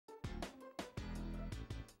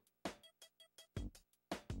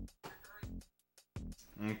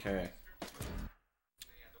Okay.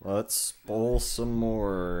 Let's bowl some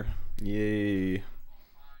more. Yay.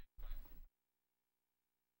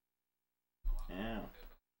 Yeah.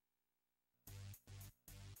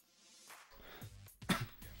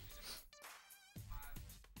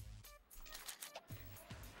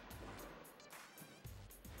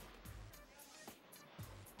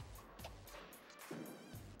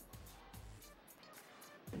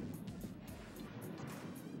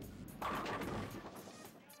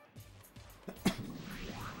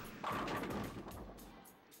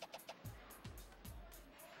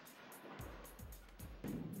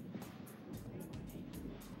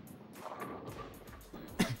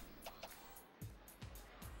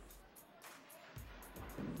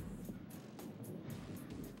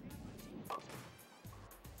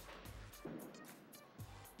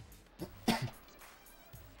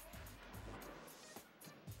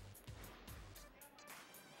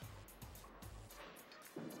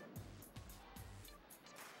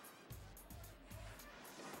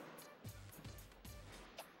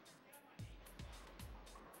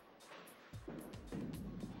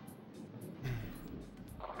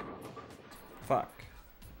 Fuck.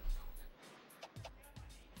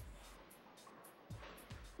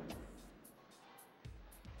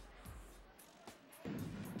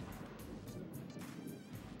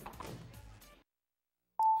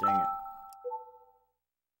 Dang it.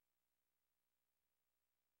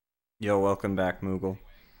 Yo, welcome back, Moogle.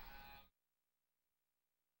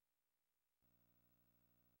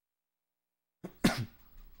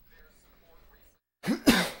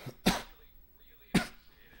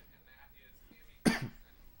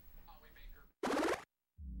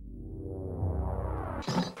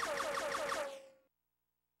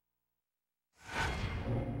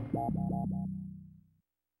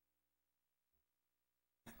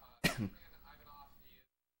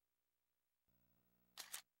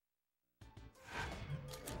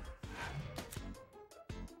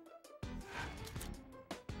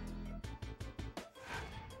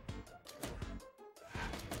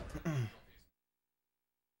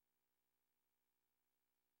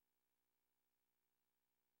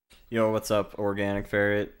 Yo, what's up, Organic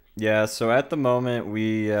Ferret? Yeah, so at the moment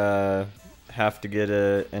we have to get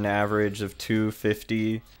an average of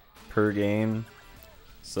 250 per game.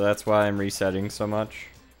 So that's why I'm resetting so much.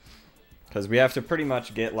 Because we have to pretty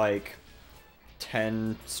much get like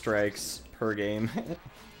 10 strikes per game.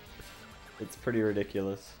 It's pretty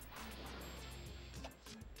ridiculous.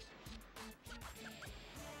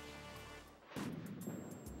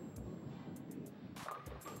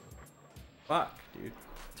 Fuck, dude.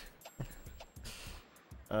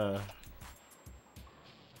 uh...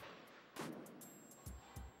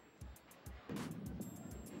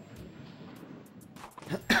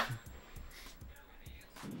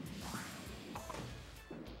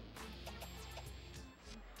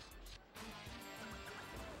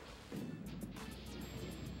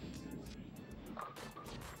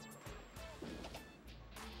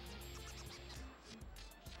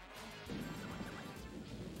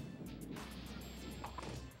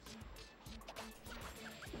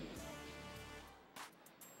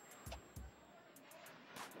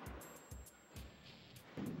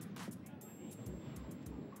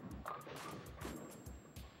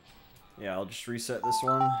 Yeah, I'll just reset this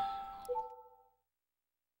one.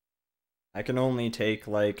 I can only take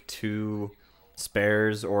like 2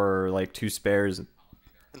 spares or like 2 spares and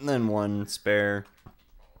then 1 spare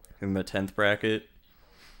in the 10th bracket.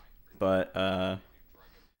 But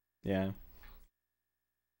yeah.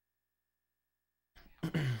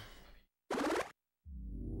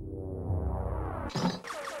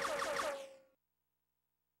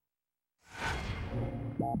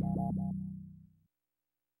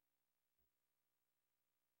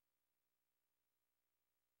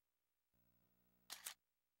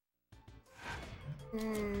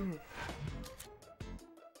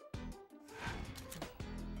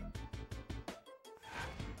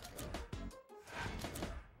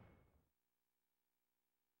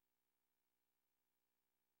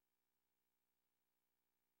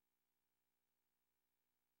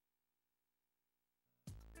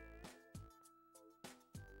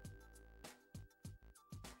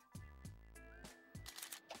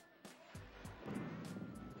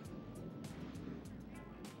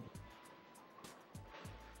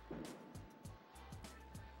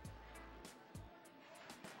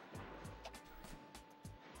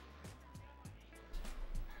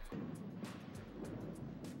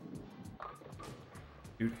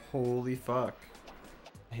 Dude, holy fuck.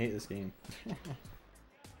 I hate this game.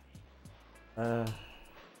 uh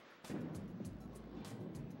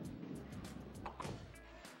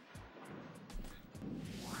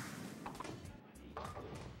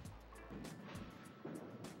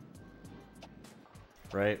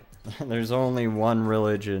right? There's only one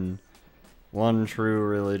religion. One true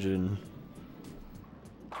religion.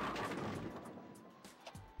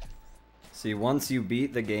 See, once you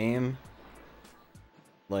beat the game,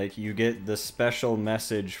 like, you get the special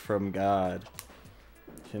message from God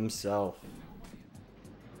himself,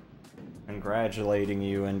 congratulating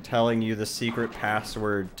you and telling you the secret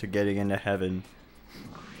password to getting into heaven.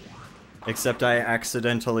 Except I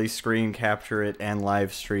accidentally screen capture it and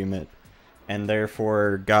live stream it, and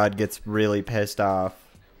therefore God gets really pissed off,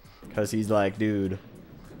 because he's like, dude,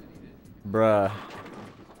 bruh.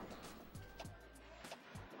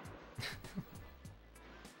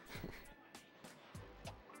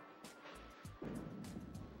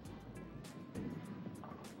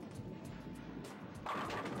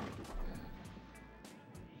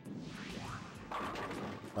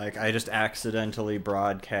 Like, I just accidentally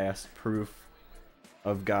broadcast proof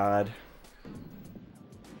of God.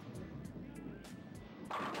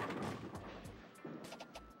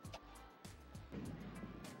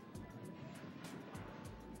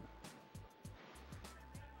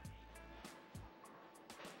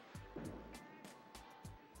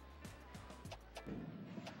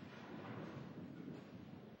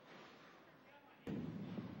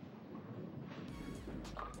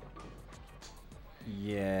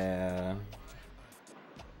 Yeah.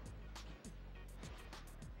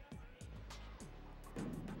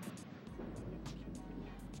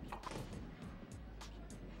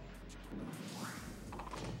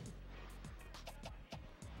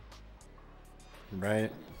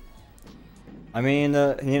 Right. I mean,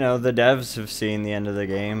 you know, the devs have seen the end of the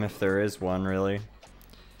game, if there is one, really.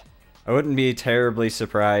 I wouldn't be terribly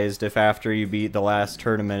surprised if after you beat the last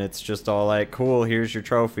tournament, it's just all like, cool, here's your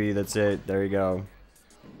trophy, that's it, there you go.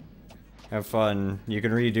 Have fun. You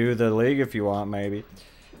can redo the league if you want, maybe.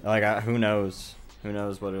 Like, who knows? Who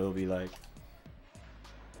knows what it'll be like.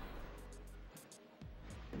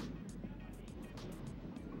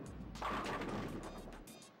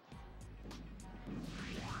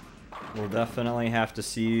 We'll definitely have to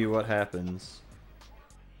see what happens.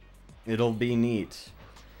 It'll be neat.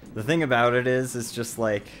 The thing about it is, it's just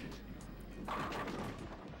like...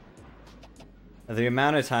 the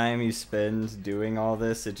amount of time you spend doing all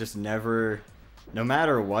this, it just never... no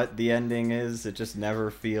matter what the ending is, it just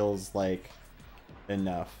never feels like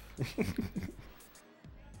enough.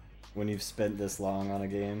 When you've spent this long on a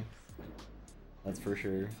game. That's for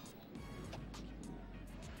sure.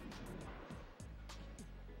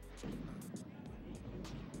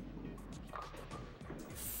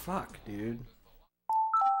 Fuck, dude.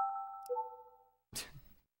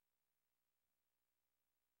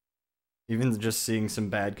 Even just seeing some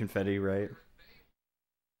bad confetti, right?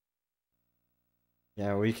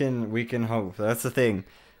 Yeah, we can hope. That's the thing.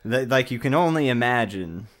 Like, you can only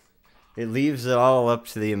imagine. It leaves it all up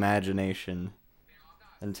to the imagination.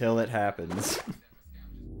 Until it happens.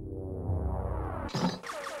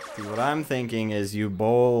 See, what I'm thinking is you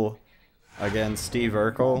bowl against Steve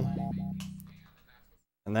Urkel.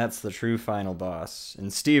 And that's the true final boss.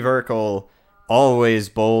 And Steve Urkel always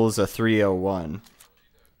bowls a 301.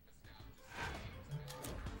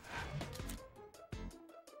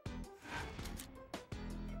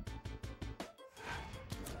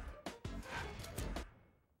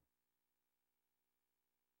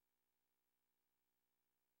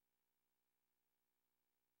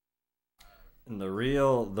 And the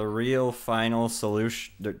real final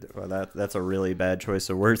solution. Well, that's a really bad choice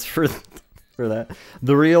of words for that.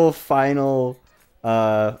 The real final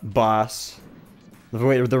boss.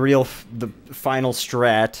 The final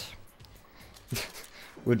strat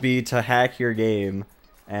would be to hack your game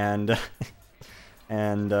and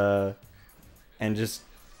and just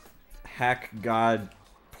hack God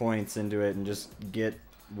points into it and just get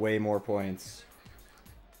way more points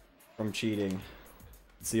from cheating.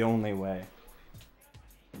 It's the only way.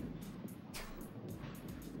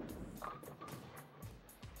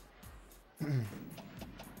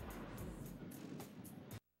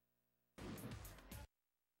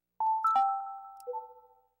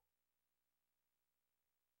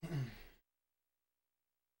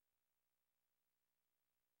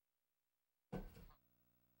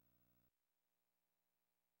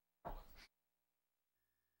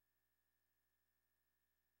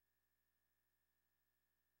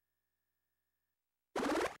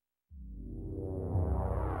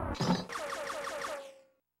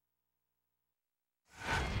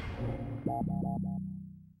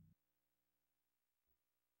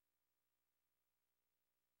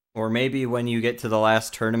 Or maybe when you get to the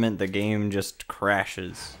last tournament, the game just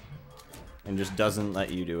crashes and just doesn't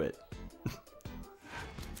let you do it.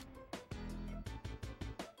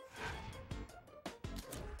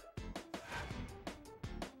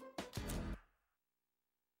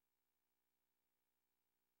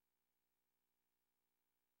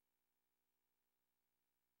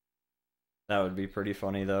 That would be pretty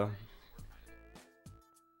funny though.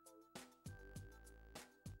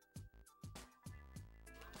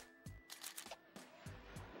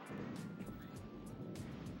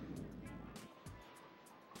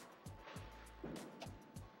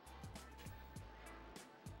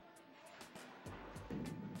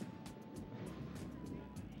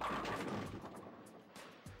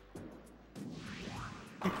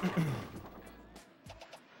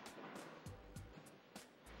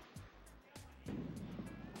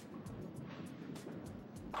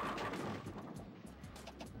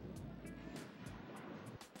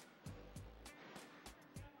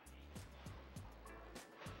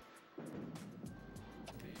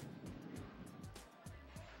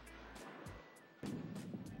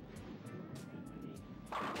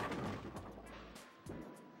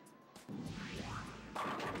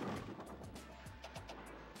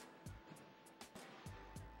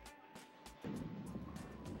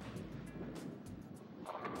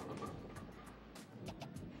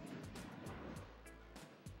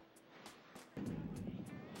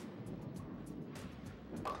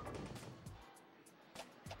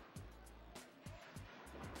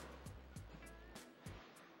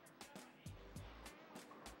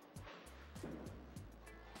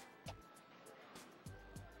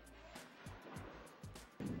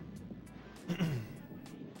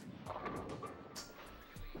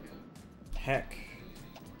 Heck.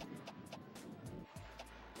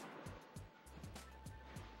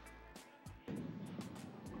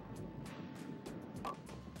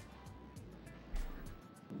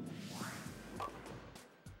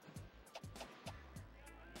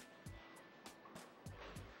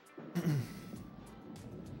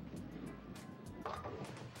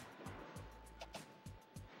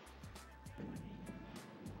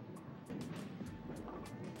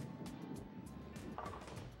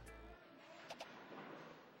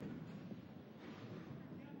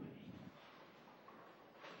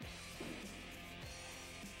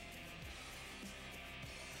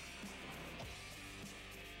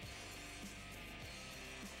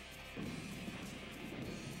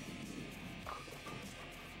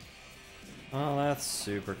 Oh, that's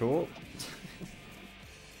super cool.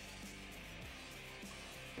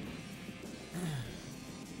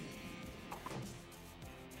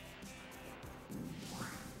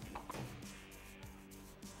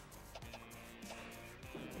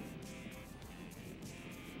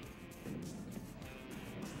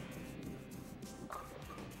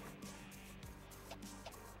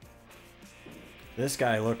 This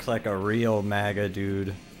guy looks like a real MAGA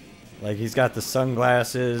dude. Like, he's got the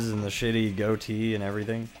sunglasses and the shitty goatee and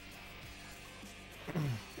everything.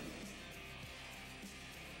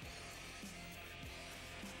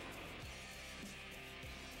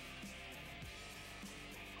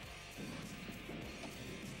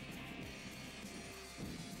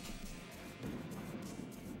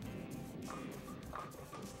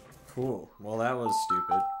 Cool. Well, that was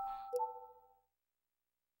stupid.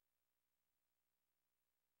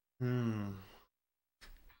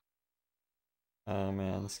 Oh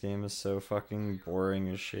man, this game is so fucking boring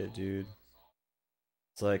as shit, dude.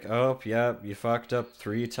 It's like, oh, yep, you fucked up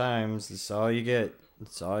 3 times. That's all you get.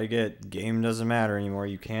 That's all you get. Game doesn't matter anymore.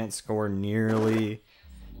 You can't score nearly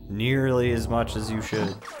as much as you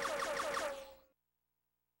should.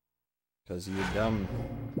 Cause you dumb.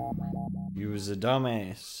 You was a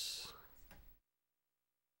dumbass.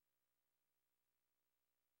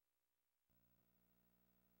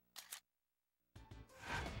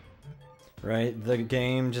 Right? The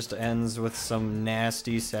game just ends with some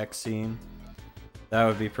nasty sex scene. That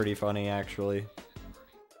would be pretty funny, actually.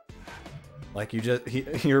 Like, you just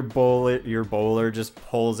your bowler just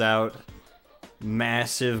pulls out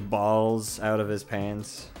massive balls out of his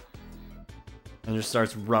pants and just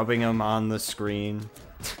starts rubbing them on the screen.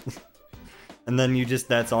 And then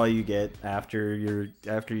that's all you get after you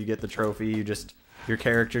get the trophy. Your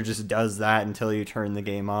character just does that until you turn the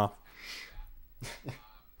game off.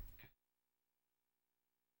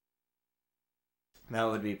 That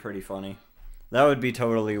would be pretty funny. That would be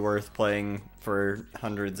totally worth playing for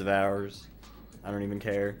hundreds of hours. I don't even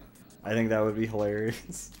care. I think that would be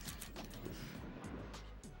hilarious.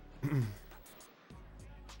 And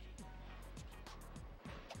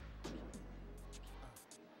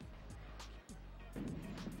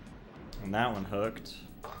that one hooked.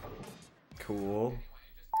 Cool.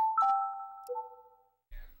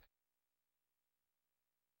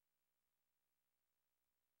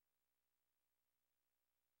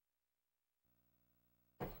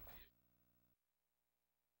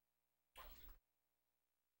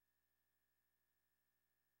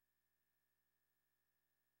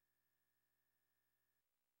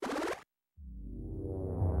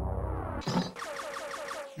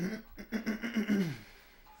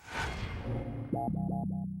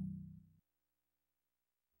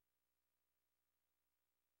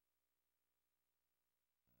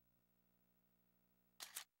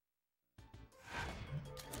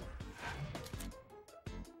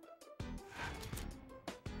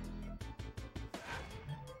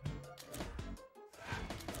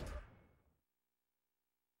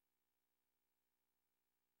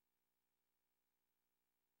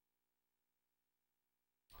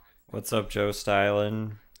 What's up, Joe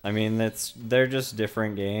Stylin? I mean, they're just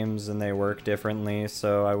different games and they work differently,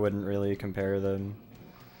 so I wouldn't really compare them.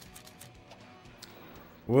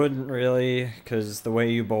 Wouldn't really, because the way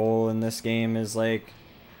you bowl in this game is like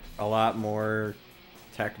a lot more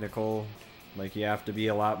technical. Like you have to be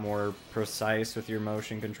a lot more precise with your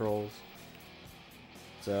motion controls.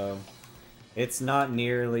 So it's not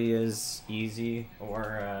nearly as easy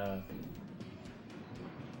or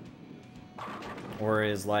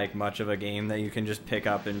is like much of a game that you can just pick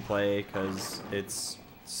up and play, because it's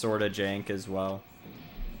sort of jank as well.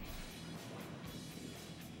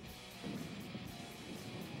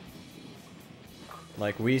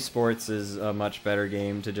 Like Wii Sports is a much better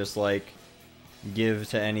game to just like give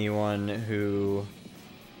to anyone who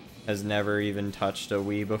has never even touched a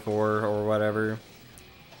Wii before or whatever.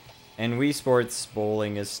 And Wii Sports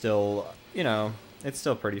bowling is still, you know, it's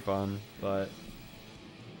still pretty fun, but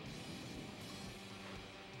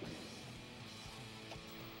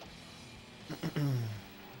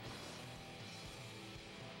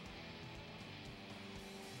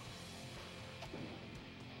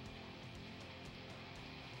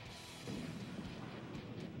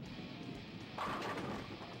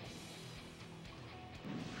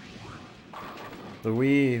the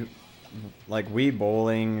Wii, like Wii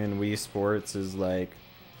Bowling and Wii Sports is like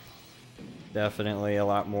definitely a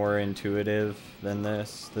lot more intuitive than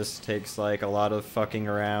this. This takes like a lot of fucking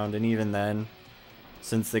around, and even then,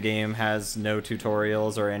 since the game has no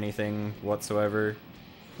tutorials or anything whatsoever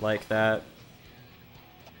like that,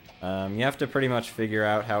 you have to pretty much figure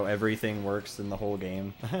out how everything works in the whole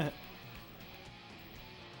game.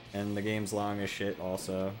 And the game's long as shit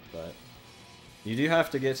also, but you do have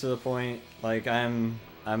to get to the point, like I'm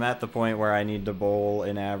at the point where I need to bowl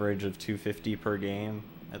an average of 250 per game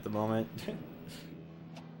at the moment.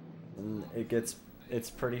 And it's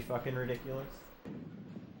pretty fucking ridiculous.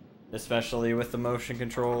 Especially with the motion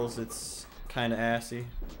controls, it's kind of assy.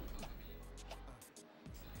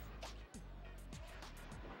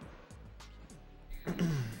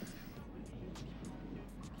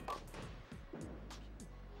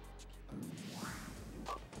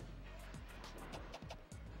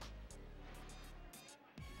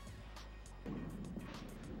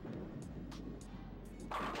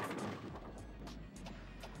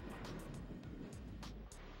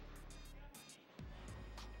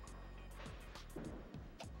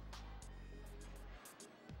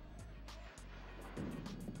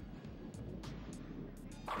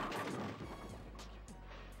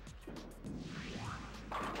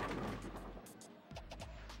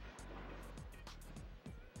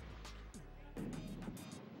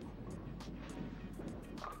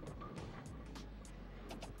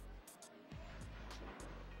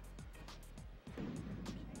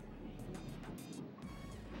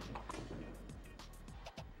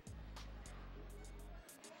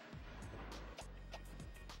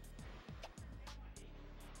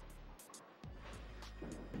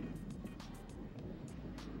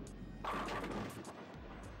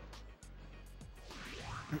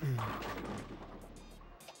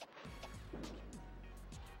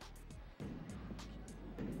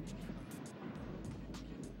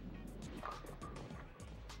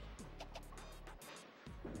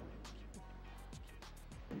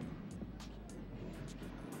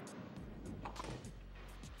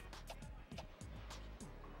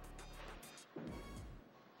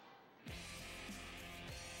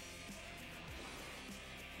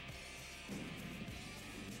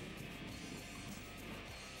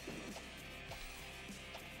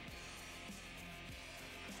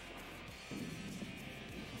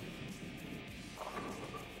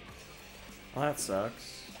 Well, that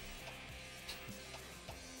sucks.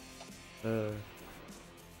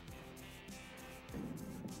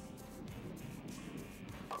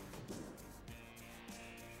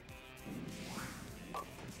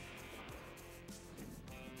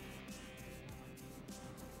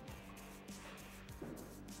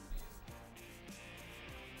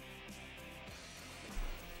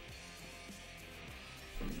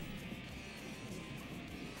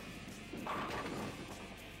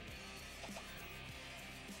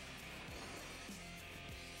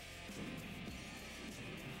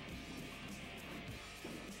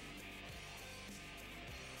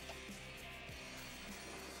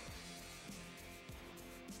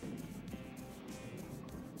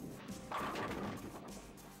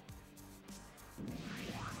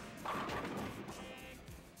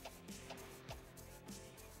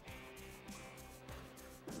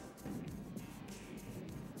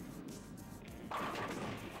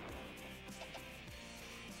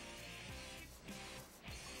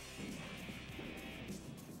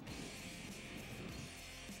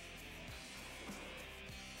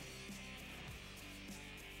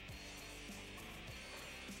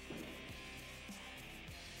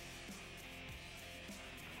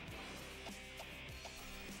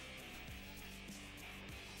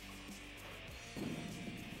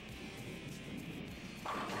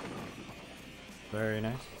 Very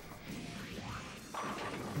nice.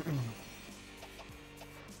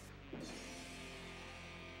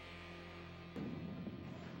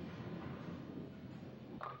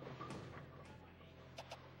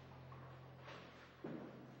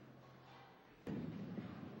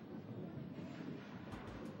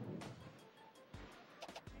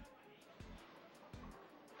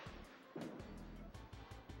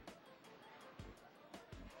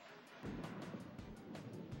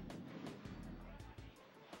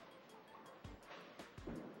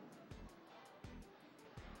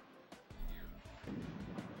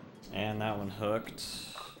 And that one hooked.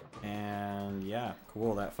 And yeah,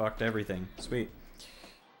 cool, that fucked everything. Sweet.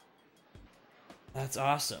 That's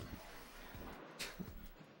awesome.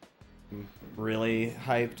 I'm really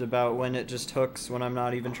hyped about when it just hooks when I'm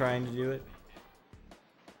not even trying to do it.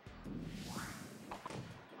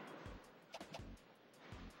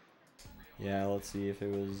 Yeah, let's see if it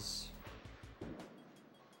was...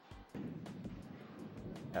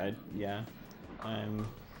 yeah, I'm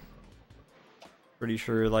pretty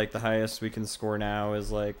sure like the highest we can score now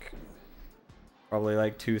is like probably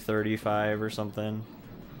like 235 or something.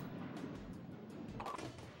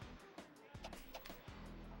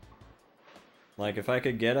 Like if I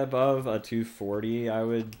could get above a 240, I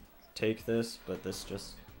would take this, but this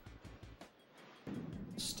just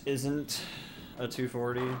isn't a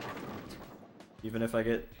 240. Even if I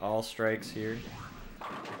get all strikes here.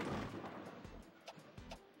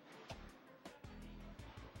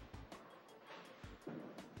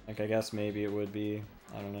 Like, I guess maybe it would be.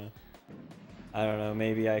 I don't know. I don't know.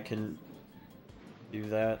 Maybe I can do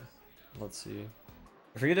that. Let's see.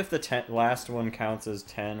 I forget if the last one counts as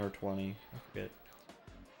 10 or 20. I forget.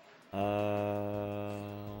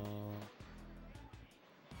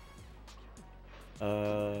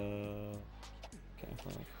 Okay.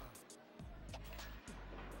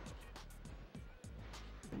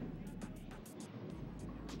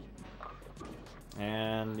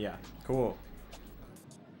 And yeah, cool.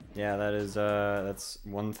 Yeah, that is that's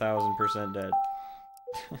 1000% dead.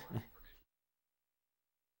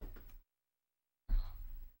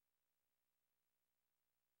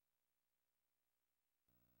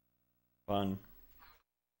 Fun.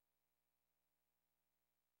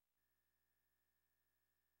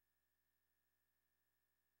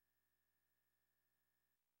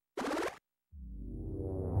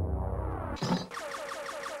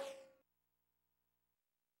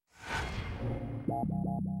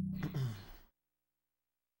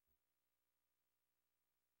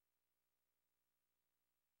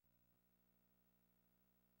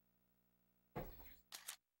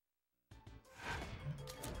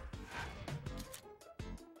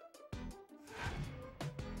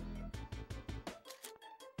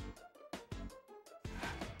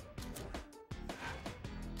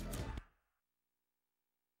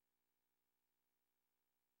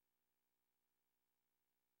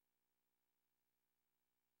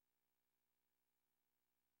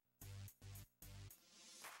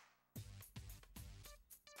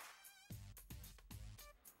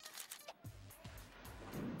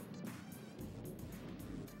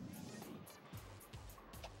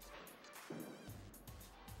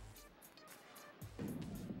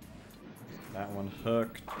 That one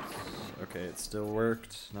hooked. Okay, it still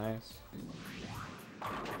worked. Nice. Oh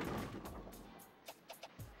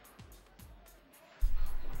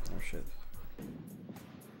shit.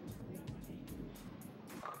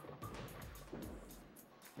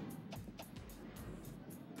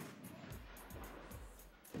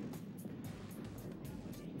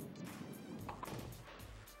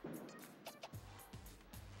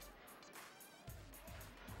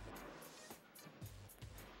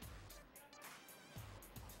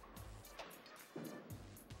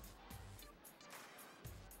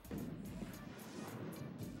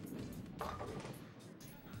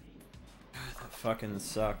 That fucking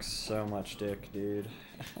sucks so much dick, dude.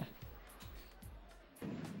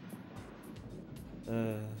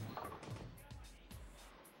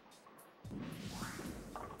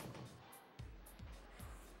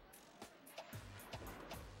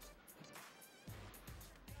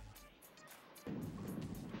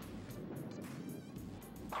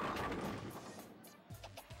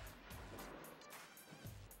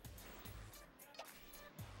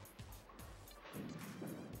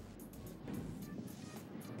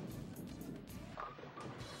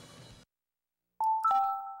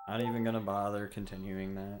 Not even gonna bother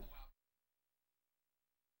continuing that.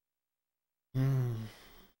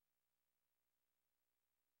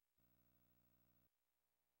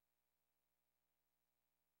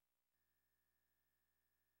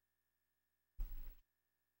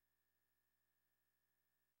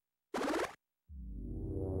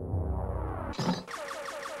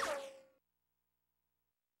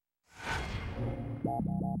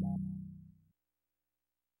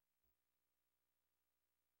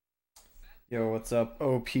 Yo, what's up,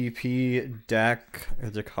 OPP Dak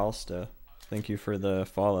DeCosta? Thank you for the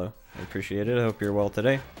follow. I appreciate it. I hope you're well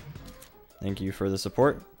today. Thank you for the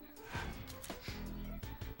support.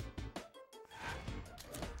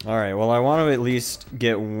 Alright, well, I want to at least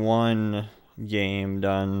get one game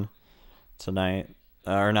done tonight.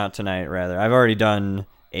 Or not tonight, rather. I've already done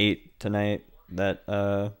 8 tonight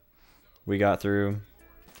that we got through.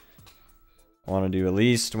 I want to do at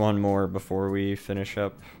least one more before we finish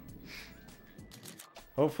up.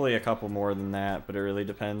 Hopefully a couple more than that, but it really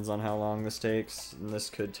depends on how long this takes, and this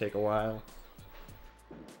could take a while.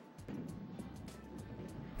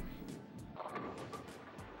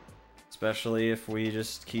 Especially if we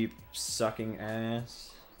just keep sucking ass.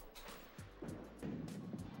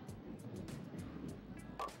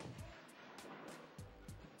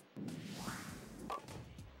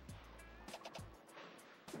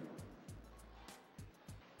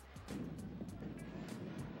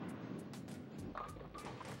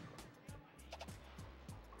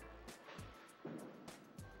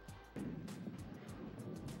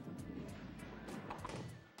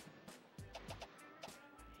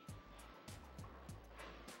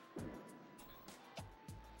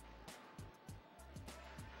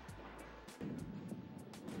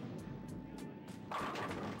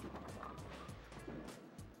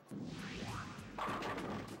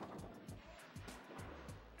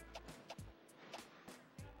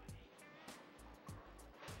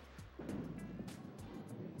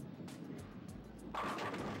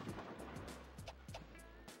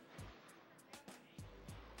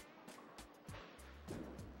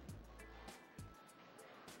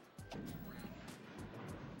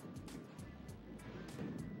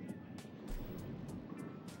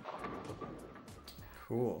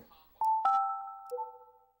 Cool.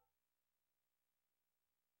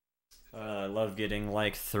 I love getting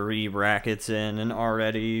like 3 brackets in and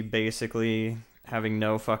already basically having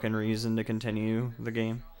no fucking reason to continue the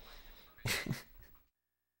game.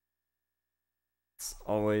 It's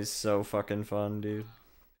always so fucking fun, dude.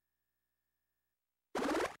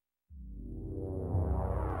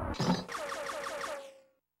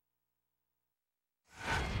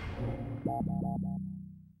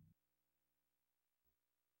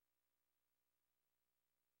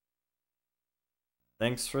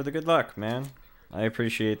 Thanks for the good luck, man. I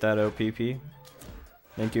appreciate that, OPP.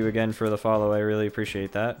 Thank you again for the follow, I really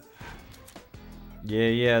appreciate that.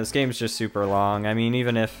 Yeah, this game's just super long. I mean,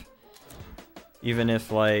 even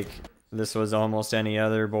if like this was almost any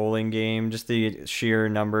other bowling game, just the sheer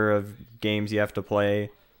number of games you have to play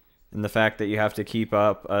and the fact that you have to keep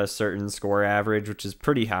up a certain score average, which is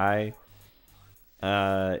pretty high,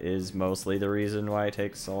 is mostly the reason why it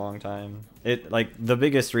takes a long time. The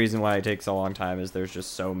biggest reason why it takes a long time is there's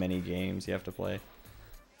just so many games you have to play.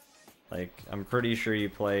 Like, I'm pretty sure you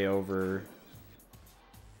play over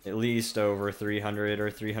at least over 300 or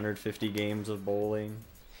 350 games of bowling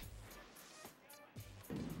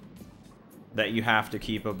that you have to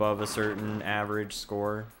keep above a certain average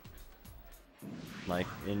score, like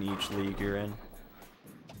in each league you're in.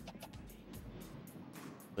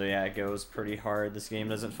 So yeah, it goes pretty hard. This game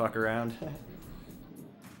doesn't fuck around.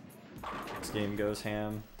 This game goes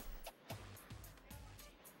ham.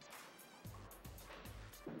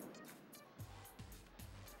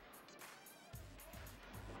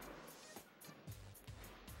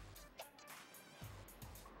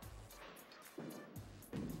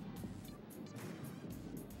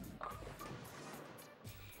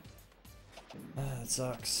 That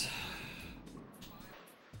sucks.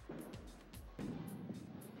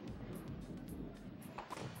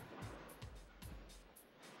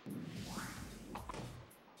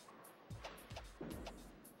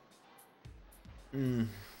 Mm.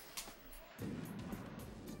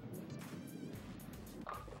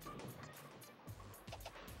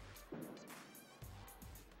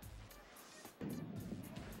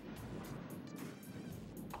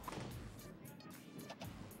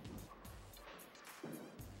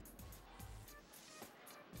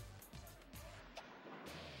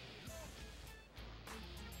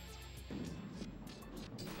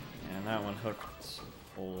 And that one hooked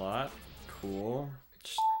a lot. Cool.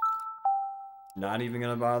 Just not even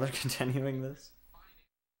gonna bother continuing this.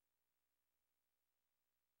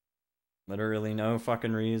 Literally no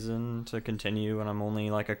fucking reason to continue when I'm only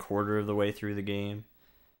like a quarter of the way through the game.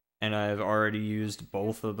 And I've already used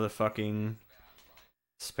both of the fucking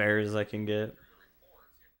spares I can get.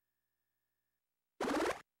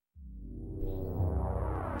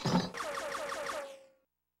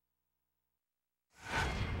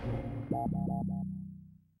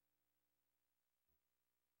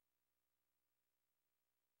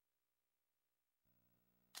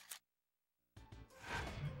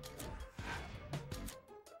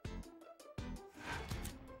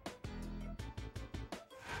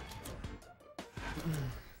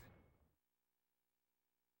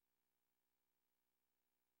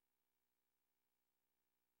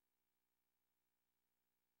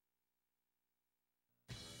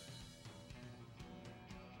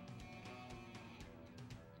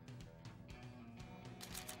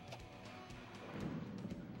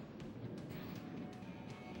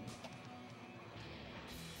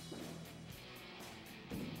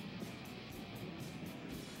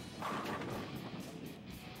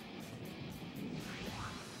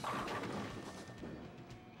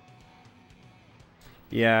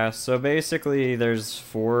 Yeah, so basically there's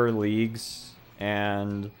 4 leagues,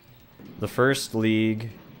 and the first league,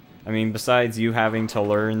 I mean, besides you having to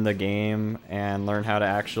learn the game and learn how to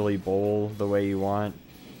actually bowl the way you want,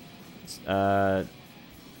 the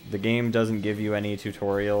game doesn't give you any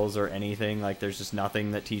tutorials or anything. Like, there's just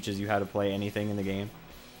nothing that teaches you how to play anything in the game.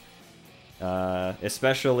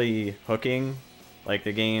 Especially hooking. Like,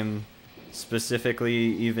 the game specifically,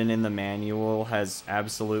 even in the manual, has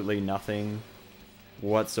absolutely nothing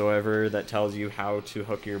whatsoever that tells you how to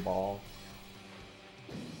hook your ball.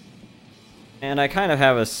 And I kind of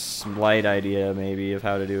have a slight idea, maybe, of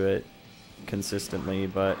how to do it consistently,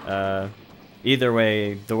 but either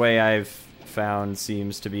way, the way I've found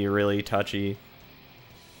seems to be really touchy,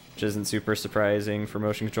 which isn't super surprising for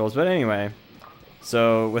motion controls. But anyway,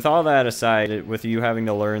 so with all that aside, with you having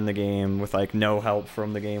to learn the game with like no help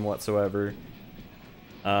from the game whatsoever,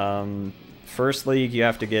 first league you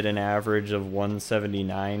have to get an average of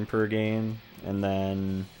 179 per game, and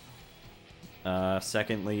then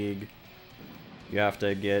second league you have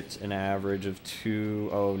to get an average of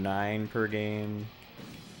 209 per game,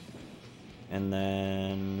 and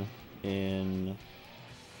then in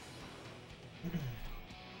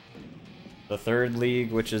the third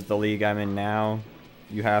league, which is the league I'm in now,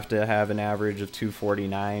 you have to have an average of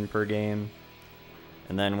 249 per game.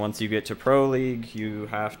 And then once you get to Pro League, you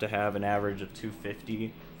have to have an average of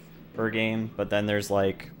 250 per game. But then there's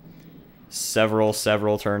like several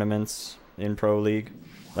tournaments in Pro League.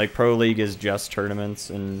 Like, Pro League is just tournaments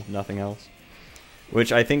and nothing else.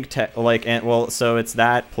 Which I think, so it's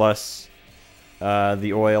that plus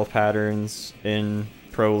the oil patterns in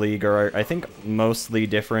Pro League are, I think, mostly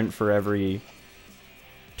different for every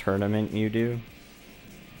tournament you do.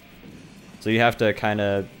 So you have to kind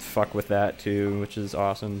of fuck with that too, which is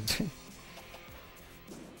awesome.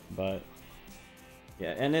 But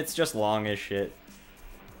yeah, and it's just long as shit.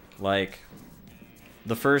 Like,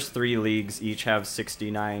 the first 3 leagues each have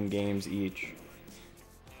 69 games each.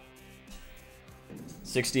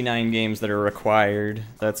 69 games that are required.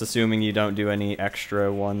 That's assuming you don't do any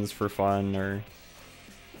extra ones for fun, or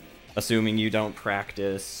assuming you don't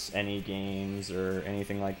practice any games or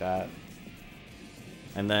anything like that.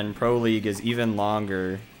 And then Pro League is even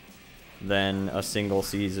longer than a single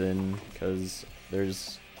season, because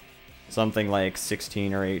there's something like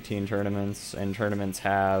 16 or 18 tournaments, and tournaments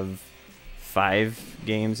have 5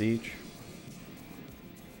 games each.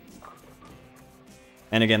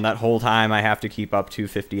 And again, that whole time I have to keep up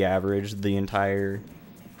 250 average the entire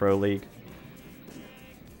Pro League.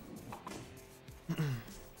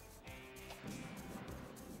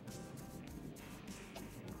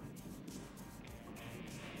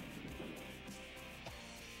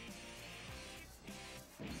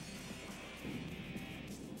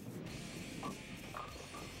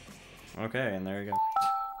 Okay, and there you go.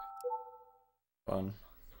 Fun.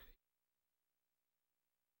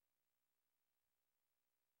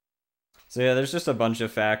 So yeah, there's just a bunch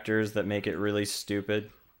of factors that make it really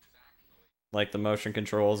stupid. Like, the motion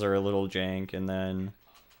controls are a little jank, and then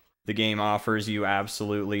the game offers you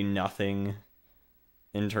absolutely nothing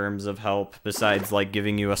in terms of help besides like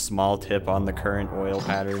giving you a small tip on the current oil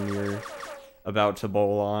pattern you're about to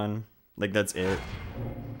bowl on. Like, that's it.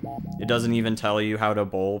 It doesn't even tell you how to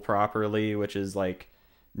bowl properly, which is like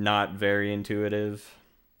not very intuitive.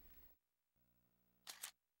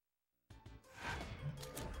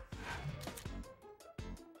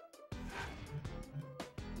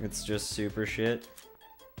 It's just super shit.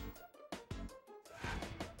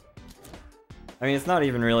 I mean, it's not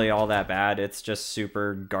even really all that bad. It's just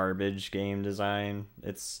super garbage game design.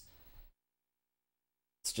 It's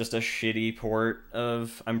just a shitty port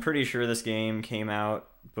of... I'm pretty sure this game came out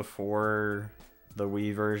before the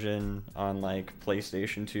Wii version on, like,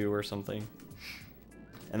 PlayStation 2 or something.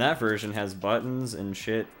 And that version has buttons and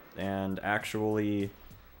shit and actually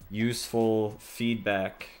useful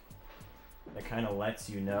feedback that kind of lets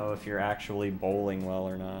you know if you're actually bowling well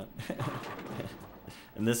or not.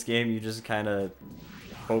 In this game, you just kind of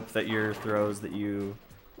hope that your throws that you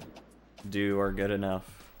do are good enough.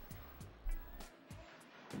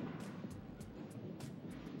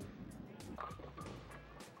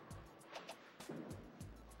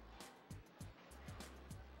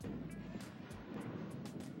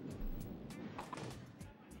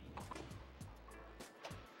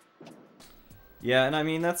 Yeah, and I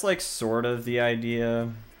mean, that's like sort of the idea,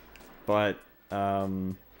 but, yeah,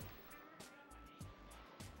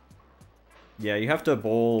 you have to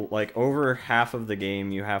bowl, like, over half of the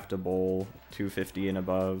game you have to bowl 250 and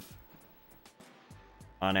above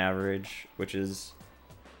on average, which is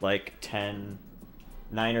like 9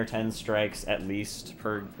 or 10 strikes at least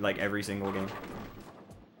per, like, every single game.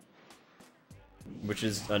 Which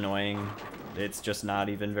is annoying. It's just not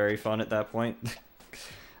even very fun at that point.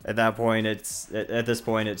 At that point, at this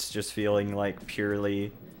point, it's just feeling like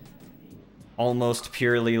purely, almost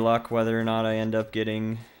purely luck whether or not I end up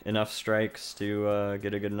getting enough strikes to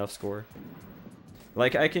get a good enough score.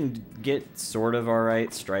 Like, I can get sort of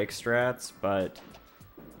alright strike strats, but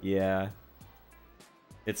yeah,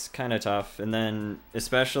 it's kind of tough. And then,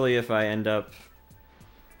 especially if I end up,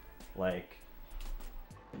 like,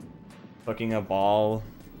 hooking a ball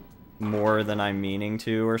more than I'm meaning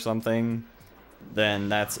to or something, then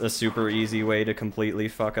that's a super easy way to completely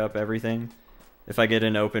fuck up everything. If I get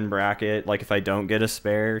an open bracket, like if I don't get a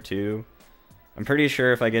spare too, I'm pretty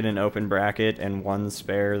sure if I get an open bracket and one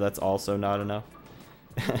spare, that's also not enough.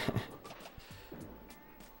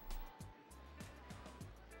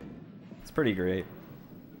 It's pretty great.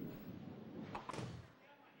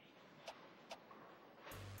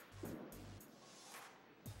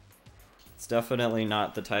 It's definitely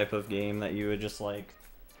not the type of game that you would just like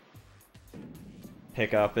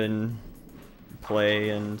pick up and play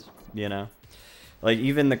and, you know, like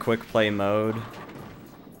even the quick play mode,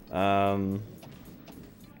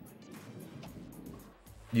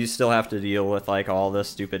 you still have to deal with like all the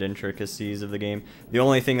stupid intricacies of the game. The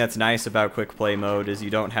only thing that's nice about quick play mode is you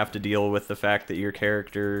don't have to deal with the fact that your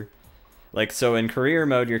character, like, so in career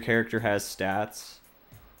mode your character has stats,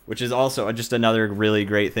 which is also just another really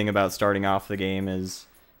great thing about starting off the game is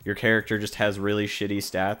your character just has really shitty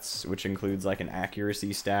stats, which includes like an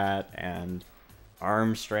accuracy stat and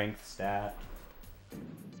arm strength stat,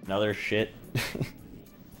 another shit,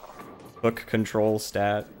 hook control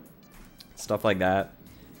stat, stuff like that.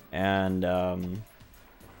 And so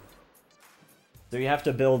you have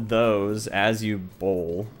to build those as you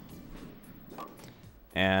bowl.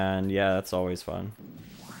 And yeah, that's always fun.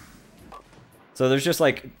 So there's just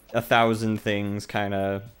like 1,000 things kind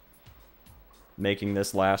of making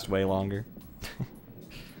this last way longer.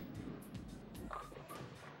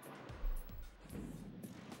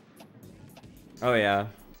 Oh yeah.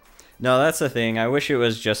 No, that's the thing. I wish it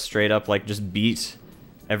was just straight up like just beat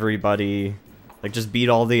everybody. Like, just beat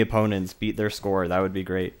all the opponents, beat their score. That would be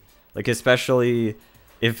great. Like, especially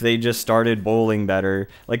if they just started bowling better.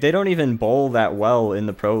 Like, they don't even bowl that well in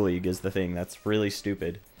the Pro League is the thing. That's really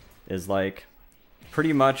stupid. Is, like,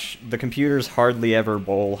 pretty much the computers hardly ever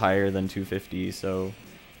bowl higher than 250, so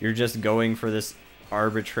you're just going for this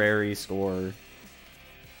arbitrary score.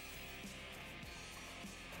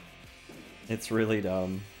 It's really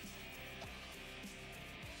dumb.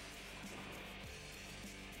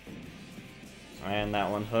 And that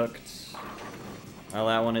one hooked. Well,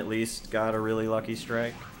 that one at least got a really lucky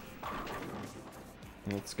strike.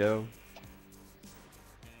 Let's go.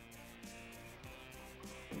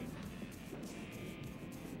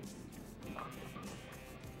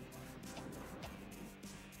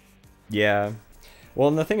 Yeah. Well,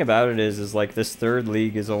 and the thing about it is like this third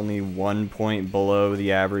league is only 1 point below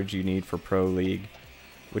the average you need for Pro League,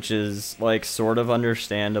 which is like sort of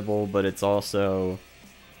understandable, but it's also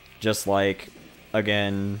just like,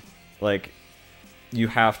 again, like, you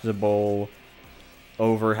have to bowl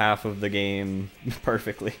over half of the game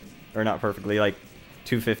perfectly. Or not perfectly, like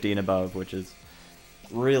 250 and above, which is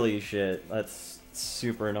really shit. That's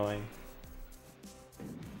super annoying.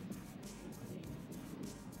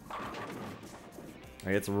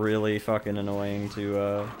 Like, it's really fucking annoying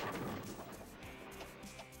to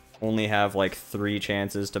only have like 3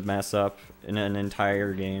 chances to mess up in an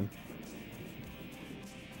entire game.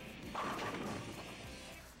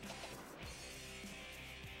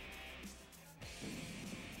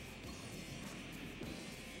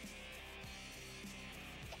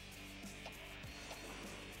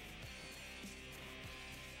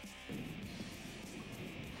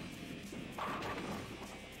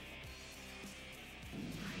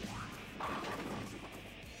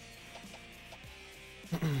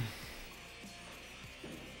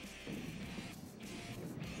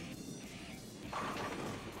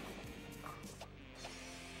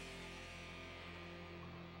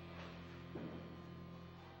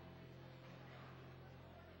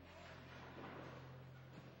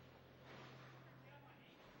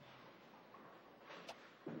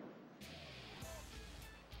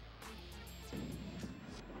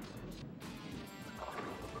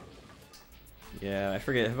 Yeah, I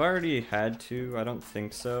forget. Have I already had two? I don't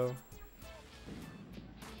think so.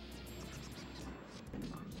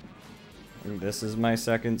 I think this is my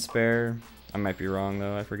second spare. I might be wrong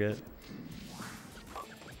though, I forget.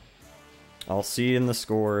 I'll see in the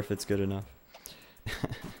score if it's good enough.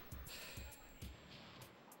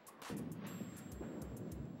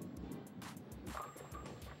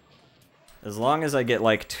 As long as I get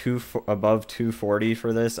like above 240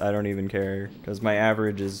 for this, I don't even care. Because my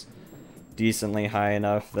average is decently high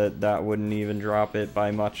enough that that wouldn't even drop it by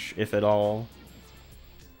much, if at all.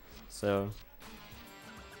 So...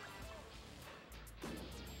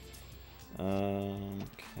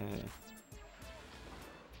 okay.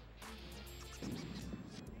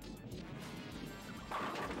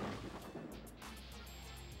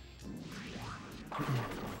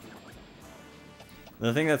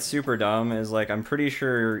 The thing that's super dumb is, like, I'm pretty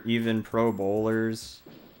sure even pro bowlers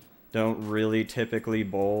don't really typically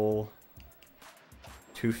bowl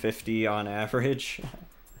 250 on average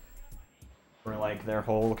for, like, their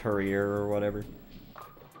whole career or whatever.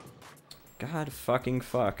 God fucking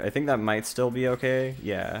fuck. I think that might still be okay.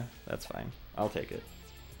 Yeah, that's fine. I'll take it.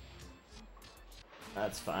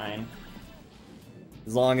 That's fine.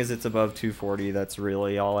 As long as it's above 240, that's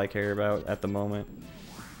really all I care about at the moment.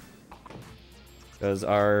 Because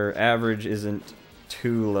our average isn't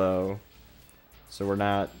too low, so we're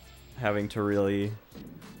not having to really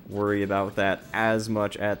worry about that as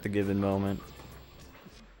much at the given moment.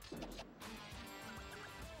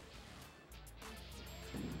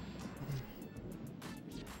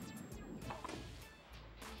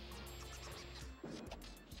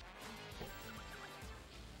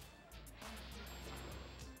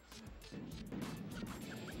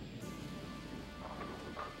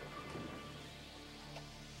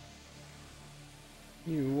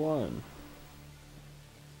 You won.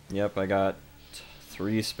 Yep, I got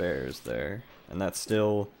 3 spares there, and that's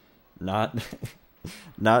still not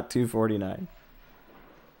not 249.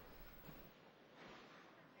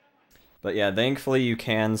 But yeah, thankfully you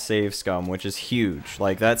can save scum, which is huge.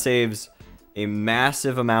 Like, that saves a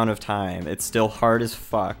massive amount of time. It's still hard as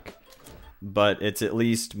fuck, but it's at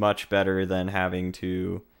least much better than having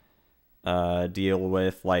to deal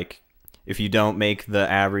with, like, if you don't make the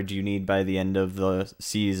average you need by the end of the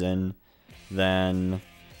season, then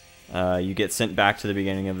you get sent back to the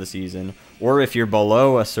beginning of the season. Or if you're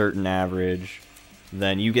below a certain average,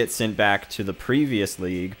 then you get sent back to the previous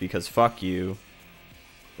league, because fuck you.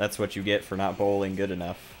 That's what you get for not bowling good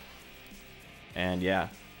enough. And yeah.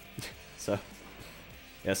 So,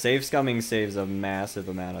 yeah, save scumming saves a massive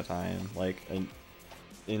amount of time. Like,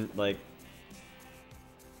 like,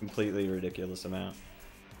 completely ridiculous amount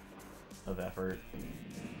of effort.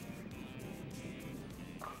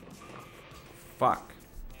 Fuck.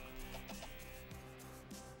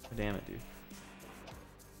 Damn it,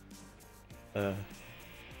 dude.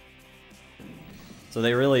 So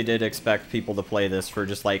they really did expect people to play this for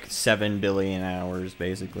just like 7 billion hours,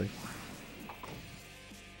 basically.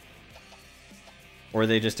 Or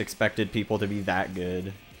they just expected people to be that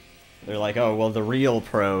good. They're like, oh, well, the real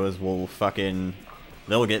pros will fucking...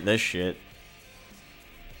 they'll get this shit.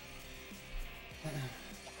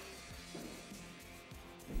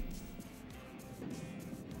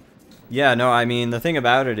 Yeah, no, I mean, the thing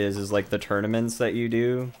about it is like the tournaments that you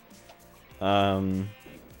do,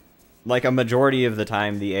 like a majority of the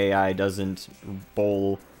time the AI doesn't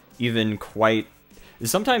bowl even quite,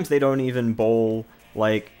 sometimes they don't even bowl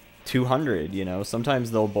like 200, you know,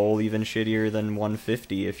 sometimes they'll bowl even shittier than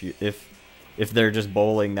 150 if they're just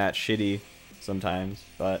bowling that shitty sometimes,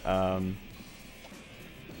 but,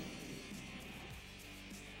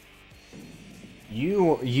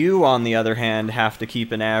 You, on the other hand, have to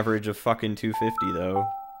keep an average of fucking 250, though.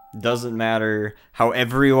 Doesn't matter how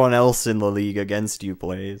everyone else in the league against you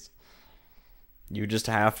plays. You just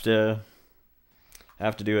have to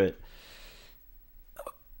do it.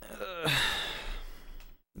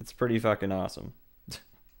 It's pretty fucking awesome.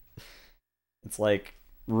 It's like,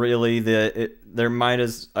 really,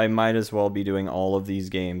 I might as well be doing all of these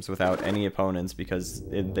games without any opponents, because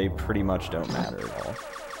they pretty much don't matter at all.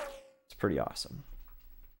 Pretty awesome.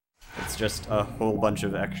 It's just a whole bunch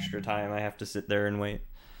of extra time I have to sit there and wait.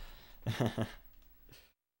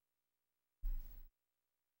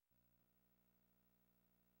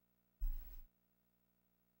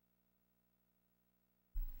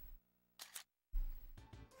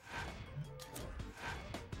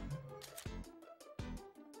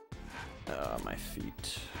 My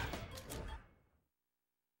feet.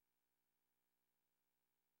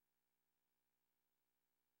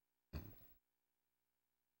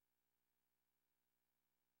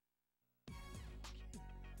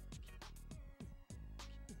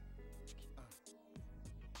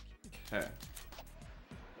 Okay.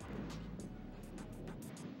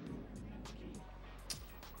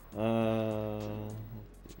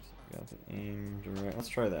 Got the aim direct. Let's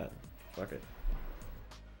try that. Fuck it.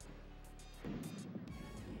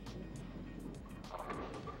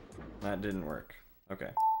 That didn't work. Okay.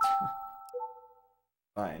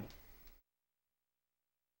 Fine.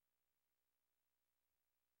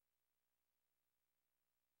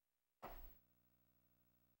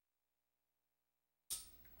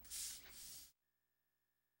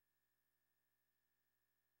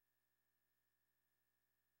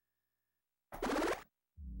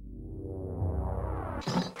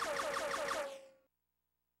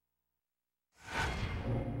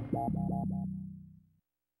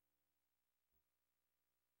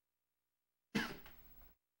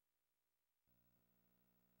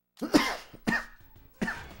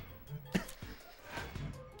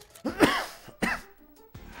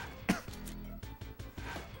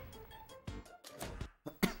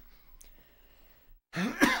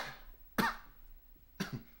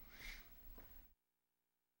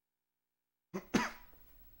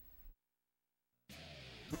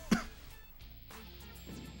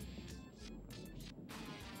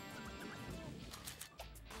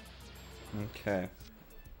 Okay.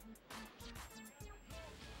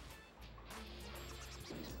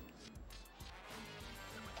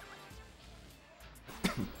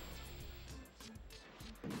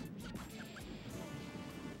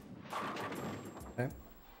 Okay.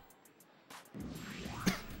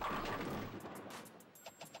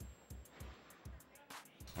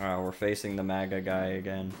 We're facing the MAGA guy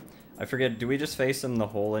again. I forget, do we just face him the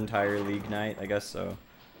whole entire league night? I guess so.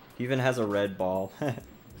 He even has a red ball. That's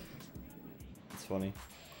funny.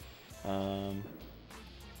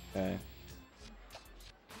 Okay.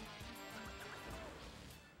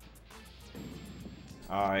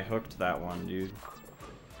 Oh, I hooked that one, dude.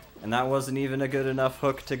 And that wasn't even a good enough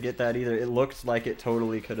hook to get that either. It looked like it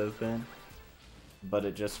totally could have been. But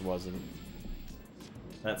it just wasn't.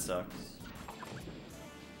 That sucks.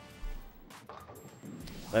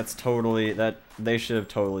 That's totally, they should have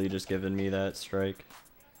totally just given me that strike.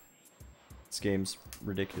 This game's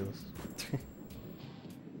ridiculous.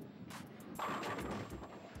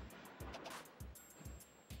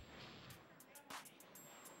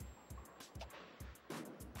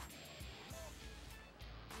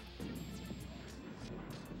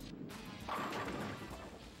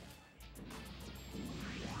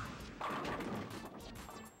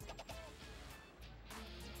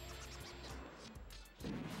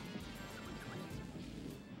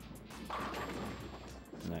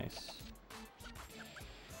 Nice.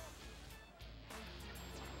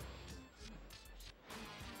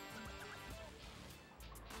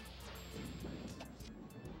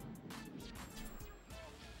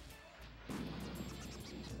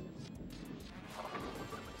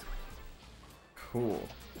 Cool.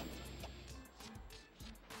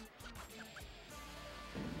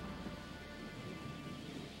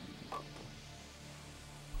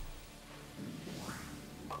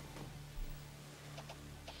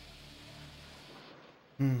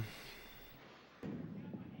 Hmm.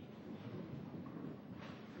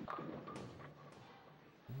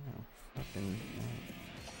 Oh, fucking.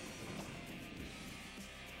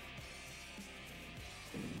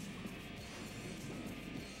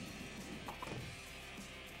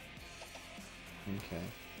 Okay.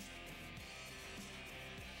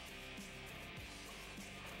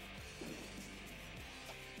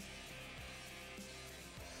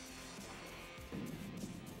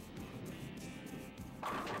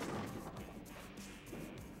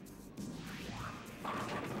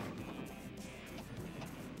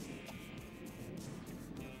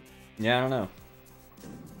 Yeah, I don't know.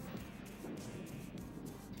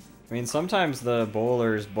 I mean, sometimes the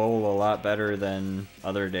bowlers bowl a lot better than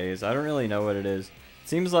other days. I don't really know what it is. It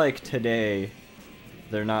seems like today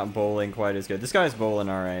they're not bowling quite as good. This guy's bowling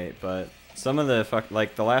alright, but some of the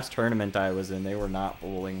like the last tournament I was in, they were not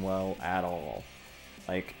bowling well at all.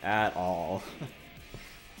 Like, at all.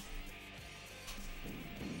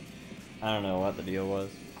 I don't know what the deal was.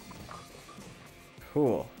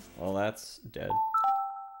 Cool. Well, that's dead.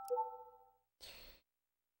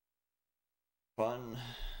 Fun.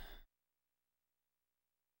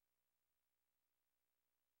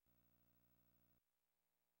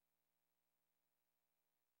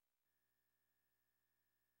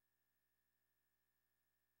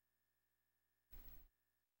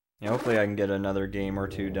 Yeah, hopefully I can get another game or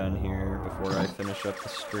two done here before I finish up the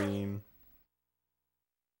stream.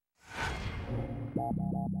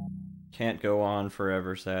 Can't go on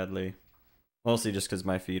forever, sadly. Mostly just because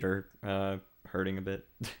my feet are hurting a bit.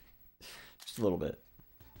 Just a little bit.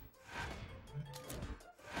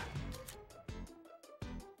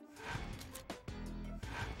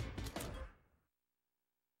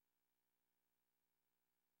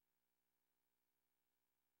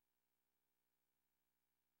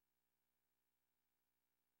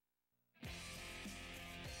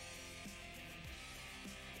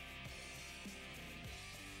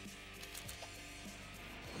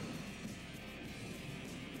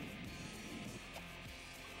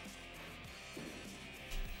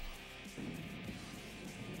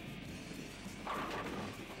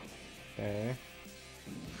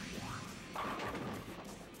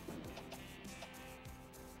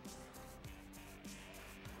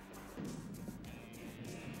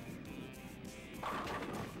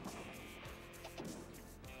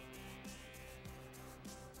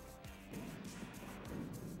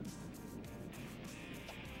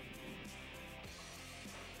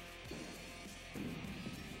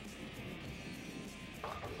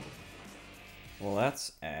 Well,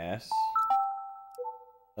 that's ass.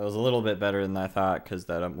 That was a little bit better than I thought, because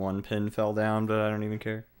that one pin fell down, but I don't even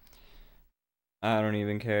care. I don't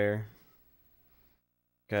even care.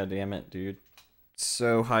 God damn it, dude.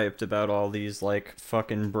 So hyped about all these, like,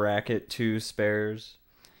 fucking bracket 2 spares.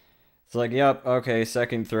 It's like, yep, okay,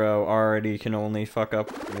 second throw, already can only fuck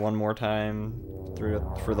up one more time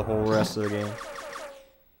for the whole rest of the game.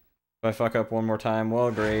 If I fuck up one more time, well,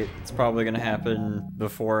 great. It's probably gonna happen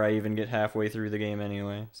before I even get halfway through the game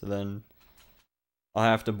anyway. So then I'll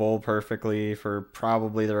have to bowl perfectly for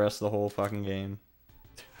probably the rest of the whole fucking game.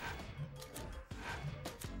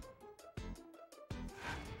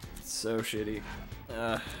 It's so shitty.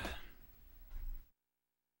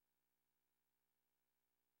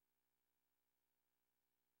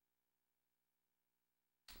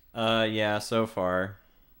 Yeah, so far.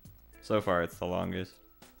 So far it's the longest.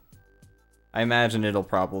 I imagine it'll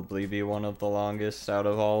probably be one of the longest out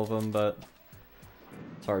of all of them, but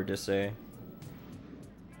it's hard to say.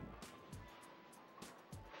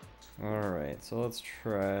 Alright, so let's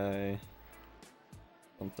try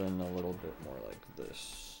something a little bit more like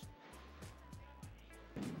this.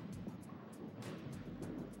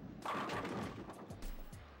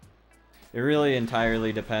 It really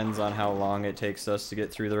entirely depends on how long it takes us to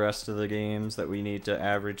get through the rest of the games that we need to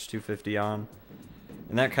average 250 on.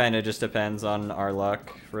 And that kind of just depends on our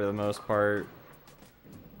luck for the most part.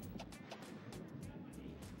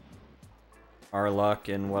 Our luck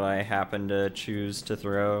and what I happen to choose to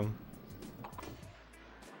throw.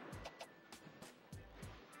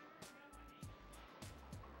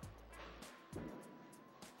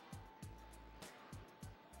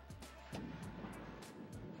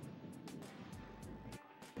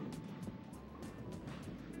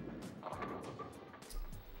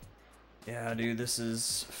 Yeah, dude, this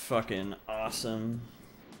is fucking awesome.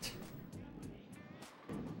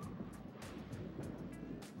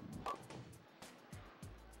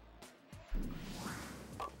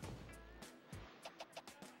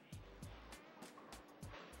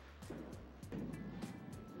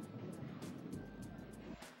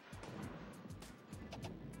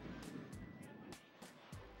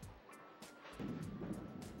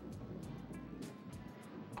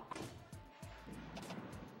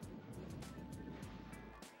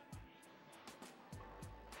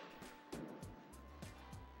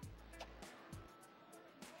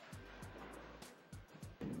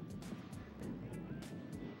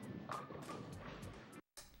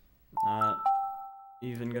 Not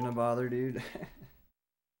even gonna bother, dude.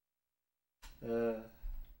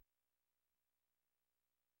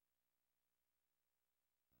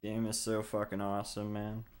 Game is so fucking awesome,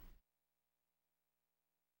 man.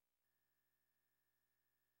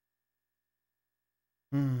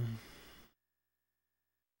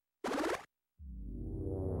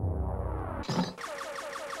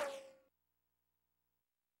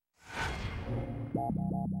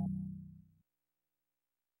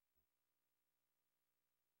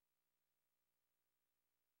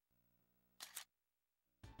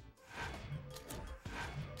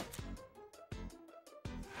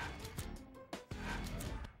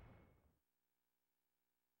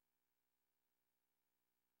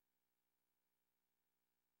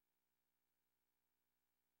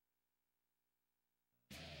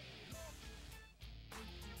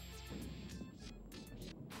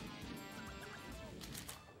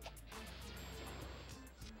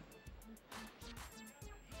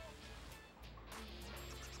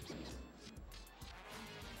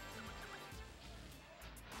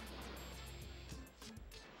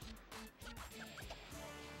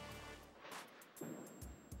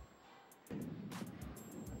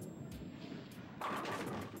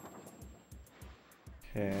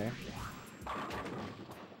 Okay.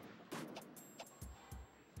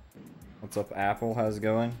 What's up, Apple? How's it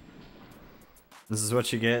going? This is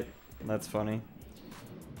what you get? That's funny.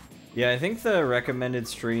 Yeah, I think the recommended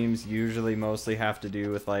streams usually mostly have to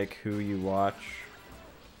do with, like, who you watch.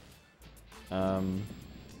 And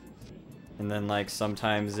then, like,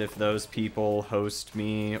 sometimes if those people host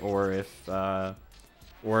me, or if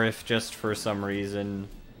just for some reason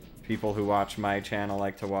people who watch my channel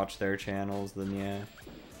like to watch their channels, then yeah.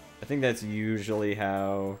 I think that's usually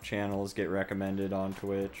how channels get recommended on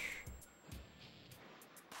Twitch.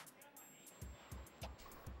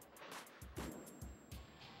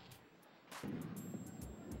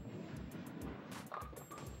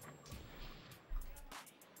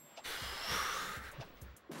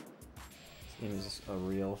 This game is a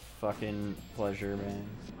real fucking pleasure, man.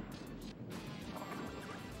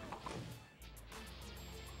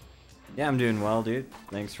 Yeah, I'm doing well, dude.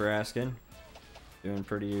 Thanks for asking. Doing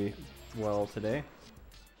pretty well today.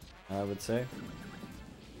 I would say.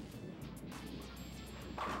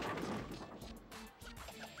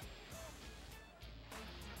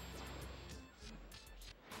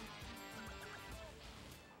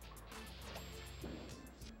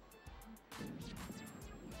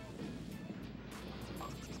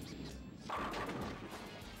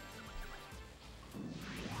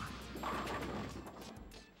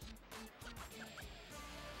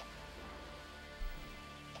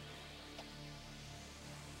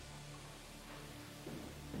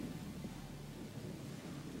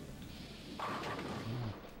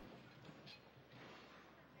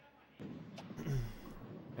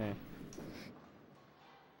 Okay.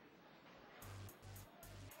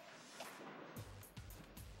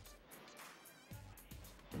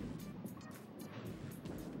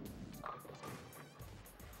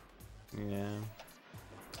 Yeah.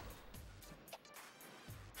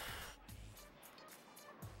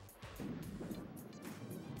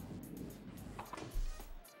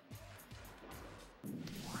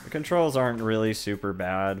 The controls aren't really super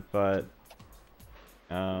bad, but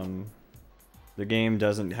the game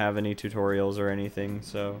doesn't have any tutorials or anything,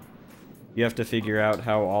 so you have to figure out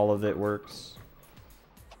how all of it works.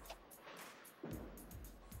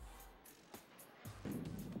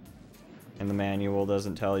 And the manual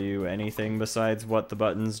doesn't tell you anything besides what the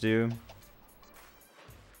buttons do.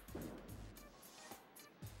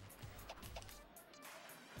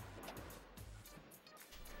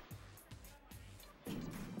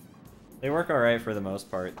 They work alright for the most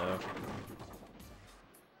part, though.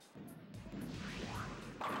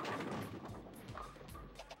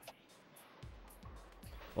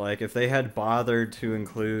 Like, if they had bothered to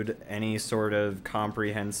include any sort of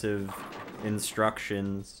comprehensive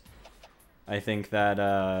instructions, I think that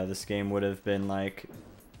this game would have been like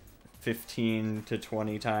 15 to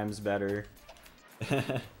 20 times better.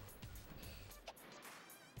 Yeah,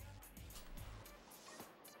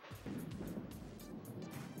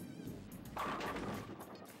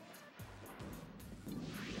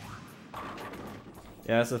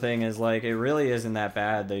 that's the thing, is like, it really isn't that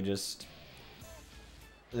bad. They just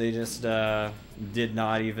did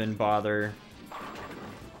not even bother.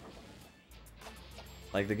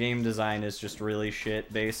 Like, the game design is just really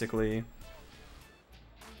shit, basically.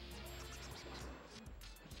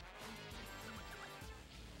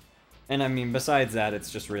 And I mean, besides that,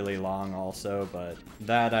 it's just really long also, but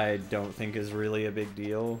that I don't think is really a big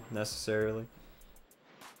deal, necessarily.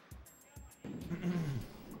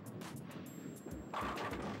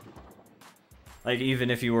 Like, even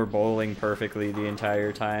if you were bowling perfectly the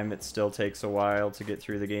entire time, it still takes a while to get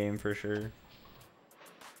through the game, for sure.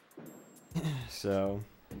 So,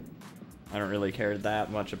 I don't really care that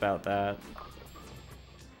much about that.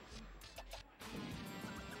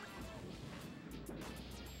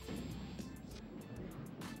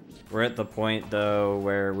 We're at the point, though,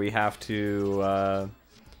 where we have to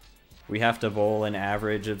bowl an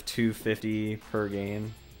average of 250 per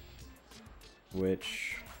game,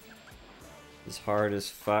 which is hard as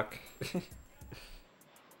fuck.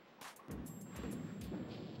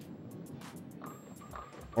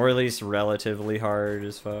 Or at least relatively hard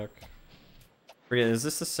as fuck. Forget, is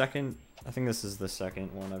this the second? I think this is the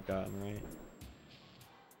second one I've gotten,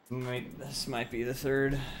 right? This might be the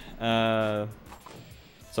third. So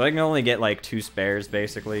I can only get like 2 spares,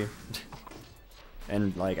 basically.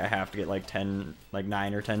 And like I have to get like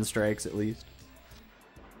 9 or 10 strikes at least.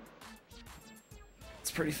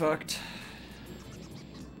 It's pretty fucked.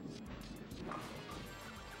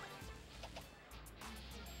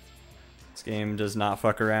 This game does not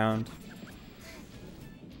fuck around.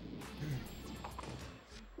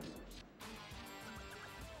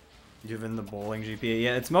 Given the bowling GPA.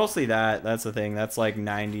 Yeah, it's mostly that. That's the thing. That's like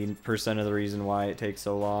 90% of the reason why it takes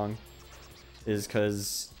so long. Is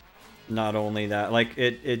because not only that, like,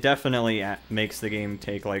 it definitely makes the game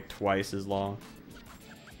take like twice as long.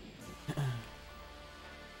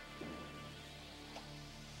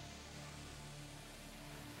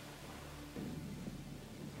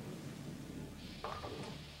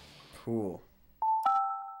 Cool.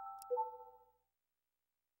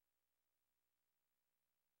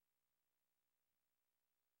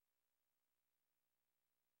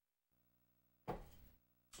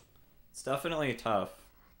 It's definitely tough.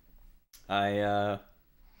 I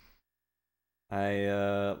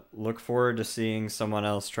look forward to seeing someone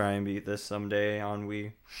else try and beat this someday on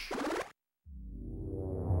Wii.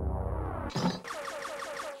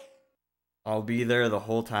 I'll be there the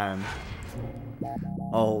whole time.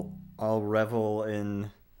 I'll revel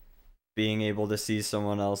in being able to see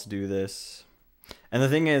someone else do this. And the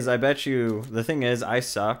thing is, I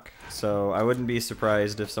suck, so I wouldn't be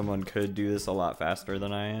surprised if someone could do this a lot faster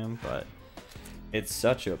than I am, but it's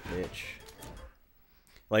such a bitch.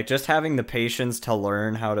 Like, just having the patience to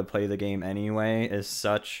learn how to play the game anyway is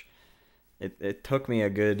such... It took me a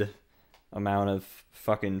good amount of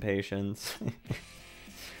fucking patience.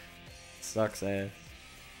 Sucks ass.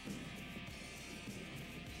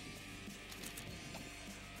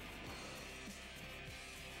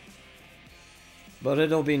 But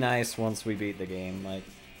it'll be nice once we beat the game, like...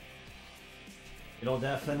 It'll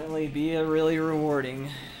definitely be a really rewarding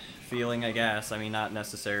feeling, I guess. I mean, not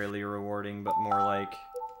necessarily rewarding, but more like...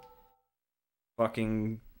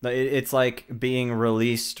 Fucking... It's like being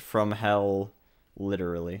released from hell,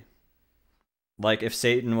 literally. Like, if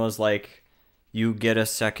Satan was like, you get a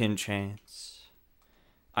second chance.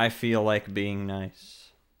 I feel like being nice.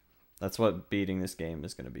 That's what beating this game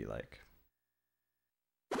is gonna be like.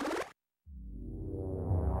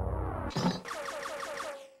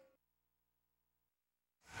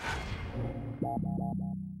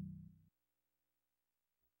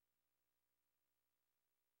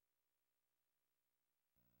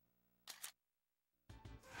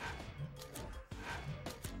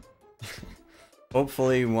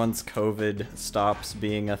 Hopefully once COVID stops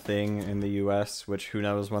being a thing in the US, which who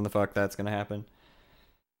knows when the fuck that's gonna happen.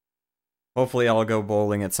 Hopefully I'll go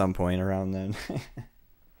bowling at some point around then.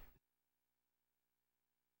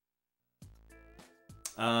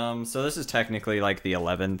 So this is technically like the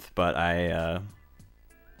 11th, but I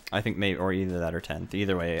think maybe, or either that or 10th.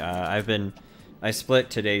 Either way, I split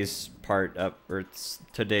today's part up, or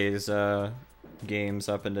today's games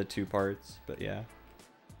up into 2 parts, but yeah.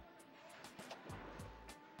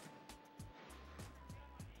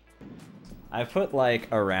 I put like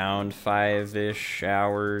around 5-ish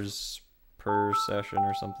hours per session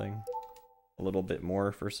or something. A little bit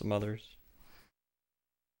more for some others.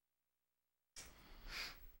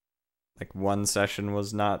 Like one session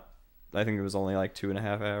was not, I think it was only like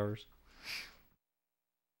 2.5 hours.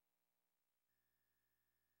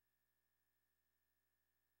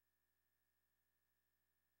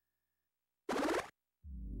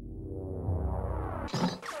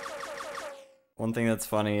 One thing that's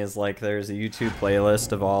funny is like there's a YouTube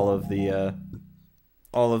playlist of all of the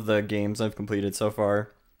games I've completed so far.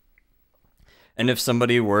 And if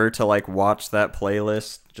somebody were to like watch that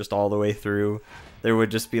playlist just all the way through, there would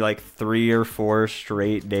just be like 3 or 4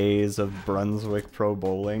 straight days of Brunswick Pro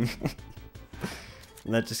Bowling.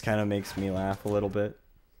 And that just kind of makes me laugh a little bit.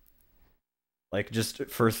 Like just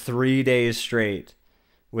for 3 days straight,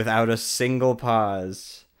 without a single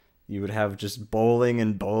pause, you would have just bowling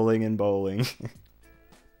and bowling and bowling.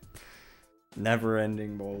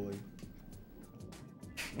 Never-ending bowling.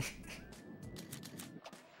 I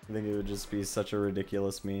think it would just be such a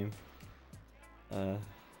ridiculous meme.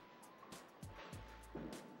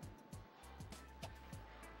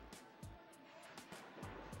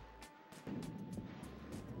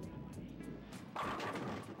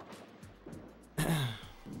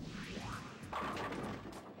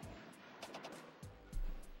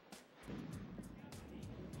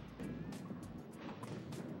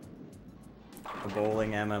 A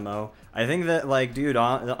bowling MMO. I think that, like, dude,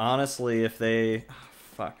 honestly, if they... Oh,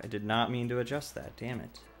 fuck, I did not mean to adjust that, damn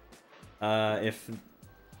it.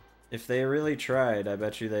 If they really tried, I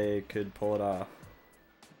bet you they could pull it off.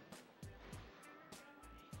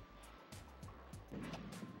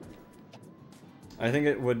 I think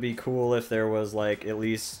it would be cool if there was, like, at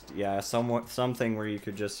least, yeah, something where you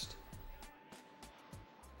could just...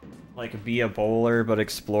 like, be a bowler, but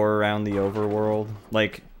explore around the overworld.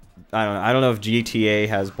 Like... I don't know if GTA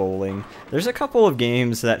has bowling. There's a couple of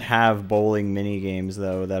games that have bowling mini games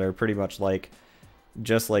though that are pretty much like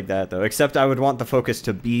just like that though. Except I would want the focus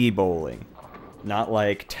to be bowling, not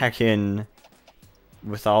like Tekken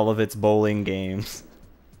with all of its bowling games.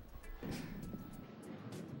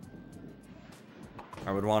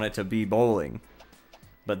 I would want it to be bowling,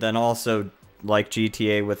 but then also like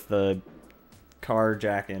GTA with the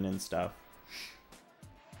carjacking and stuff.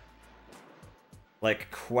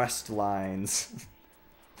 Like, quest lines.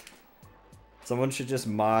 Someone should just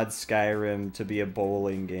mod Skyrim to be a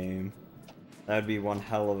bowling game. That would be one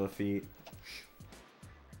hell of a feat.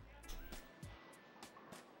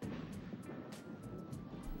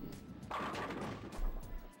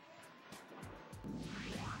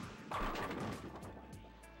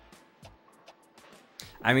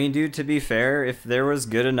 I mean, dude, to be fair, if there was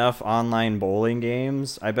good enough online bowling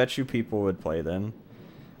games, I bet you people would play them.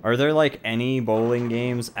 Are there, like, any bowling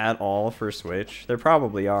games at all for Switch? There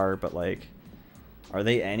probably are, but, like, are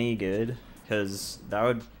they any good? Because that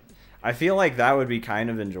would... I feel like that would be kind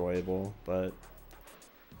of enjoyable, but...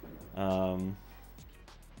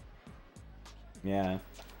 Yeah.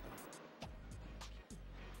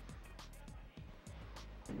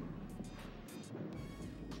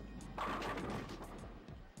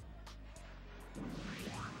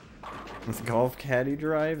 With golf caddy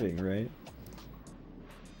driving, right?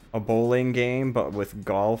 A bowling game, but with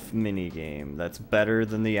golf mini game. That's better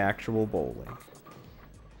than the actual bowling.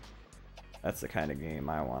 That's the kind of game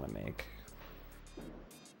I want to make.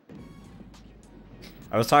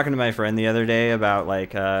 I was talking to my friend the other day about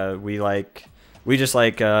like we just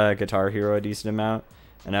like Guitar Hero a decent amount,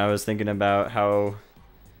 and I was thinking about how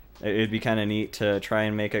it'd be kind of neat to try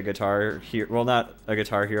and make a Guitar Hero, well, not a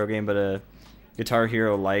Guitar Hero game, but a Guitar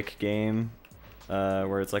Hero like game,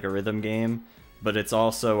 where it's like a rhythm game, but it's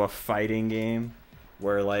also a fighting game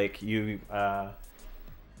where like you have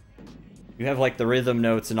like the rhythm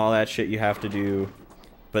notes and all that shit you have to do,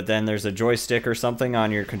 but then there's a joystick or something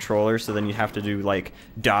on your controller, so then you have to do like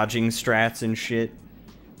dodging strats and shit,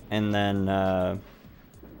 and then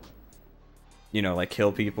you know, like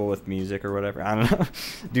kill people with music or whatever. I don't know.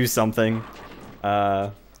 Do something.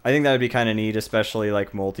 I think that would be kind of neat, especially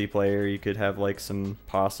like multiplayer. You could have like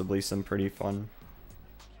possibly some pretty fun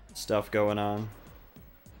stuff going on.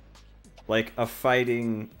 Like a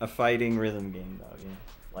fighting rhythm game though, yeah.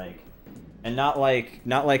 Like, and not like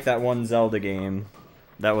that one Zelda game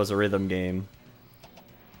that was a rhythm game.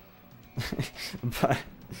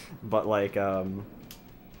 but like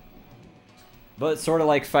but sort of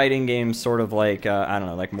like fighting games, sort of like I don't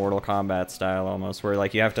know, like Mortal Kombat style almost, where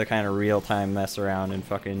like you have to kind of real time mess around and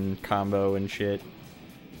fucking combo and shit.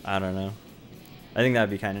 I don't know. I think that'd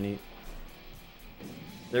be kind of neat.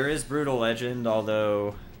 There is Brutal Legend,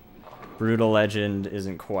 although Brutal Legend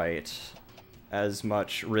isn't quite as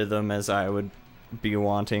much rhythm as I would be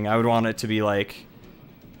wanting. I would want it to be like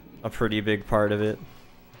a pretty big part of it.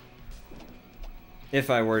 If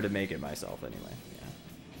I were to make it myself, anyway. Yeah.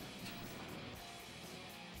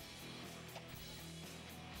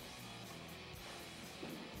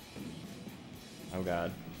 Oh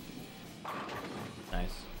god. Nice.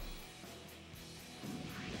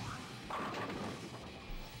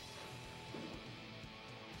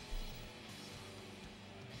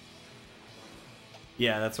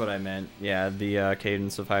 Yeah, that's what I meant. Yeah, the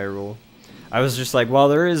Cadence of Hyrule. I was just like, well,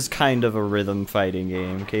 there is kind of a rhythm fighting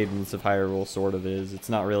game. Cadence of Hyrule sort of is. It's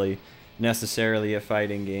not really necessarily a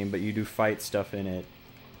fighting game, but you do fight stuff in it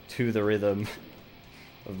to the rhythm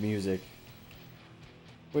of music.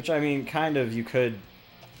 Which, I mean, kind of you could...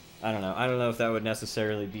 I don't know. I don't know if that would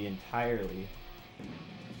necessarily be entirely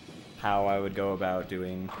how I would go about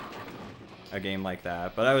doing a game like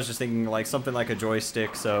that. But I was just thinking like something like a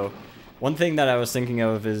joystick, so... One thing that I was thinking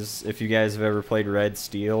of is if you guys have ever played Red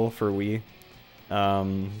Steel for Wii,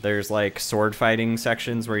 there's like sword fighting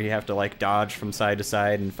sections where you have to like dodge from side to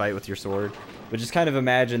side and fight with your sword. But just kind of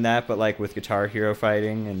imagine that, but like with Guitar Hero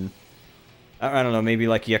fighting, and I don't know, maybe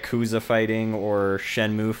like Yakuza fighting or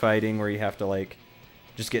Shenmue fighting, where you have to like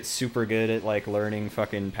just get super good at like learning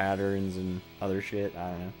fucking patterns and other shit.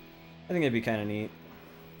 I don't know. I think it'd be kind of neat.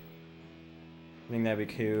 I think that'd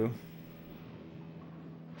be cool.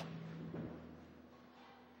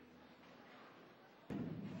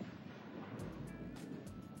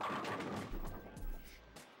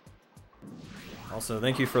 Also,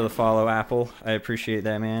 thank you for the follow, Apple. I appreciate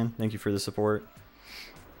that, man. Thank you for the support.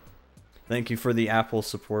 Thank you for the Apple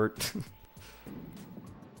support.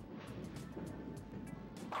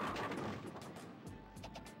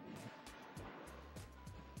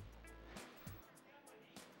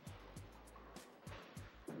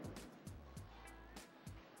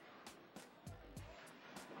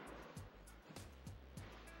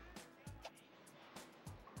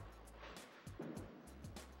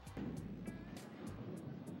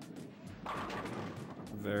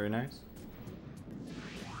 Very nice.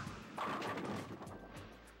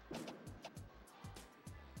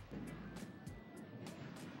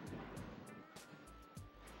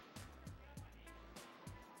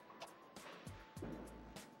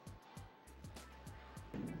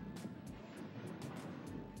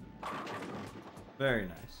 Very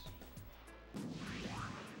nice.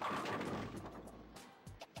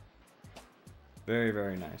 Very,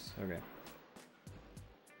 very nice. Okay.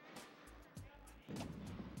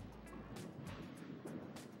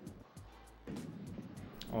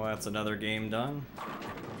 Well, that's another game done.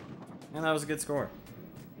 And that was a good score.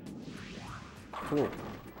 Cool.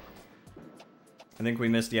 I think we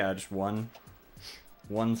missed, yeah, just one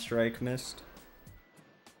strike missed.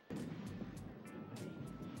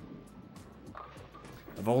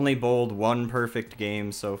 I've only bowled one perfect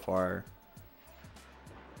game so far.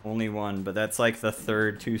 Only one, but that's like the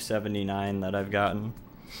third 279 that I've gotten.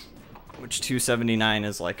 which 279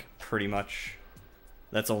 is like pretty much,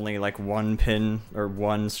 that's only like one pin or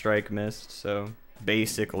one strike missed, so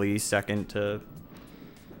basically second to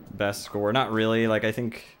best score. Not really, like I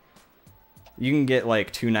think you can get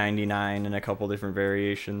like 299 and a couple different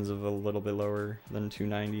variations of a little bit lower than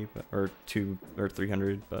 290, but, or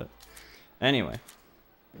 300, but anyway.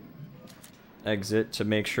 Exit to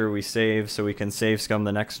make sure we save so we can save scum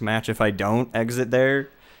the next match. If I don't exit there,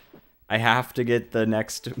 I have to get the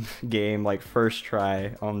next game like first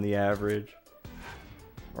try on the average,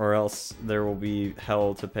 or else there will be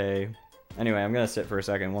hell to pay. Anyway, I'm gonna sit for a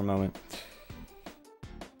second, one moment.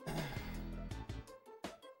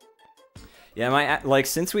 Yeah, like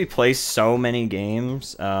since we play so many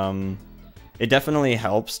games, it definitely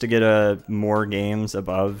helps to get more games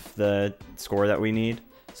above the score that we need.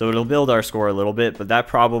 So it'll build our score a little bit, but that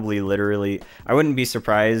probably literally, I wouldn't be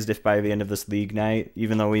surprised if by the end of this league night,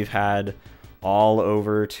 even though we've had all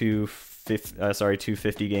over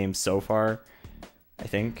 250 games so far, I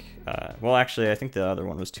think. Well, actually, I think the other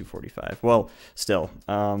one was 245. Well, still,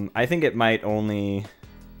 I think it might only,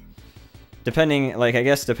 depending, like, I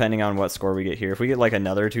guess depending on what score we get here. If we get like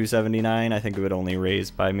another 279, I think it would only raise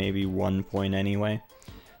by maybe 1 point anyway.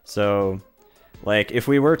 So, like, if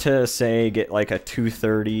we were to, say, get, like, a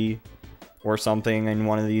 230 or something in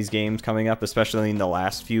one of these games coming up, especially in the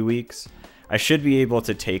last few weeks, I should be able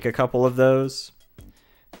to take a couple of those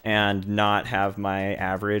and not have my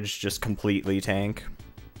average just completely tank.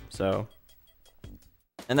 So,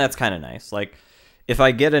 and that's kind of nice. Like, if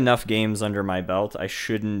I get enough games under my belt, I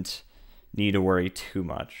shouldn't need to worry too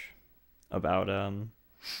much about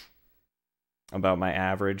my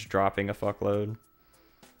average dropping a fuckload.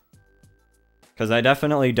 Because I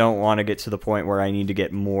definitely don't want to get to the point where I need to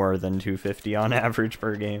get more than 250 on average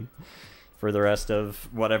per game for the rest of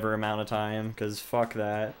whatever amount of time, because fuck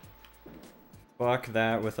that. Fuck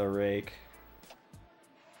that with a rake.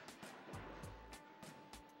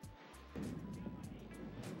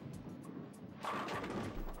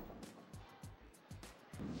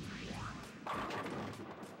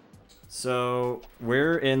 So,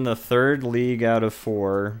 we're in the 3rd league out of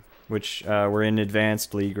 4, which we're in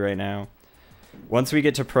Advanced League right now. Once we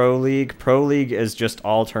get to Pro League is just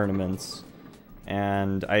all tournaments.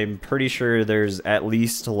 And I'm pretty sure there's at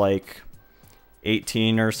least like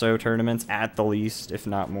 18 or so tournaments, at the least, if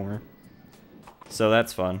not more. So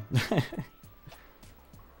that's fun.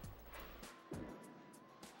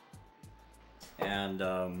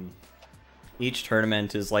 And each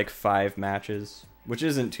tournament is like 5 matches, which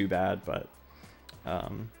isn't too bad, but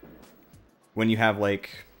when you have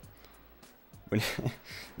like,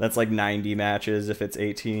 that's like 90 matches if it's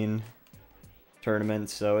 18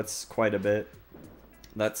 tournaments, so it's quite a bit.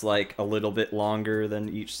 That's like a little bit longer than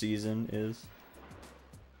each season is,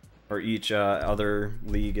 or each other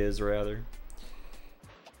league is, rather.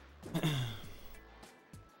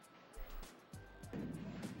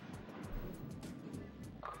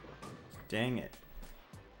 Dang it.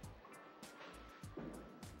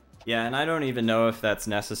 Yeah, and I don't even know if that's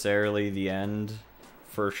necessarily the end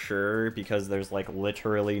for sure, because there's like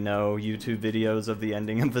literally no YouTube videos of the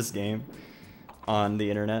ending of this game on the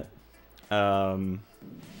internet.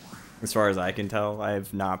 As far as I can tell, I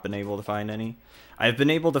have not been able to find any. I've been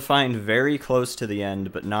able to find very close to the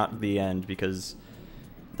end, but not the end, because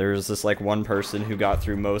there's this like one person who got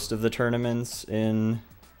through most of the tournaments in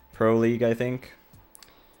Pro League, I think.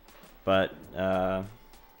 But,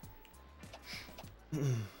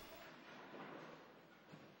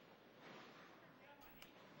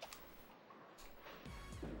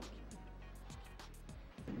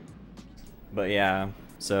 but yeah,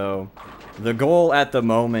 so the goal at the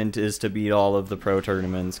moment is to beat all of the pro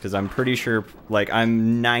tournaments, because I'm pretty sure, like,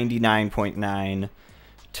 I'm 99.9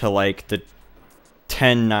 to like the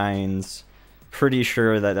 10-9s, pretty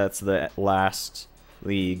sure that that's the last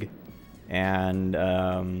league.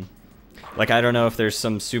 And like, I don't know if there's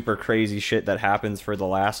some super crazy shit that happens for the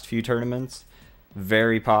last few tournaments,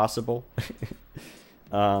 very possible.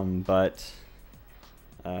 But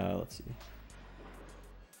let's see.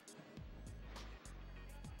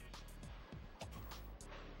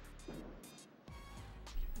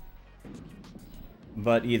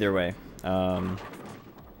 But either way, yeah,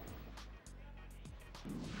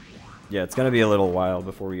 it's gonna be a little while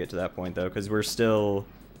before we get to that point, though, because we're still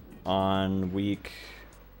on week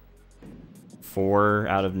 4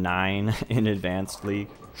 out of 9 in Advanced League,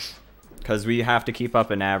 because we have to keep up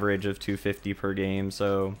an average of 250 per game,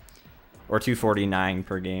 so, or 249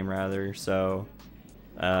 per game rather. So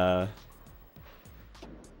yeah,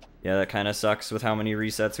 that kind of sucks with how many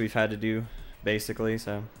resets we've had to do, basically.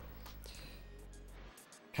 So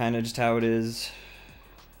kind of just how it is.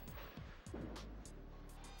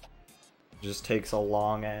 Just takes a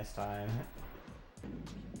long ass time.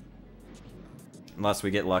 Unless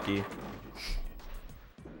we get lucky.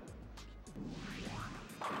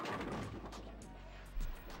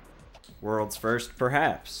 World's first,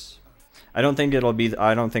 perhaps. I don't think I'll be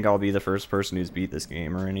the first person who's beat this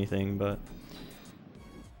game or anything, but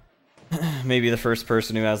maybe the first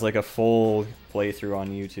person who has like a full playthrough on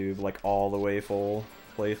YouTube, like all the way full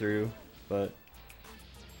playthrough, but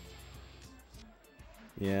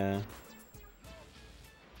yeah.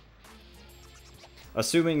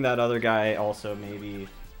 Assuming that other guy also maybe,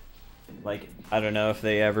 like, I don't know if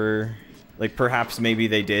they ever, like, perhaps maybe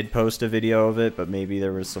they did post a video of it, but maybe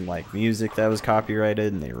there was some, like, music that was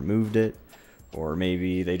copyrighted and they removed it. Or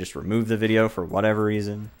maybe they just removed the video for whatever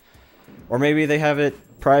reason. Or maybe they have it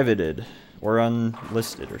privated or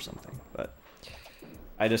unlisted or something. But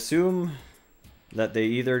I'd assume that they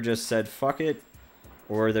either just said fuck it,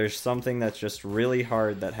 or there's something that's just really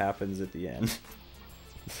hard that happens at the end.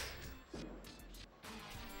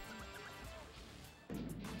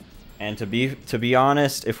 And to be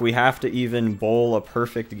honest, if we have to even bowl a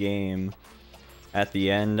perfect game at the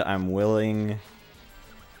end, I'm willing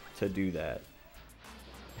to do that.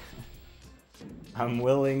 I'm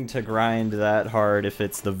willing to grind that hard if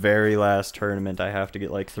it's the very last tournament I have to get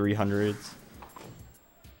like 300s.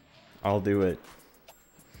 I'll do it.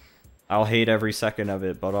 I'll hate every second of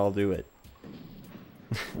it, but I'll do it.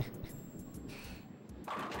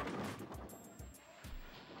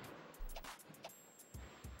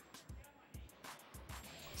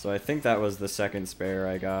 So I think that was the second spare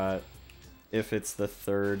I got. If it's the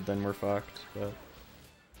third, then we're fucked, but...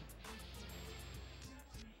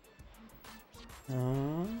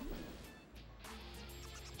 yeah,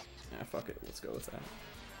 fuck it. Let's go with that.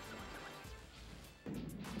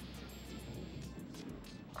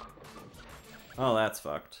 Oh, that's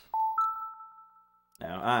fucked.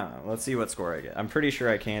 Now, I don't know. Let's see what score I get. I'm pretty sure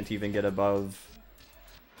I can't even get above...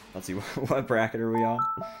 Let's see, what bracket are we on?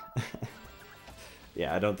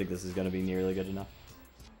 Yeah, I don't think this is going to be nearly good enough.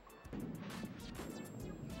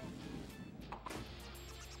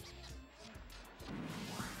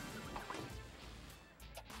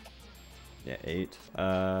 Yeah, 8.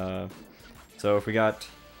 So if we got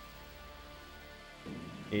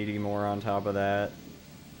 80 more on top of that,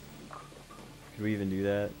 could we even do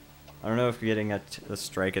that? I don't know if getting a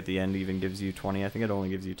strike at the end even gives you 20. I think it only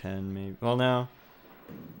gives you 10, maybe. Well, no.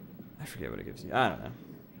 I forget what it gives you. I don't know.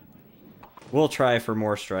 We'll try for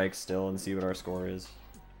more strikes still and see what our score is.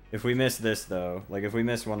 If we miss this, though, like if we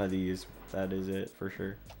miss one of these, that is it for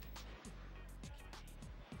sure.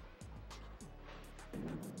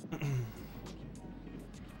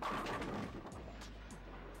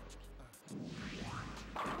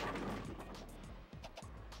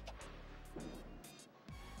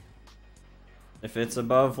 If it's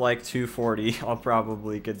above like 240, I'll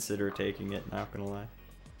probably consider taking it, not gonna lie.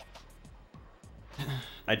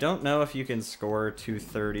 I don't know if you can score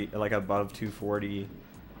 230, like above 240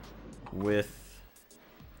 with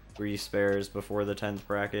 3 spares before the 10th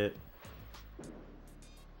bracket.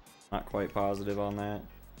 Not quite positive on that.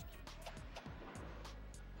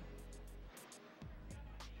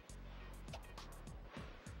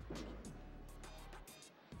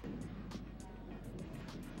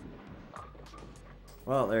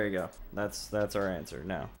 Well, there you go. That's our answer.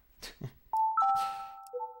 No.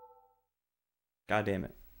 God damn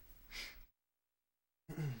it.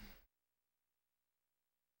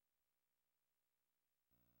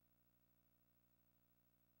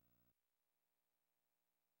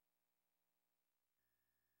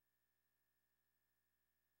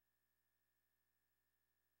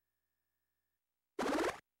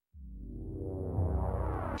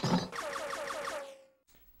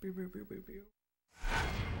 Boo, boo, boo, boo, boo.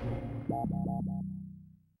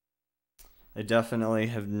 I definitely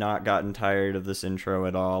have not gotten tired of this intro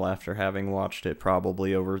at all after having watched it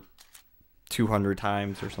probably over 200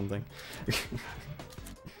 times or something.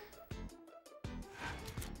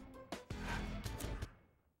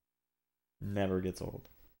 Never gets old.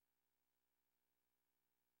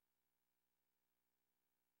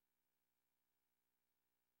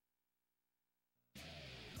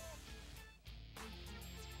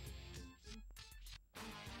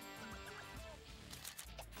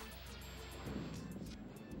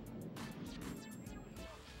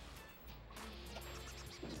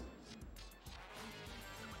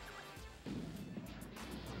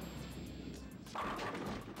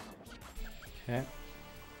 Okay.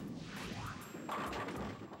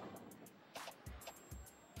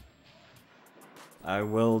 I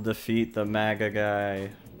will defeat the MAGA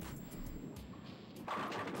guy.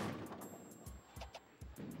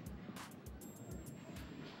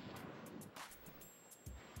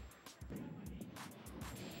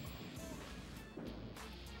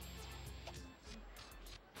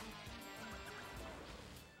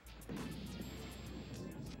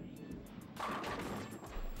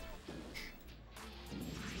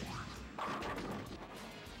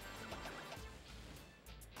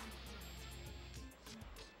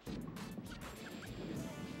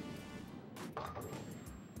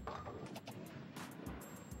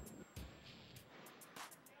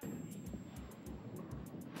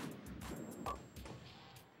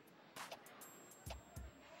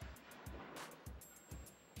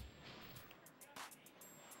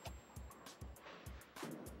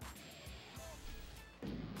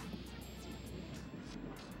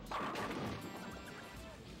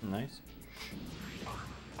 Nice.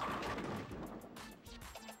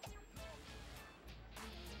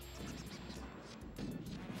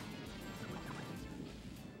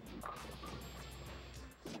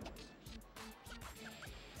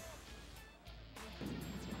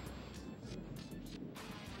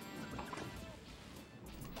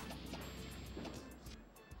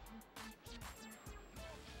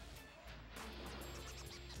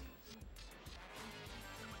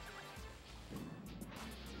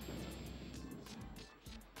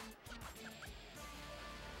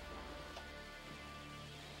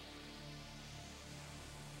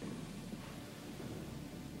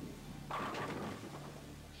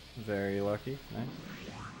 Very lucky. Nice.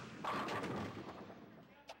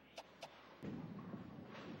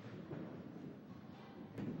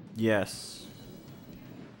 Yes.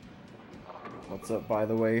 What's up, by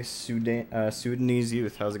the way, Sudanese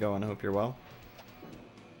youth? How's it going? I hope you're well.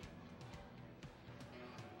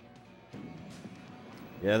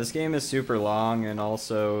 Yeah, this game is super long and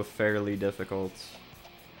also fairly difficult.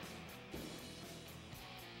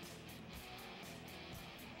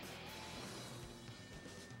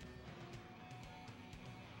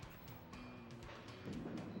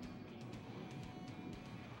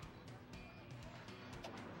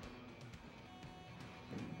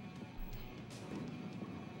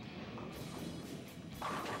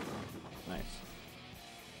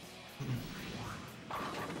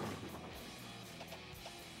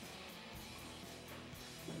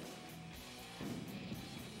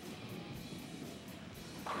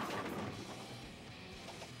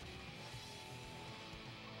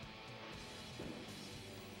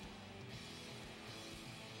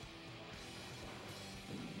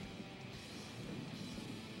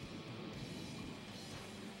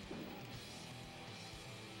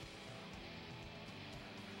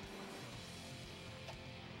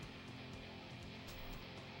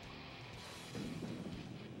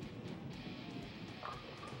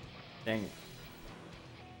 Dang it.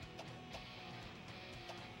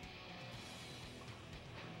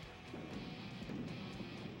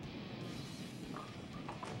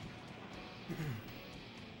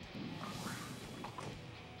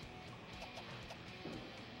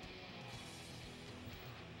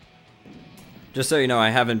 Just so you know, I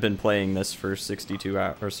haven't been playing this for 62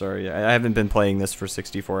 hours, or sorry, I haven't been playing this for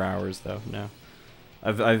 64 hours though, no.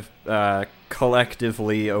 I've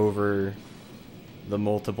collectively over the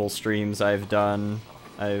multiple streams I've done,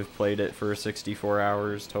 I've played it for 64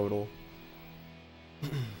 hours total.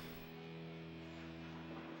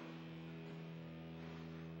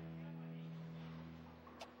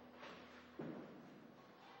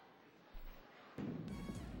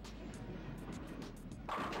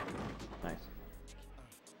 Nice.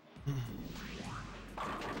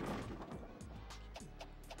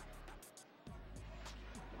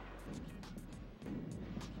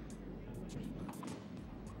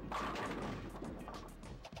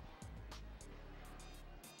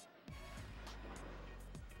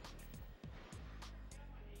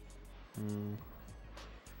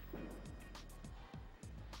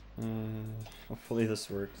 Hopefully this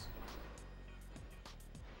works.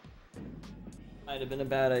 Might have been a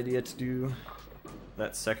bad idea to do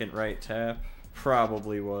that second right tap.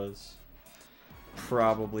 Probably was.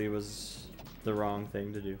 Probably was the wrong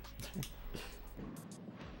thing to do.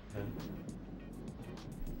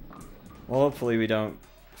 Well, hopefully we don't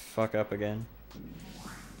fuck up again.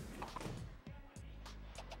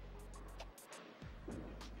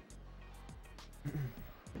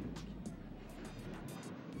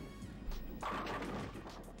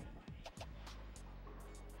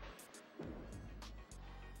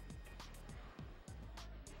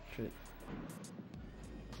 Shit.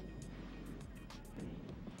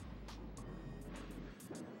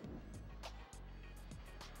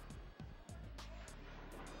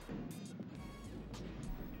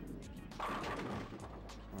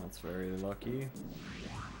 That's very lucky.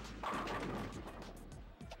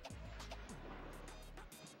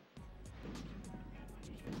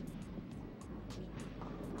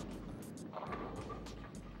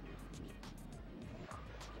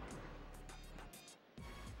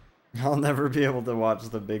 I'll never be able to watch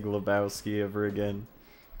The Big Lebowski ever again.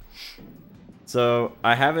 So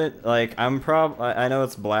I haven't, like, I know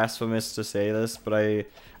it's blasphemous to say this, but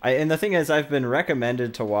and the thing is, I've been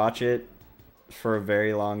recommended to watch it for a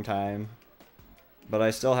very long time, but I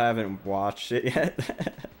still haven't watched it yet.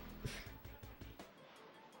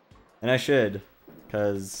 And I should,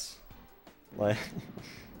 cause like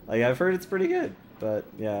I've heard it's pretty good, but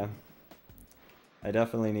yeah, I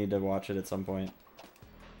definitely need to watch it at some point.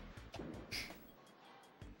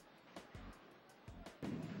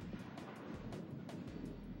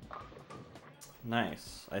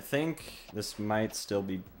 Nice. I think this might still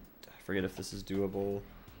be... I forget if this is doable.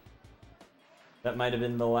 That might have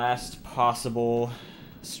been the last possible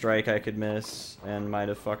strike I could miss and might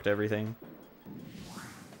have fucked everything.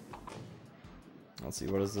 Let's see,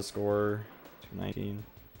 what is the score? 219.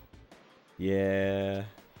 Yeah.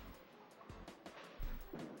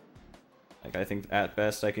 Like, I think at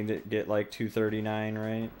best I can get like 239,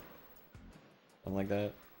 right? Something like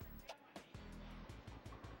that.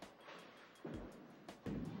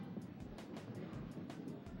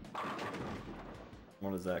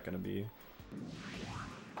 What is that gonna be?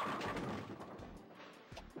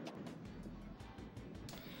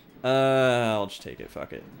 I'll just take it,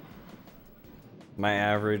 fuck it. My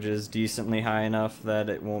average is decently high enough that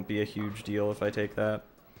it won't be a huge deal if I take that.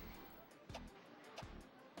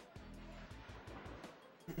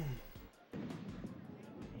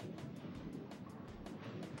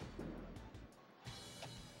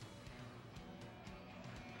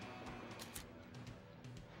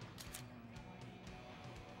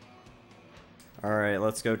 Alright,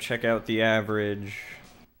 let's go check out the average.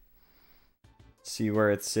 See where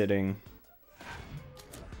it's sitting.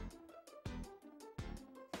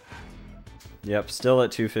 Yep, still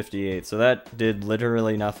at 258. So that did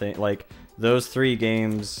literally nothing. Like, those 3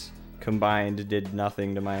 games combined did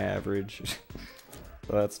nothing to my average.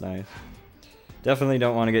 So that's nice. Definitely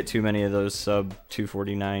don't want to get too many of those sub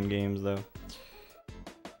 249 games, though.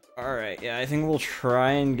 Alright, yeah, I think we'll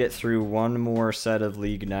try and get through one more set of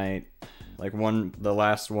League Night. Like, the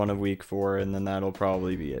last one of week 4, and then that'll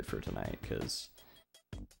probably be it for tonight, because...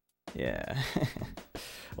 Yeah.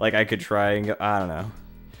 Like, I could try and go... I don't know.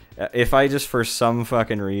 If I just, for some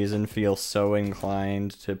fucking reason, feel so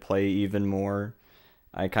inclined to play even more,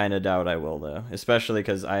 I kind of doubt I will, though. Especially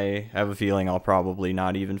because I have a feeling I'll probably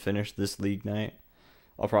not even finish this League Night.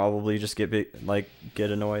 I'll probably just get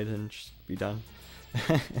annoyed and just be done.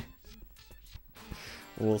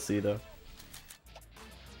 We'll see, though.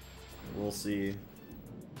 We'll see.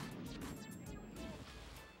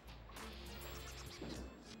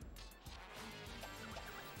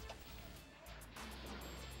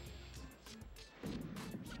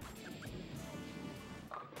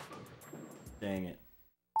 Dang it.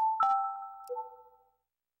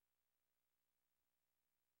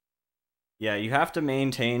 Yeah, you have to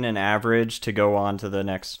maintain an average to go on to the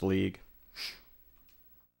next league.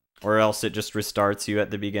 Or else it just restarts you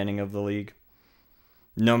at the beginning of the league.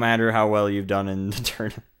 No matter how well you've done in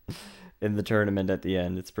the tournament at the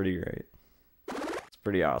end, it's pretty great. It's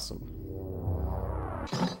pretty awesome.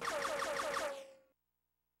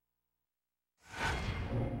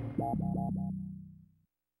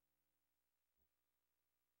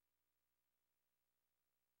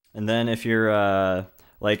 And then if you're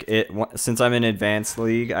since I'm in advanced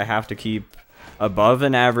league, I have to keep above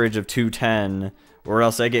an average of 210, or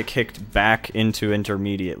else I get kicked back into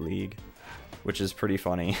intermediate league, which is pretty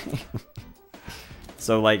funny.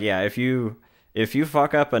 So like, yeah, if you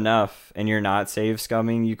fuck up enough and you're not save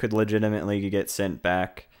scumming, you could legitimately get sent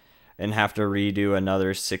back and have to redo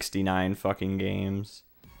another 69 fucking games.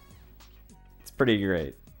 It's pretty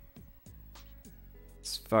great.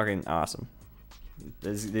 It's fucking awesome.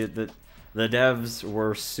 The devs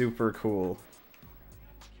were super cool,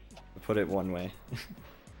 to put it one way.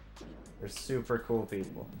 They're super cool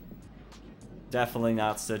people. Definitely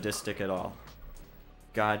not sadistic at all.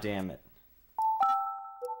 God damn it.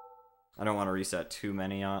 I don't want to reset too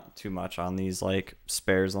much on these like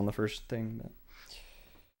spares on the first thing, but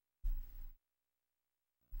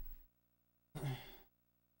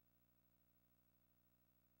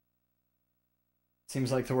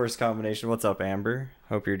seems like the worst combination. What's up, Amber?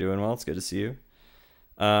 Hope you're doing well. It's good to see you.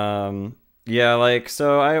 Yeah, like,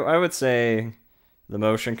 so I would say the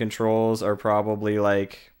motion controls are probably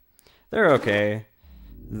like, they're okay.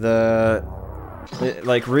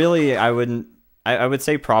 Really, I would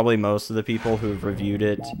say probably most of the people who've reviewed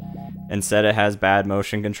it and said it has bad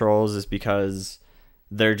motion controls is because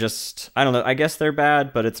they're just, I don't know, I guess they're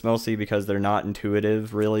bad, but it's mostly because they're not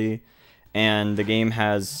intuitive, really. And the game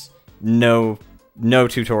has no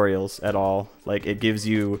tutorials at all. Like, it gives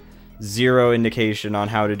you zero indication on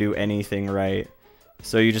how to do anything right.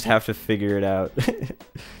 So you just have to figure it out.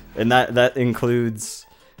 And that includes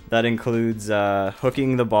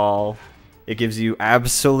hooking the ball. It gives you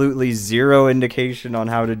absolutely zero indication on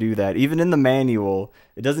how to do that. Even in the manual,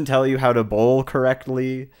 it doesn't tell you how to bowl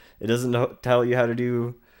correctly. It doesn't tell you how to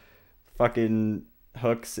do fucking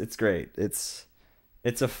hooks. It's great. It's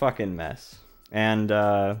a fucking mess. And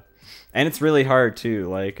it's really hard too.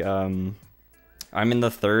 Like, I'm in the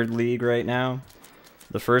 3rd league right now.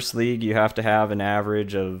 The first league, you have to have an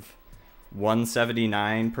average of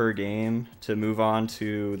 179 per game to move on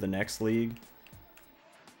to the next league.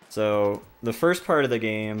 So the first part of the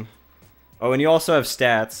game, oh, and you also have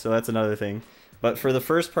stats, so that's another thing. But for the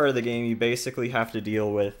first part of the game, you basically have to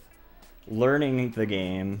deal with learning the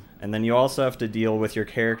game, and then you also have to deal with your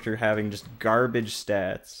character having just garbage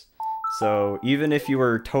stats. So even if you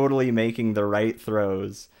were totally making the right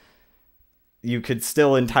throws, you could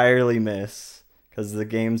still entirely miss, because the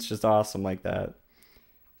game's just awesome like that.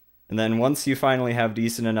 And then once you finally have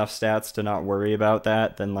decent enough stats to not worry about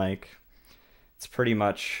that, then like it's pretty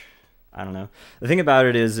much, I don't know. The thing about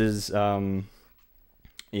it is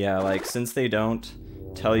yeah, like since they don't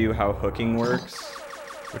tell you how hooking works,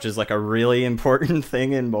 which is like a really important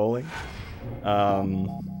thing in bowling,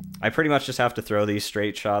 I pretty much just have to throw these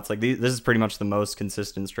straight shots. Like this is pretty much the most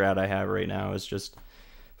consistent strat I have right now, is just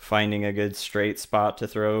finding a good straight spot to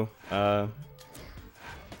throw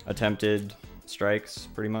attempted strikes,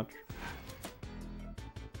 pretty much.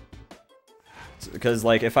 Because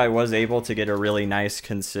like if I was able to get a really nice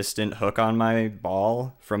consistent hook on my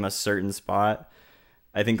ball from a certain spot,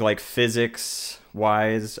 I think like physics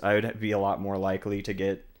wise I would be a lot more likely to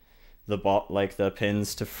get the ball, like the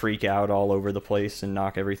pins, to freak out all over the place and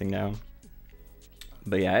knock everything down.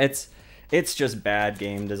 But yeah, it's just bad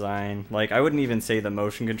game design. Like I wouldn't even say the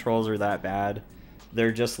motion controls are that bad.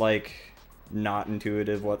 They're just like not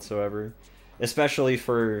intuitive whatsoever, especially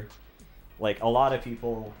for like a lot of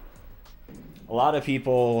people,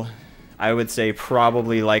 I would say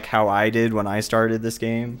probably like how I did when I started this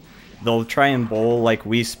game. They'll try and bowl like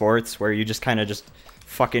Wii Sports, where you just kind of just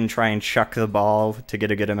fucking try and chuck the ball to get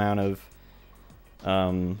a good amount of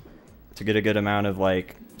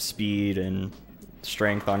like speed and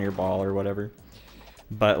strength on your ball or whatever.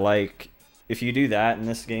 But like if you do that in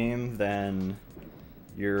this game, then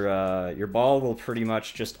your ball will pretty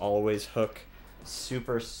much just always hook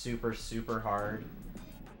super hard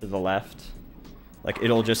to the left. Like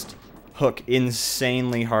it'll just hook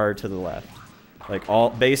insanely hard to the left.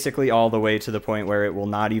 Like basically all the way to the point where it will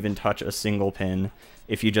not even touch a single pin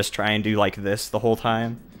if you just try and do like this the whole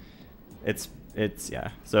time. It's yeah.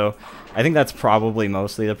 So I think that's probably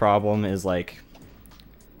mostly the problem, is like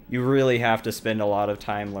you really have to spend a lot of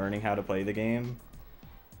time learning how to play the game.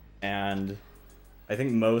 And I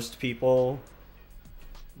think most people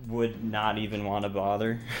would not even want to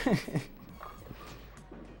bother.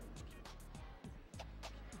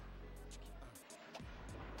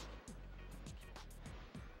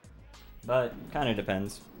 But kind of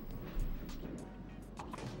depends.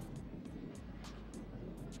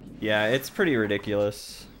 Yeah, it's pretty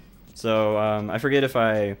ridiculous. So I forget if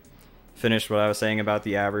I finished what I was saying about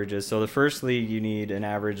the averages. So the first league you need an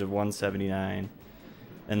average of 179,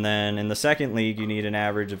 and then in the second league you need an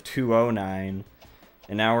average of 209,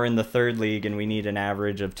 and now we're in the third league and we need an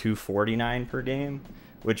average of 249 per game,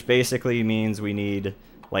 which basically means we need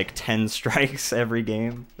like 10 strikes every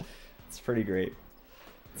game. It's pretty great.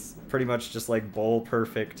 It's pretty much just like bowl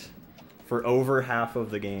perfect for over half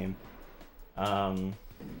of the game.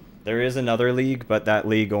 There is another league, but that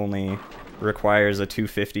league only requires a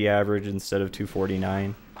 250 average instead of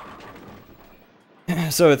 249.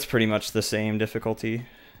 So it's pretty much the same difficulty,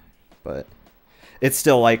 but it's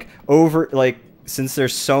still like since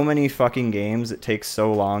there's so many fucking games, it takes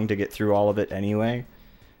so long to get through all of it anyway.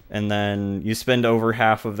 And then you spend over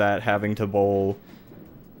half of that having to bowl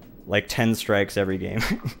like 10 strikes every game.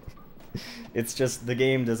 It's just, the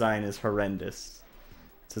game design is horrendous,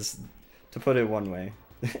 to put it one way.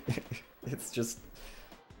 This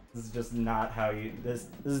is just not how you, this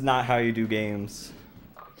is not how you do games.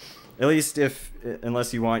 At least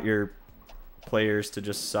unless you want your players to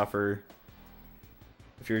just suffer.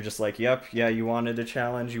 If you're just like, yep, yeah, you wanted a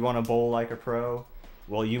challenge, you want to bowl like a pro,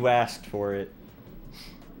 well, you asked for it.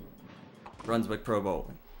 Brunswick Pro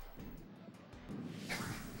Bowling.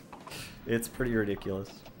 It's pretty ridiculous.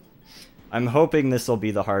 I'm hoping this will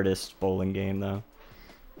be the hardest bowling game, though.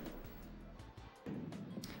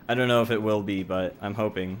 I don't know if it will be, but I'm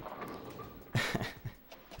hoping.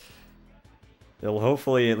 It'll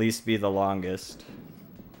hopefully at least be the longest.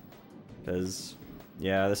 Because,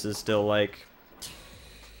 yeah, this is still like...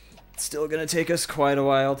 It's still gonna take us quite a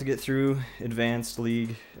while to get through Advanced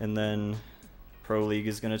League, and then Pro League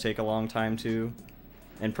is gonna take a long time too.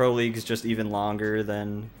 And Pro League is just even longer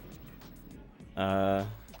than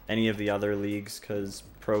any of the other leagues, because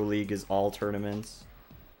Pro League is all tournaments,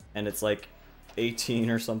 and it's like 18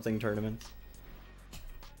 or something tournaments.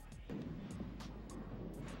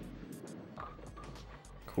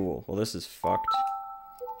 Cool. Well, this is fucked.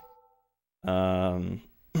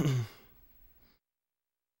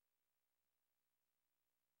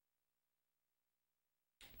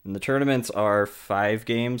 And the tournaments are 5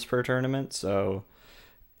 games per tournament, so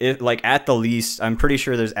it like at the least, I'm pretty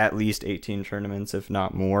sure there's at least 18 tournaments, if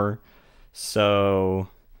not more. So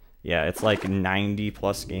yeah, it's like 90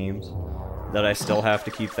 plus games that I still have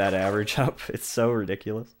to keep that average up. It's so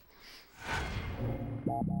ridiculous.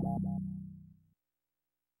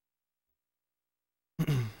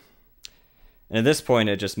 And at this point,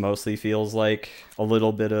 it just mostly feels like a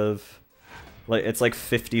little bit of, like, it's like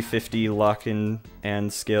 50-50 luck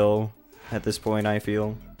and skill at this point, I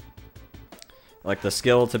feel. Like, the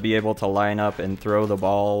skill to be able to line up and throw the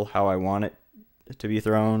ball how I want it to be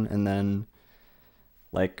thrown, and then,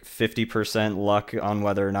 like, 50% luck on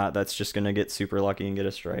whether or not that's just gonna get super lucky and get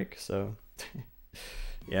a strike, so,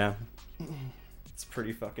 yeah. It's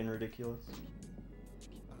pretty fucking ridiculous.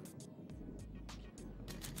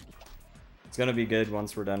 It's gonna be good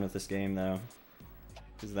once we're done with this game, though.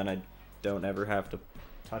 Because then I don't ever have to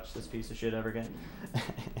touch this piece of shit ever again.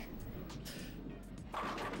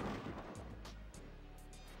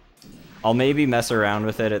 I'll maybe mess around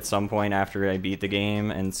with it at some point after I beat the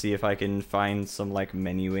game and see if I can find some, like,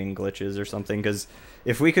 menuing glitches or something. Because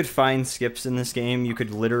if we could find skips in this game, you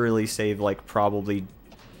could literally save, like, probably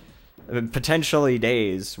potentially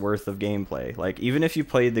days worth of gameplay. Like, even if you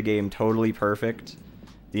played the game totally perfect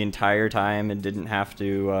the entire time and didn't have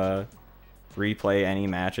to replay any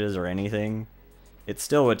matches or anything, it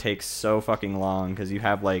still would take so fucking long, because you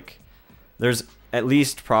have, like, there's at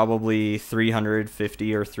least probably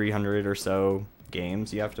 350 or 300 or so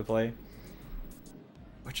games you have to play,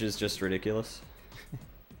 which is just ridiculous.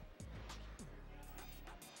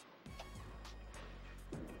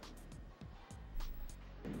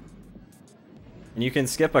 And you can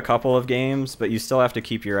skip a couple of games, but you still have to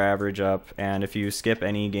keep your average up, and if you skip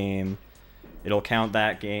any game, it'll count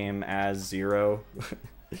that game as 0,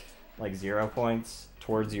 like 0 points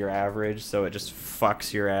towards your average, so it just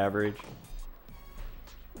fucks your average.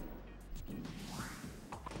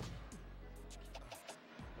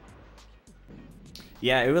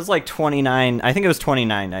 Yeah, it was like 29, I think it was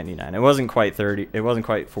 29.99. It wasn't quite 30, it wasn't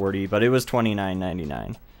quite 40, but it was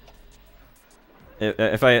 29.99.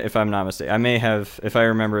 If I'm not mistaken, I may have, if I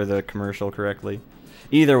remember the commercial correctly.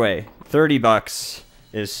 Either way, $30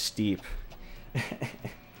 is steep.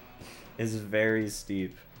 Is very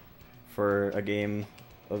steep for a game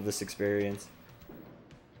of this experience.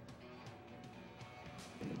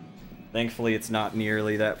 Thankfully, it's not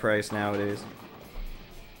nearly that price nowadays.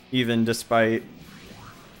 Even despite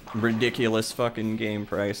ridiculous fucking game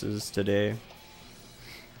prices today.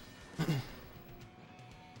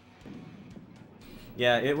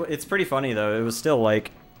 Yeah, it's pretty funny though. It was still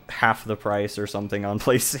like half the price or something on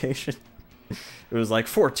PlayStation. It was like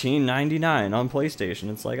 $14.99 on PlayStation.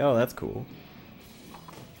 It's like, oh, that's cool.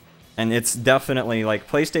 And it's definitely like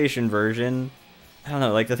PlayStation version. I don't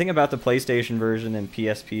know, like the thing about the PlayStation version and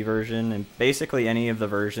PSP version and basically any of the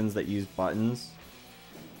versions that use buttons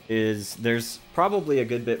is there's probably a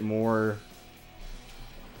good bit more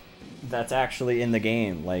that's actually in the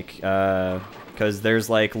game, like because there's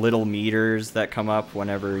like little meters that come up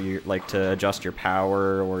whenever you like to adjust your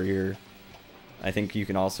power, or your, I think you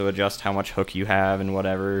can also adjust how much hook you have and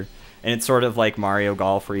whatever, and it's sort of like Mario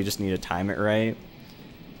Golf where you just need to time it right.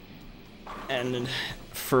 And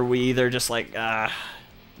for Wii, they're just like,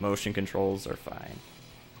 motion controls are fine.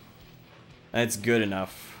 That's good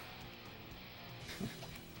enough.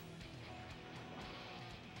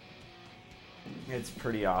 It's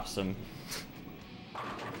pretty awesome.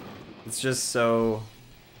 It's just so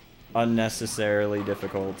unnecessarily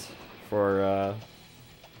difficult for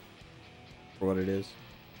what it is,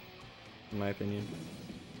 in my opinion.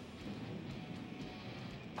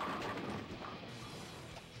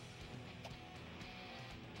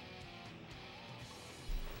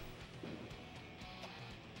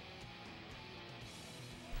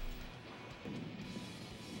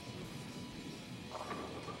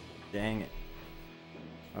 Dang it.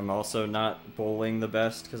 I'm also not bowling the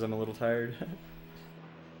best because I'm a little tired.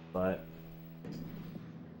 But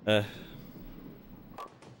and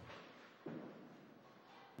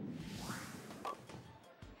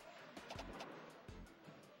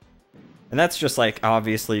that's just like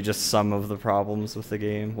obviously just some of the problems with the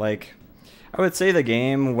game. Like, I would say the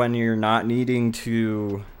game, when you're not needing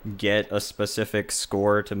to get a specific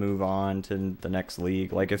score to move on to the next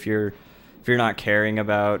league, like if you're not caring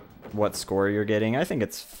about what score you're getting, I think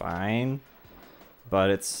it's fine. But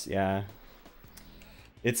it's, yeah,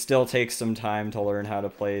 it still takes some time to learn how to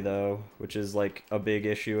play though, which is like a big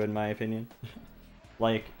issue in my opinion.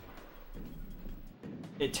 Like,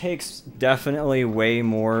 it takes definitely way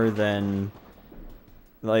more than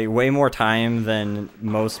like way more time than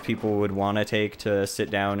most people would want to take to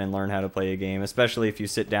sit down and learn how to play a game, especially if you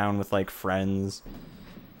sit down with like friends.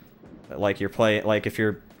 Like if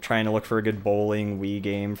you're trying to look for a good bowling Wii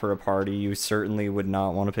game for a party, you certainly would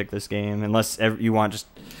not want to pick this game unless you want just.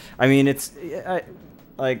 I mean,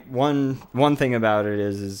 like one thing about it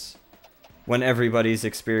is when everybody's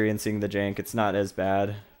experiencing the jank, it's not as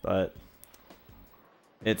bad, but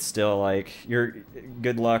it's still like you're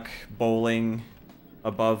good luck bowling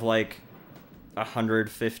above like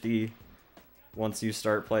 150 once you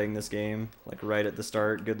start playing this game, like right at the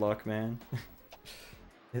start. Good luck, man.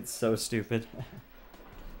 It's so stupid.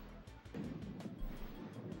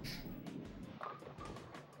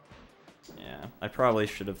 Yeah, I probably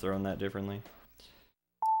should have thrown that differently.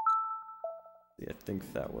 Yeah, I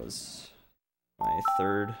think that was my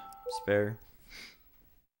third spare.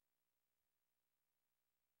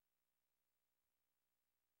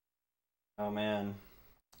 Oh man.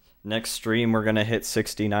 Next stream we're gonna hit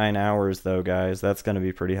 69 hours though, guys. That's gonna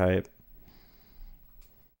be pretty hype.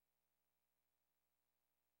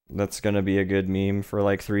 That's gonna be a good meme for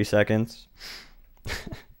like 3 seconds.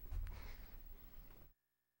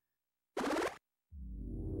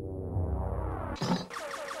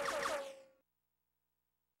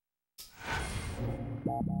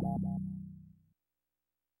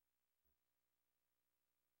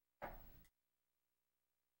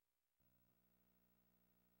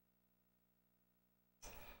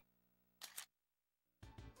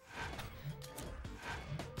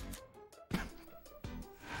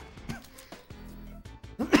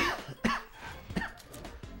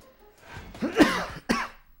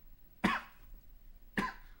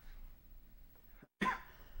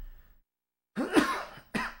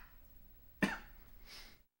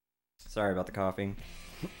 Sorry about the coughing.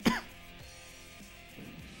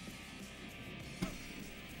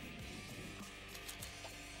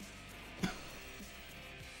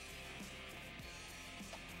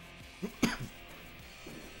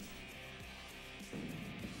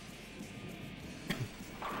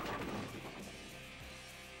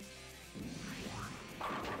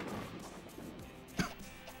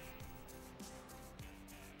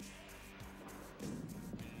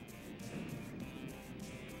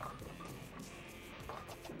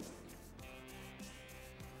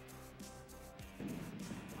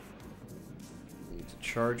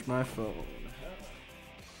 Charge my phone.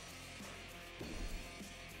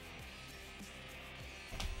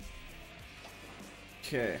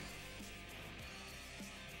 Okay.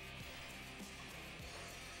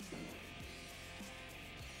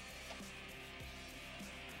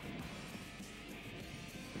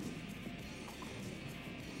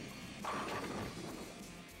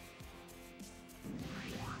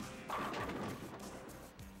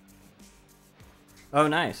 Oh,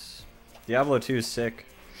 nice. Diablo 2 is sick.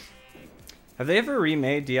 Have they ever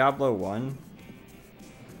remade Diablo 1?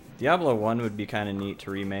 Diablo 1 would be kind of neat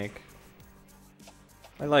to remake.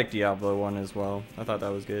 I like Diablo 1 as well. I thought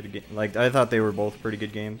that was good. Like, I thought they were both pretty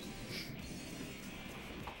good games.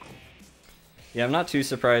 Yeah, I'm not too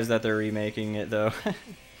surprised that they're remaking it, though.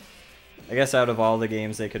 I guess out of all the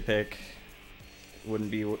games they could pick,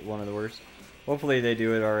 wouldn't be one of the worst. Hopefully they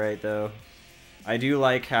do it alright, though. I do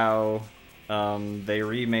like how they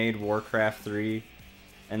remade Warcraft 3,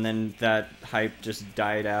 and then that hype just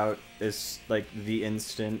died out as like the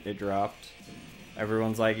instant it dropped.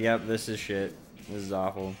 Everyone's like, yep, this is shit. This is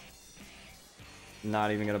awful.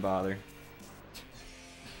 Not even gonna bother.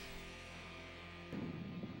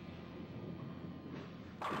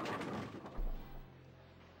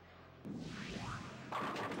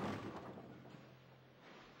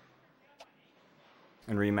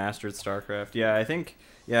 And remastered StarCraft. Yeah, I think...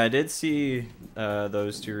 Yeah, I did see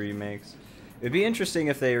those two remakes. It'd be interesting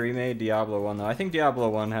if they remade Diablo 1, though. I think Diablo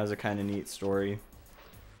 1 has a kind of neat story.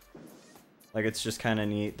 Like, it's just kind of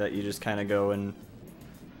neat that you just kind of go and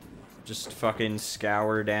just fucking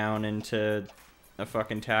scour down into a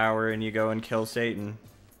fucking tower and you go and kill Satan.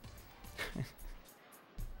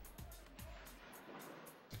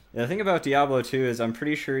 Yeah, the thing about Diablo 2 is I'm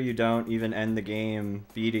pretty sure you don't even end the game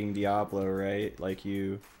beating Diablo, right? Like,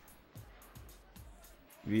 you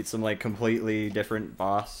beat some, like, completely different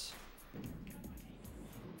boss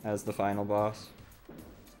as the final boss.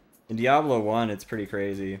 In Diablo 1, it's pretty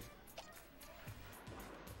crazy.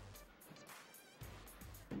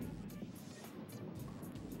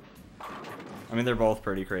 I mean, they're both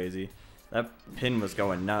pretty crazy. That pin was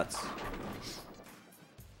going nuts.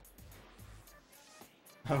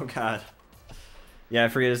 Oh god. Yeah, I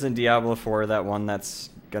forget, isn't Diablo 4 that one that's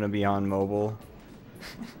gonna be on mobile?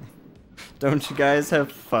 Don't you guys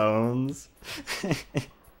have phones?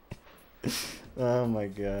 Oh my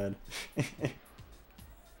god.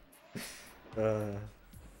 uh,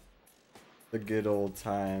 the good old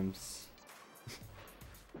times.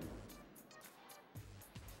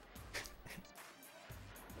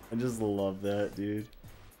 I just love that, dude.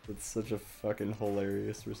 It's such a fucking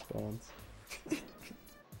hilarious response.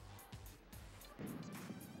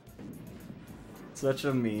 Such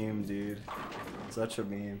a meme, dude. Such a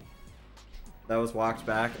meme. That was walked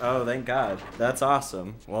back. Oh, thank God. That's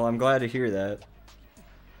awesome. Well, I'm glad to hear that.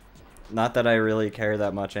 Not that I really care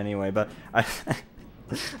that much anyway, but I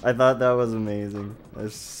I thought that was amazing. I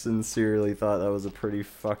sincerely thought that was a pretty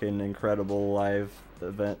fucking incredible live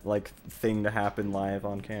event, like thing to happen live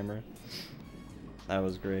on camera. That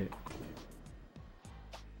was great.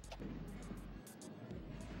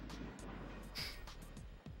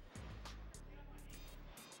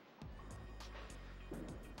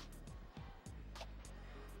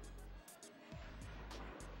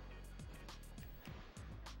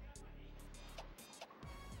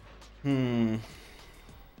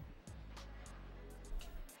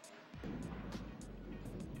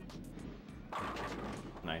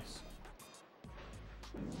 Nice.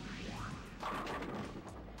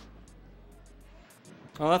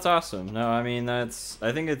 Well, that's awesome. No, I mean, I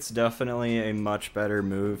think it's definitely a much better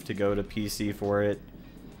move to go to PC for it.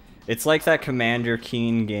 It's like that Commander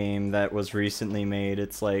Keen game that was recently made.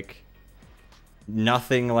 It's like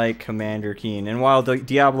nothing like Commander Keen. And while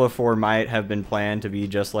Diablo 4 might have been planned to be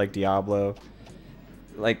just like Diablo,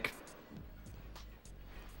 like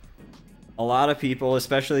a lot of people,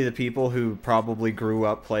 especially the people who probably grew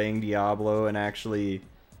up playing Diablo and actually,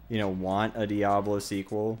 you know, want a Diablo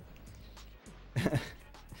sequel,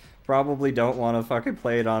 probably don't want to fucking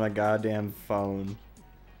play it on a goddamn phone.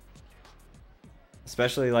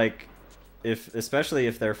 Especially like especially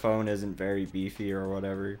if their phone isn't very beefy or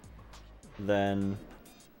whatever, then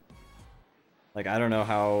like I don't know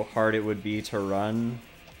how hard it would be to run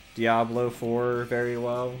Diablo 4 very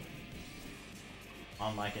well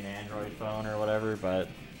on like an Android phone or whatever, but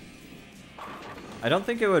I don't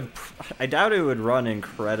think it would. I doubt it would run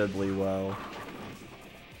incredibly well,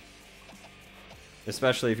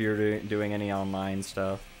 especially if you're doing any online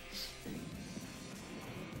stuff.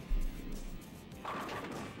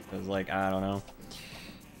 Cause like I don't know,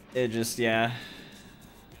 it just yeah.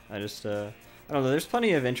 I don't know. There's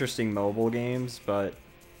plenty of interesting mobile games, but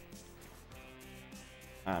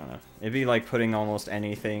I don't know. It'd be like putting almost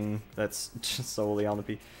anything that's just solely on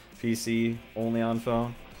the PC only on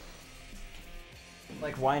phone.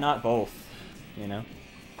 Like, why not both? You know?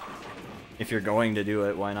 If you're going to do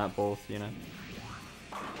it, why not both, you know?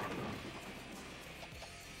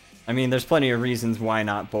 I mean, there's plenty of reasons why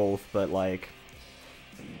not both, but like...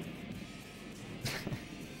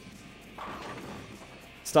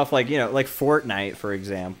 stuff like, you know, like Fortnite, for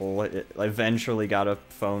example, it eventually got a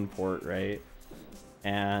phone port, right?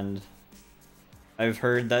 And I've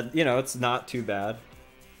heard that, you know, it's not too bad.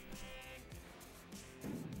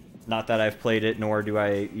 Not that I've played it, nor do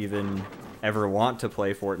I even ever want to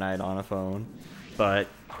play Fortnite on a phone. But,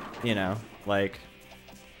 you know, like,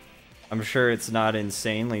 I'm sure it's not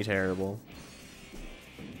insanely terrible.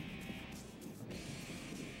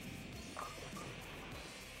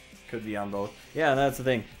 Could be on both. Yeah, that's the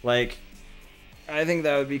thing. Like, I think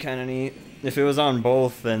that would be kind of neat. If it was on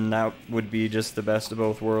both, then that would be just the best of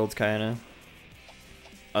both worlds, kind of.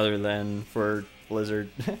 Other than for Blizzard,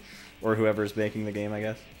 or whoever's making the game, I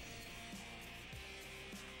guess.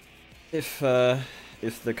 If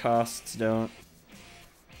the costs don't,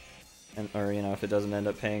 or you know, if it doesn't end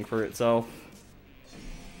up paying for itself.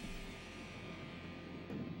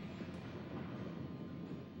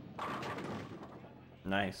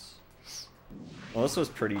 Nice. Well, this was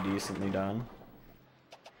pretty decently done.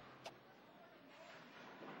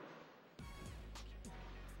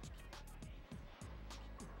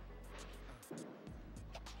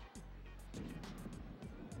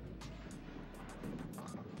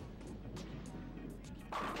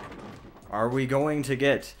 Are we going to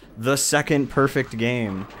get the second perfect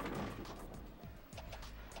game?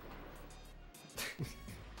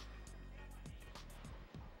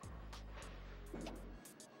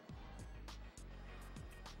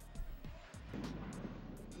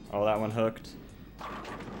 Oh, that one hooked.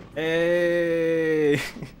 Hey!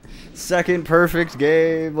 Second perfect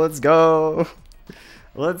game. Let's go.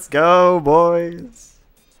 Let's go, boys.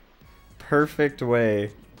 Perfect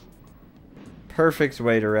way. Perfect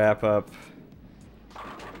way to wrap up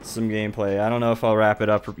some gameplay. I don't know if I'll wrap it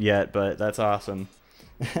up yet, but that's awesome.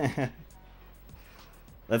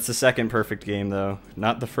 That's the second perfect game, though.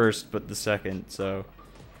 Not the first, but the second, so...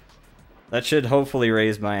 that should hopefully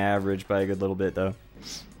raise my average by a good little bit, though.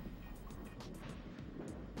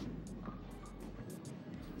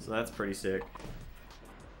 So that's pretty sick.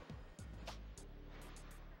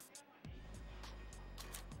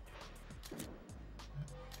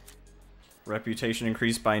 Reputation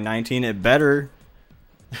increased by 19. It better.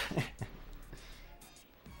 I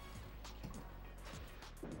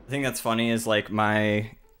think that's funny is like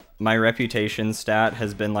my reputation stat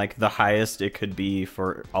has been like the highest it could be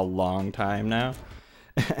for a long time now.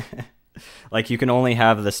 Like you can only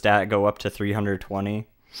have the stat go up to 320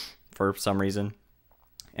 for some reason.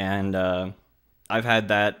 And I've had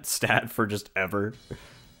that stat for just ever.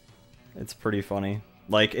 It's pretty funny.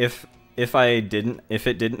 Like if it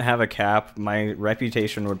didn't have a cap, my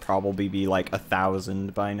reputation would probably be like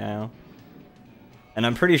 1,000 by now. And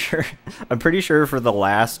I'm pretty sure for the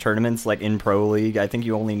last tournaments, like in Pro League, I think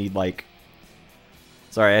you only need like,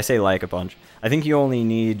 sorry, I say like a bunch. I think you only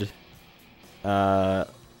need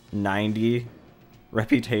 90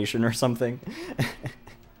 reputation or something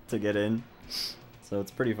to get in. So it's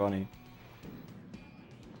pretty funny.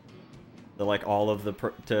 The like all of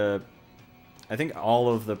the I think all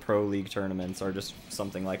of the Pro League tournaments are just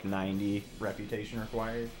something like 90 reputation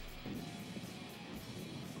required.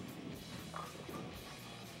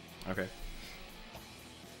 Okay.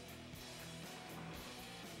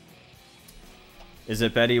 Is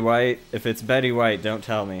it Betty White? If it's Betty White, don't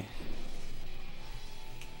tell me.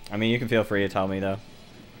 I mean, you can feel free to tell me, though.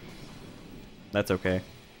 That's okay.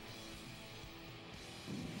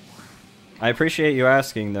 I appreciate you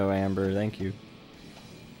asking, though, Amber. Thank you.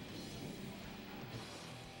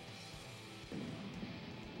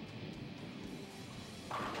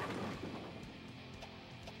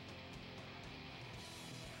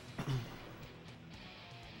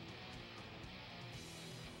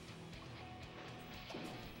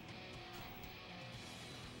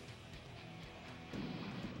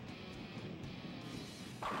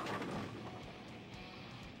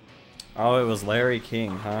 Oh, it was Larry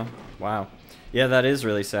King, huh? Wow. Yeah, that is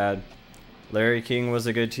really sad. Larry King was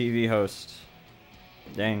a good TV host.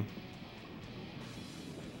 Dang.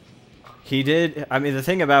 He did... I mean, the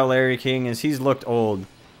thing about Larry King is he's looked old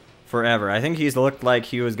forever. I think he's looked like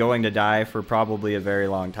he was going to die for probably a very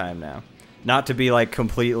long time now. Not to be, like,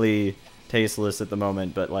 completely tasteless at the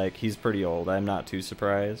moment, but, like, he's pretty old. I'm not too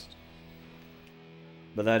surprised.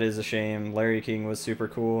 But that is a shame. Larry King was super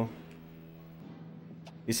cool.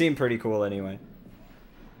 He seemed pretty cool anyway.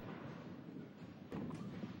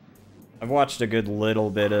 I've watched a good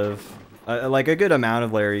little bit of, like a good amount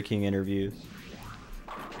of Larry King interviews.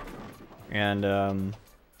 And,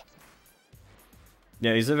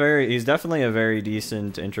 yeah, he's definitely a very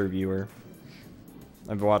decent interviewer.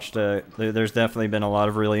 I've watched, there's definitely been a lot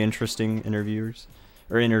of really interesting interviews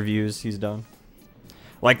he's done.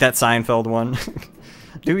 Like that Seinfeld one.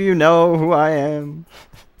 Do you know who I am?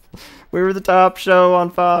 We were the top show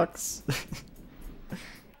on Fox.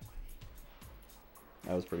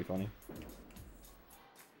 That was pretty funny.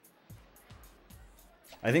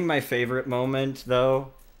 I think my favorite moment,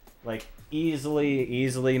 though, like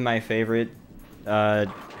easily my favorite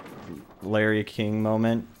Larry King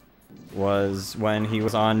moment was when he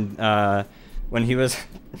was on he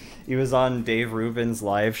was on Dave Rubin's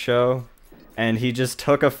live show, and he just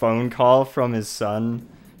took a phone call from his son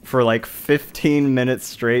for like 15 minutes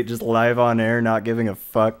straight, just live on air, not giving a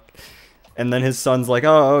fuck. And then his son's like,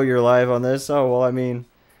 oh, you're live on this? Oh, well, I mean,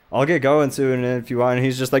 I'll get going soon if you want. And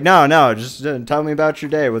he's just like, no, just tell me about your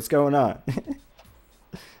day. What's going on?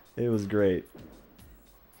 It was great.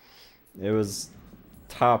 It was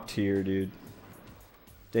top tier, dude.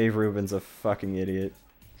 Dave Rubin's a fucking idiot.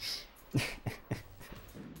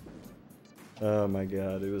 Oh my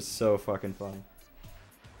god, it was so fucking funny.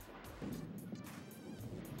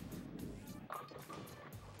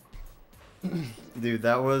 Dude,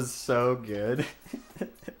 that was so good.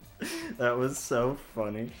 That was so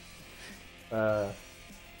funny.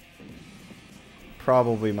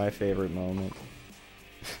 Probably my favorite moment.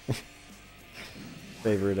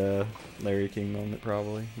 Favorite Larry King moment,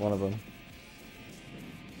 probably. One of them.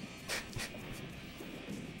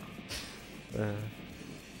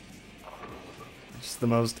 Just the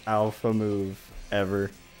most alpha move ever.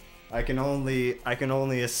 I can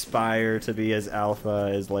only aspire to be as alpha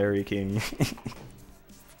as Larry King.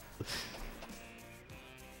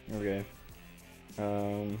 Okay.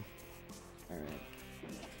 Alright.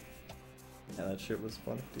 Yeah, that shit was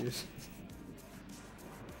funny, dude.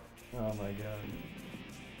 Oh my god.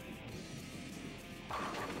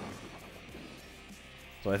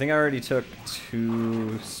 So I think I already took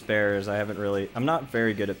 2 spares. I'm not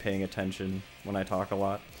very good at paying attention when I talk a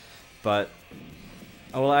lot. But,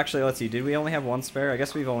 oh well, actually, let's see. Did we only have 1 spare? I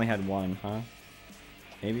guess we've only had 1, huh?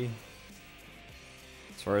 Maybe?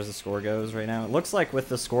 As far as the score goes right now, it looks like with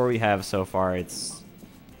the score we have so far, it's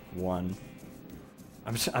 1.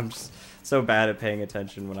 I'm just so bad at paying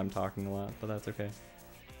attention when I'm talking a lot, but that's okay.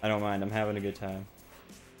 I don't mind. I'm having a good time.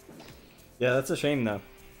 Yeah, that's a shame though.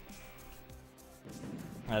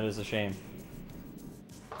 That is a shame.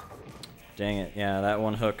 Dang it. Yeah, that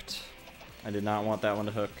one hooked. I did not want that one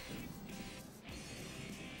to hook.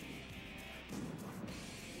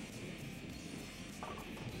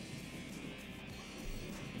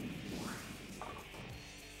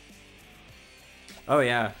 Oh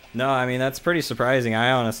yeah. No, I mean that's pretty surprising.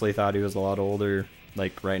 I honestly thought he was a lot older,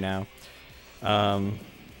 like right now.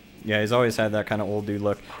 Yeah, he's always had that kind of old dude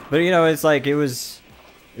look. But you know, it's like it was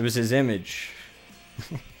his image.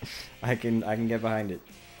 I can get behind it.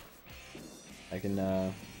 I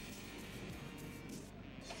can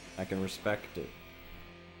respect it.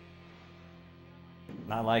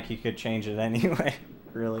 Not like he could change it anyway,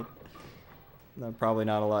 really. No, probably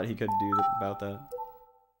not a lot he could do about that.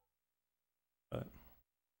 But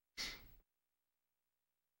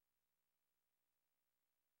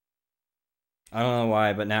I don't know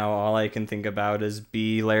why, but now all I can think about is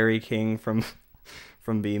B. Larry King from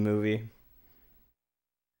from B movie.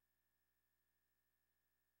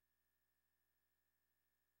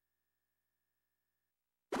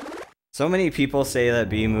 So many people say that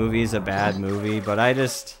B movie is a bad movie, but I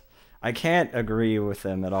can't agree with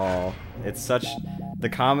them at all. It's such the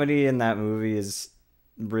comedy in that movie is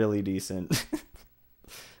really decent.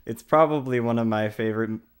 It's probably one of my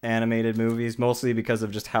favorite animated movies, mostly because of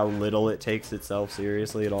just how little it takes itself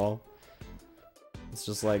seriously at all. It's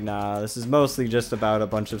just like, nah, this is mostly just about a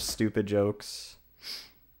bunch of stupid jokes.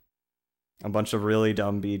 A bunch of really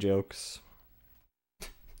dumb B jokes.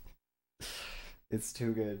 It's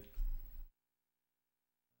too good.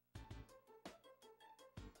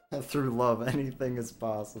 Through love, anything is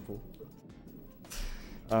possible.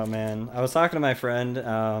 Oh man, I was talking to my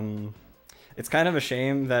friend. It's kind of a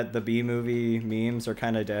shame that the B movie memes are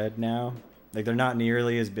kind of dead now. Like they're not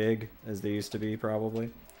nearly as big as they used to be, probably.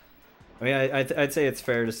 I mean, I'd say it's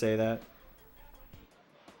fair to say that.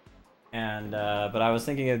 And but I was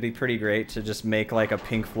thinking it'd be pretty great to just make like a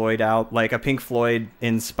Pink Floyd like a Pink Floyd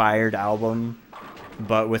inspired album,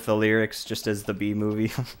 but with the lyrics just as the B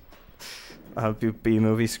movie. B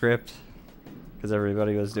movie script, because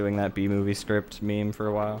everybody was doing that B movie script meme for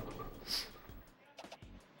a while.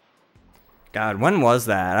 God, when was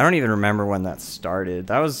that? I don't even remember when that started.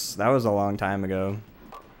 That was a long time ago.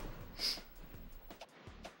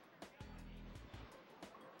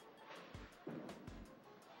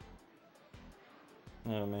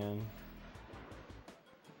 Oh man.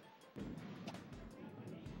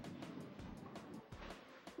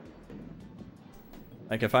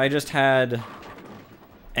 Like if I just had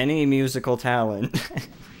any musical talent,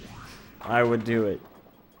 I would do it.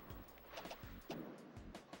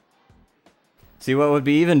 See, what would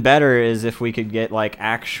be even better is if we could get like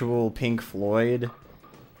actual Pink Floyd,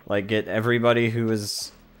 like get everybody who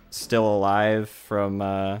is still alive from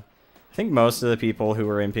I think most of the people who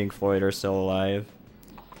were in Pink Floyd are still alive.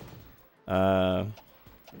 Like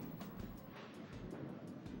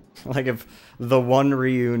if the one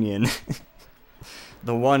reunion.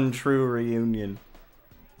 The one true reunion.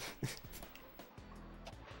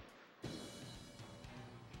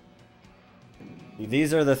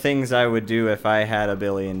 These are the things I would do if I had $1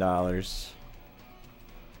 billion. The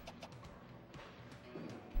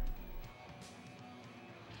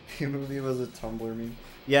movie was a Tumblr meme.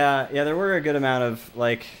 Yeah, there were a good amount of,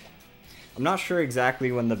 like... I'm not sure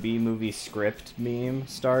exactly when the B-movie script meme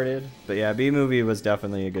started, but yeah, B-movie was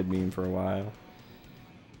definitely a good meme for a while.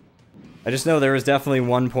 I just know there was definitely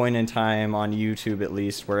one point in time on YouTube, at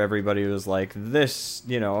least, where everybody was like, this,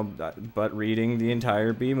 you know, but reading the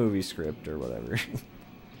entire B-movie script or whatever.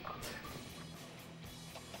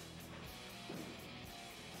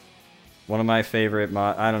 One of my favorite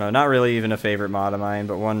I don't know, not really even a favorite mod of mine,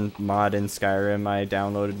 but one mod in Skyrim I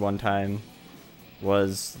downloaded one time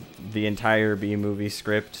was the entire B-movie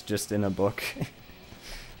script just in a book.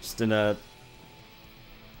 just in a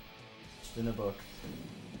book.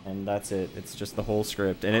 And that's it. It's just the whole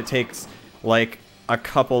script. And it takes, like, a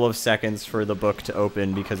couple of seconds for the book to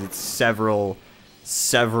open because it's several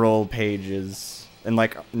pages. And,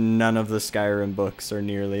 like, none of the Skyrim books are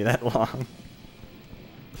nearly that long.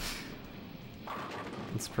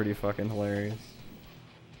 It's pretty fucking hilarious.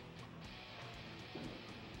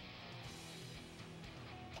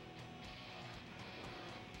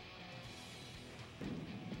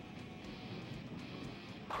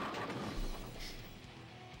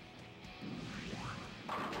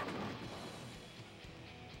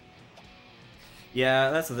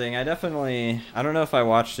 Yeah, that's the thing. I don't know if I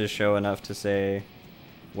watched his show enough to say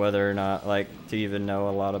whether or not, like, to even know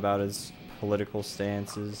a lot about his political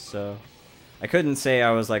stances, so I couldn't say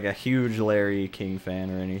I was like a huge Larry King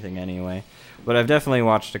fan or anything anyway. But I've definitely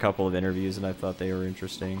watched a couple of interviews and I thought they were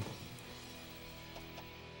interesting.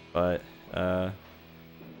 But,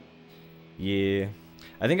 yeah.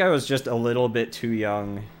 I think I was just a little bit too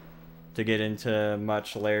young to get into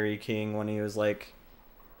much Larry King when he was like...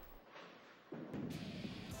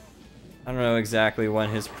 I don't know exactly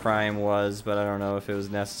when his prime was, but I don't know if it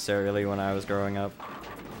was necessarily when I was growing up.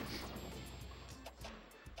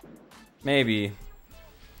 Maybe.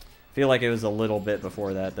 I feel like it was a little bit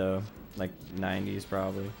before that though. Like 90s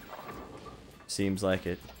probably. Seems like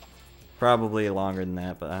it. Probably longer than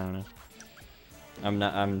that, but I don't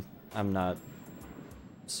know. I'm not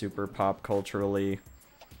super pop culturally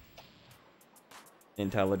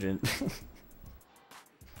intelligent.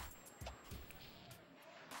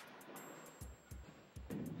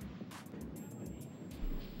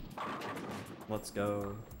 Let's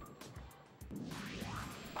go.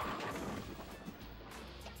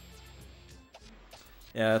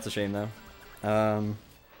 Yeah, that's a shame though.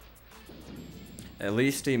 At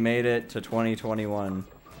least he made it to 2021.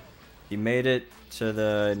 He made it to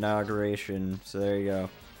the inauguration, so there you go.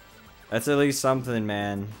 That's at least something,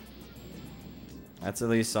 man. That's at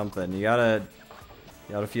least something. You gotta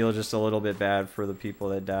feel just a little bit bad for the people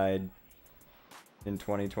that died in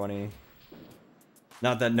 2020.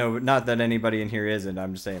 Not that anybody in here isn't.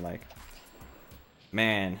 I'm just saying, like,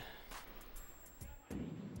 man.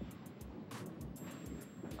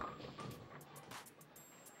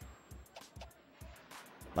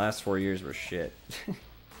 Last 4 years were shit.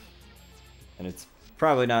 And it's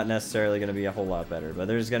probably not necessarily going to be a whole lot better, but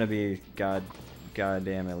there's going to be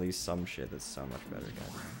goddamn at least some shit that's so much better.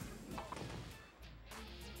 Goddamn.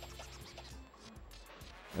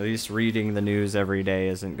 At least reading the news every day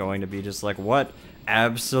isn't going to be just like, what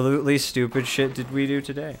absolutely stupid shit did we do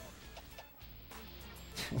today?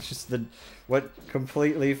 It's just what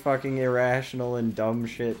completely fucking irrational and dumb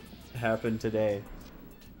shit happened today.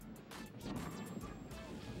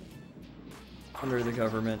 Under the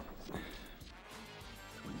government.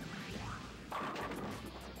 At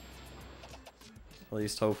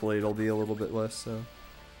least hopefully it'll be a little bit less so.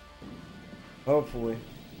 Hopefully.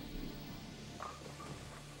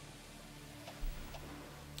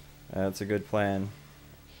 That's a good plan.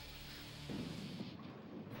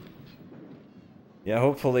 Yeah,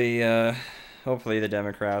 hopefully hopefully the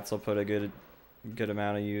Democrats will put a good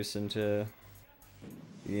amount of use into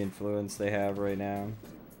the influence they have right now.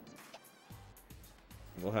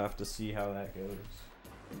 We'll have to see how that goes.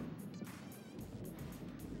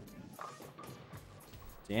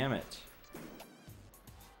 Damn it. I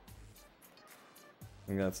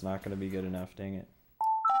think that's not going to be good enough, dang it.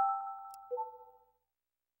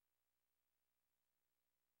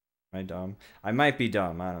 Am I dumb? I might be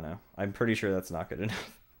dumb, I don't know. I'm pretty sure that's not good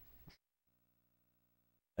enough.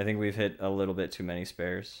 I think we've hit a little bit too many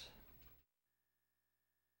spares.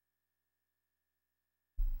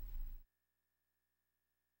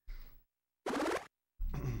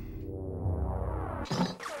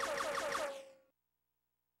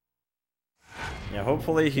 Yeah,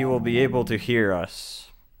 hopefully he will be able to hear us.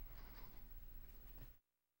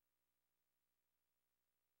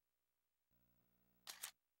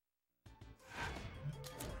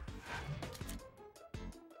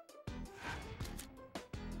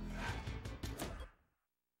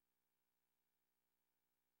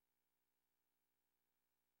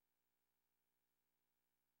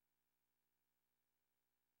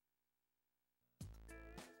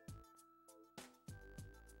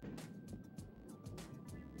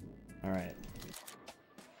 All right.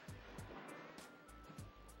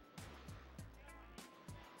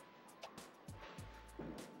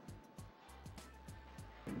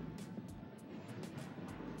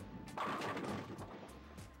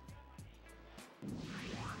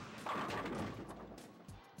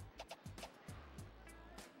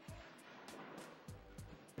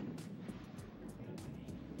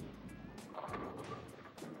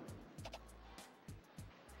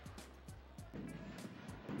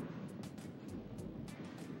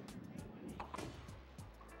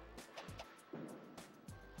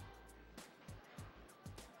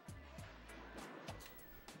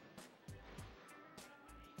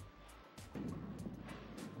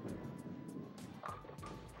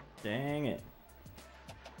 Dang it.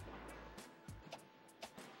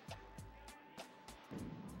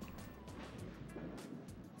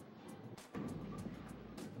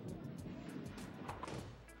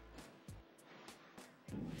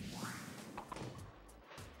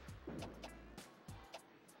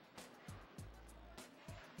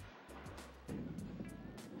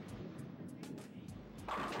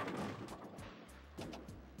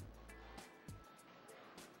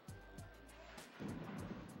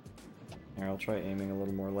 Alright, I'll try aiming a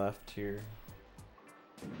little more left here.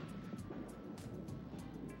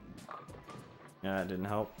 Yeah, that didn't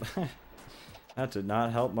help. That did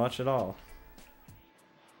not help much at all.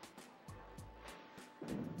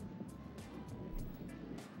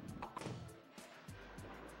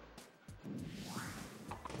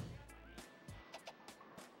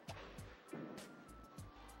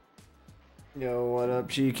 Yo, what up,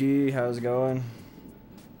 Cheeky? How's it going?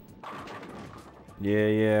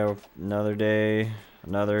 Yeah, another day,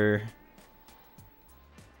 another,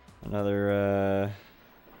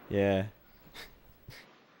 yeah,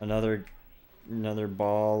 another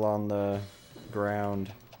ball on the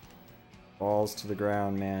ground. Balls to the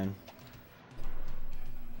ground, man.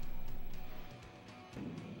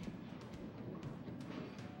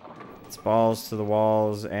 It's balls to the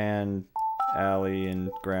walls and alley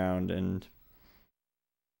and ground and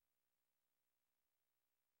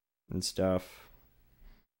stuff.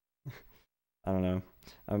 I don't know.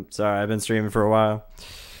 I'm sorry, I've been streaming for a while.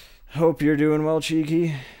 Hope you're doing well,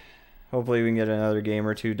 Cheeky. Hopefully we can get another game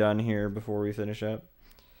or two done here before we finish up.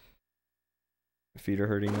 My feet are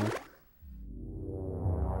hurting me.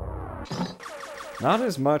 Not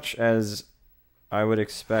as much as I would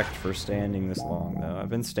expect for standing this long, though. I've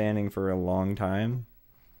been standing for a long time.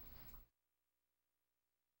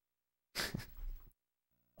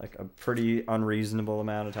 Like a pretty unreasonable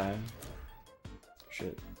amount of time.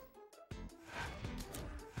 Shit.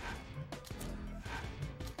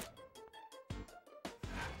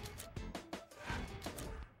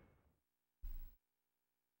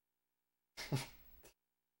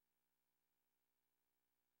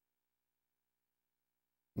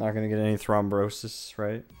 Not gonna get any thrombosis,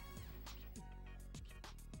 right?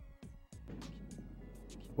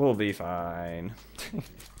 We'll be fine.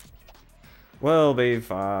 We'll be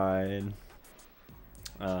fine.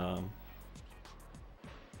 Yeah,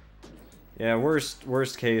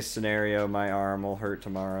 worst case scenario, my arm will hurt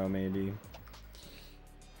tomorrow, maybe.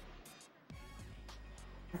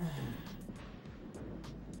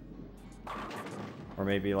 Or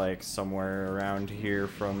maybe like somewhere around here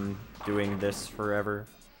from doing this forever.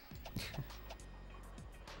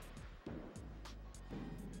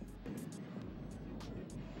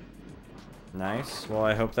 Nice. Well,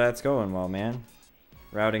 I hope that's going well, man.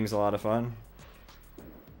 Routing's a lot of fun.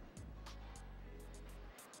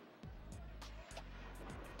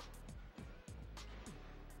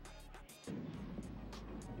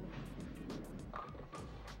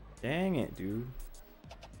 Dang it, dude.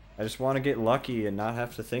 I just want to get lucky and not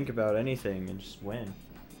have to think about anything and just win.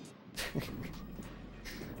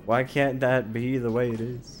 Why can't that be the way it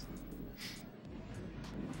is?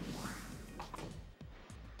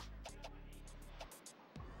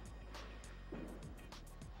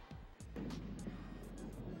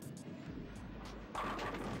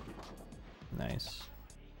 Nice.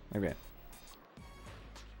 Okay.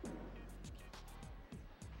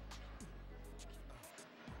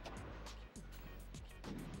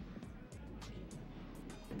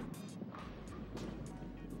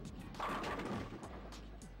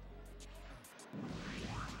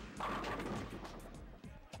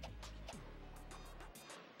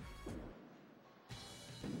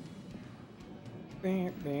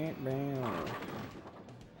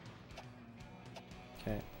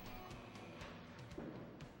 Okay.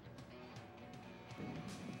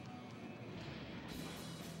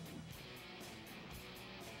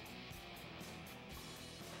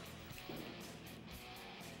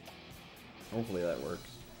 Hopefully that works.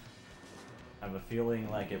 I have a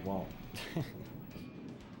feeling like it won't.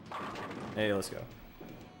 Hey, let's go.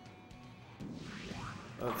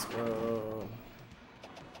 Let's go.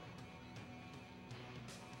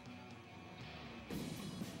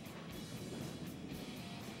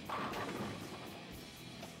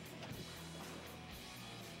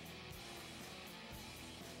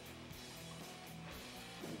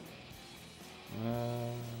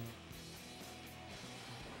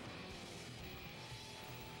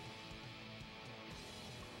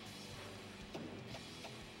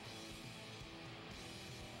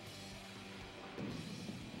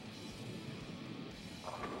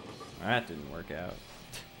 That didn't work out.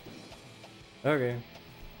 Okay.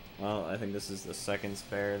 Well, I think this is the second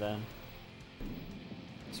spare then.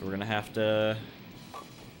 So we're gonna have to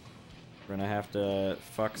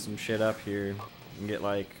fuck some shit up here and get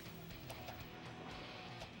like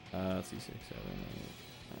let's see, 6, 7,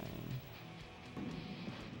 8, 9,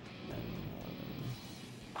 10,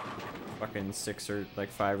 11. Fucking 6 or like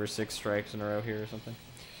 5 or 6 strikes in a row here or something.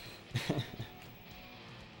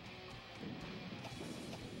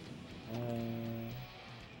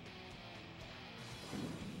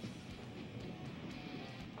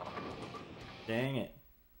 Dang it.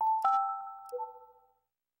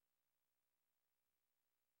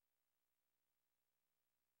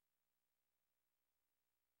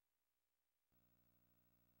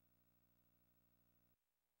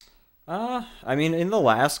 I mean, in the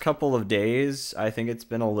last couple of days, I think it's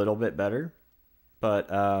been a little bit better. But,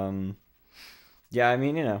 yeah, I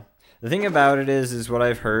mean, you know, the thing about it is what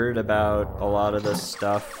I've heard about a lot of the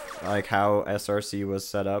stuff, like how SRC was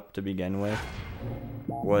set up to begin with,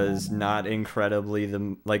 was not incredibly,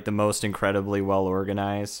 the most incredibly well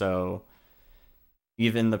organized, so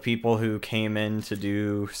even the people who came in to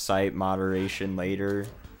do site moderation later,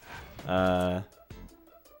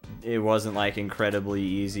 it wasn't like incredibly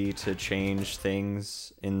easy to change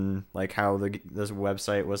things in like how this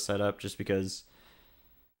website was set up, just because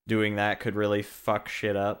doing that could really fuck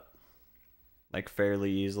shit up like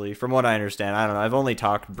fairly easily from what I understand. I don't know, I've only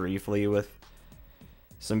talked briefly with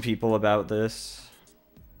some people about this,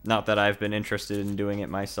 not that I've been interested in doing it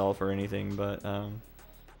myself or anything, but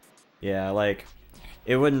yeah, like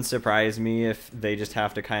it wouldn't surprise me if they just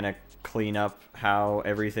have to kind of clean up how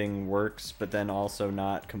everything works, but then also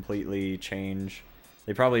not completely change.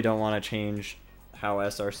 They probably don't want to change how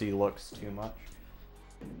SRC looks too much.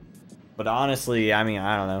 But honestly, I mean,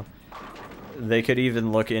 I don't know. They could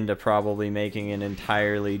even look into probably making an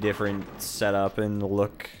entirely different setup and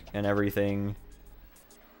look and everything.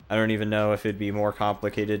 I don't even know if it'd be more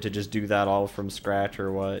complicated to just do that all from scratch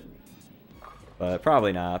or what. But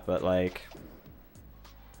probably not, but like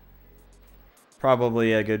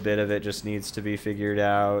probably a good bit of it just needs to be figured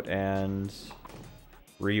out and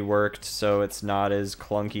reworked so it's not as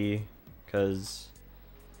clunky, because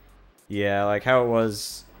yeah, like how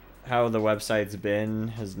the website's been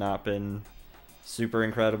has not been super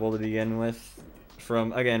incredible to begin with,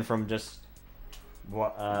 from just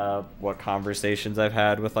what conversations I've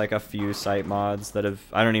had with like a few site mods that have,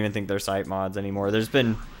 I don't even think they're site mods anymore. There's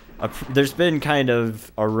been kind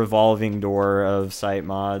of a revolving door of site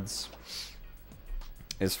mods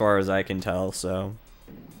as far as I can tell, so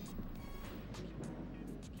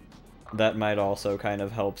that might also kind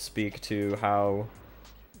of help speak to how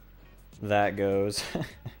that goes.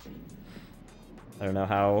 I don't know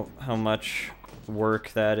how much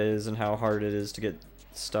work that is and how hard it is to get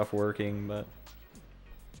stuff working, but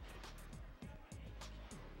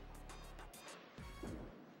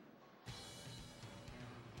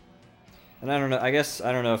and I don't know, I guess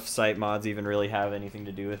I don't know if site mods even really have anything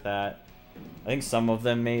to do with that. I think some of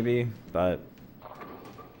them maybe, but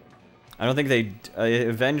I don't think they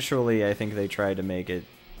eventually I think they tried to make it,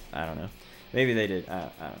 I don't know. Maybe they did. I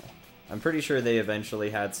don't know. I'm pretty sure they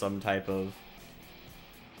eventually had some type of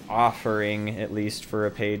offering, at least for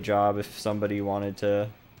a paid job, if somebody wanted to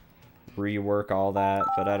rework all that,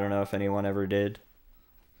 but I don't know if anyone ever did.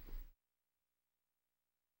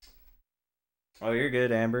 Oh, you're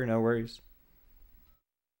good, Amber. No worries.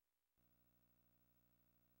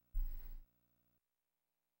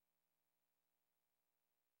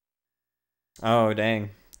 Oh,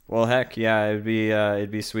 dang. Well, heck, yeah,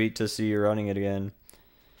 it'd be sweet to see you running it again.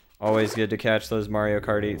 Always good to catch those Mario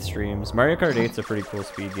Kart 8 streams. Mario Kart 8's a pretty cool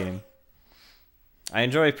speed game. I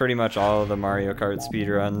enjoy pretty much all of the Mario Kart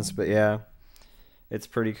speedruns, but yeah, it's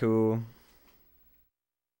pretty cool.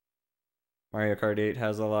 Mario Kart 8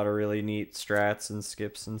 has a lot of really neat strats and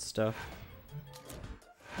skips and stuff.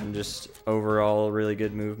 And just overall really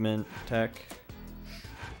good movement tech.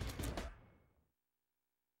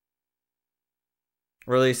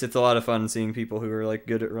 Or at least it's a lot of fun seeing people who are like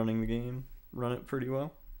good at running the game run it pretty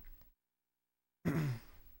well.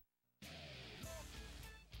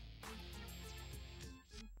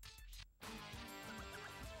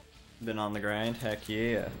 Been on the grind? Heck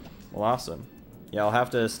yeah. Well, awesome. Yeah, I'll have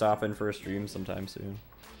to stop in for a stream sometime soon.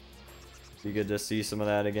 Be good to see some of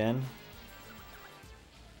that again.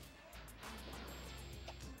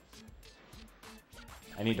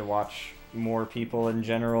 I need to watch more people in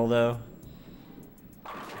general, though.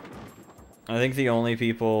 I think the only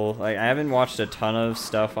people... like, I haven't watched a ton of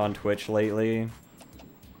stuff on Twitch lately.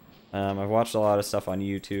 I've watched a lot of stuff on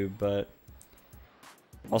YouTube, but...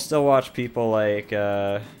 I'll still watch people like,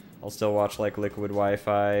 I'll still watch like Liquid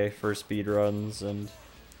Wi-Fi for speedruns, and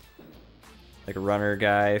like a runner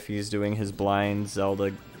guy if he's doing his blind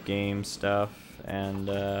Zelda game stuff, and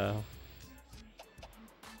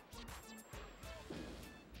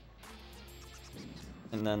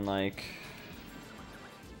then like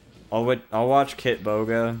I'll watch Kit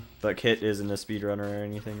Boga, but Kit isn't a speedrunner or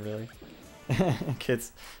anything really.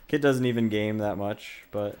 Kit doesn't even game that much,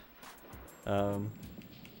 but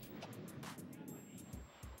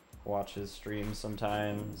watch his streams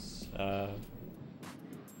sometimes.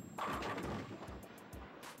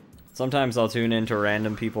 Sometimes I'll tune into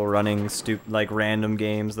random people running like random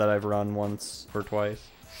games that I've run once or twice.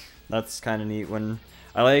 That's kind of neat. When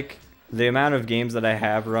I like the amount of games that I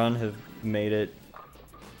have run have made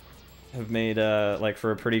like for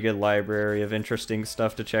a pretty good library of interesting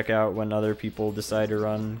stuff to check out when other people decide to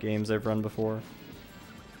run games I've run before.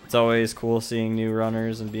 It's always cool seeing new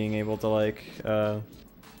runners and being able to like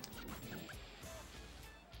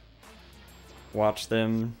watch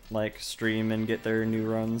them like stream and get their new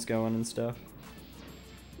runs going and stuff.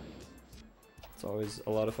 It's always a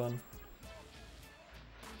lot of fun.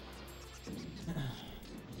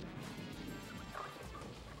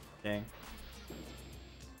 Dang.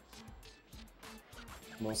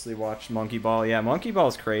 Mostly watched Monkey Ball. Yeah, Monkey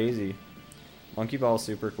Ball's crazy. Monkey Ball's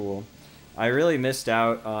super cool. I really missed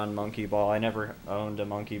out on Monkey Ball. I never owned a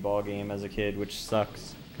Monkey Ball game as a kid, which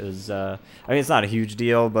sucks. Because, I mean, it's not a huge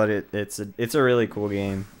deal, but it's a really cool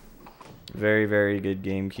game. Very, very good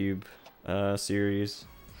GameCube series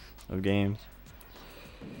of games.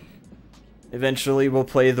 Eventually we'll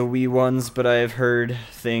play the Wii ones, but I have heard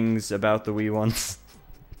things about the Wii ones.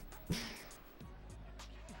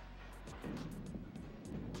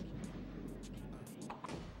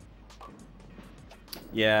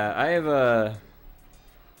 Yeah, I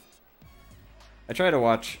try to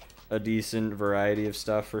watch a decent variety of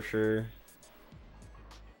stuff for sure.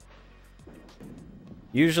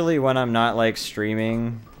 Usually when I'm not like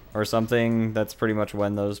streaming or something, that's pretty much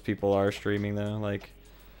when those people are streaming though. Like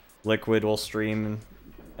Liquid will stream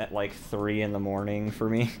at like 3 in the morning for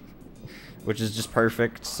me, which is just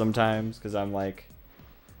perfect sometimes because I'm like,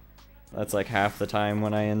 that's like half the time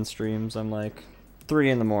when I end streams. I'm like 3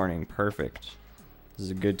 in the morning, perfect. This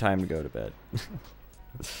is a good time to go to bed.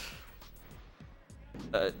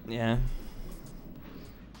 Yeah.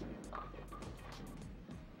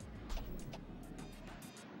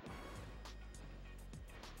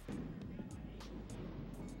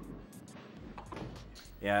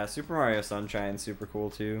 Yeah, Super Mario Sunshine's super cool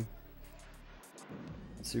too.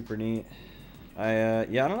 Super neat. Yeah,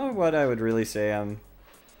 I don't know what I would really say.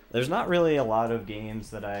 There's not really a lot of games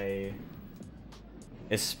that I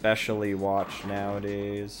especially watch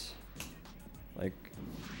nowadays. Like,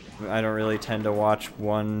 I don't really tend to watch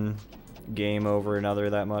one game over another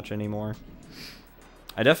that much anymore.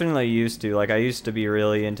 I definitely used to. Like, I used to be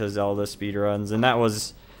really into Zelda speedruns, and that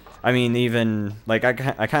was, I mean, even, like, I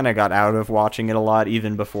kind of got out of watching it a lot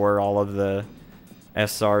even before all of the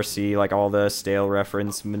SRC, like, all the stale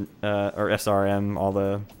reference, or SRM,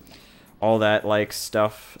 all that, like,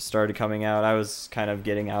 stuff started coming out. I was kind of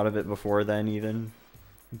getting out of it before then, even.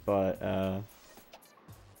 But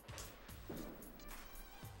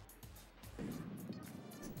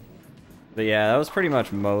yeah, that was pretty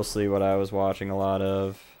much mostly what I was watching a lot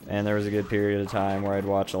of. And there was a good period of time where I'd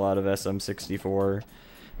watch a lot of SM64.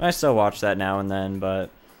 And I still watch that now and then, but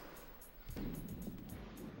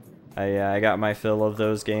I got my fill of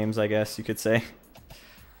those games, I guess you could say.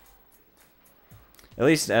 At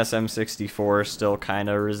least SM64 still kind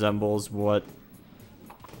of resembles what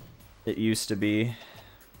it used to be.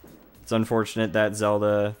 It's unfortunate that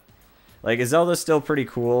Zelda's still pretty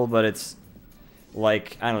cool, but it's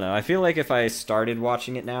like, I don't know, I feel like if I started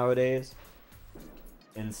watching it nowadays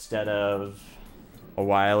instead of a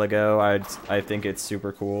while ago, I think it's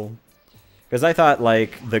super cool. Because I thought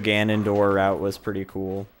like the Ganondorf route was pretty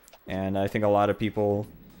cool, and I think a lot of people,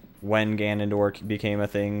 when Ganondorf became a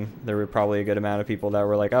thing, there were probably a good amount of people that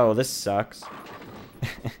were like, oh, this sucks.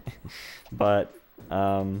 But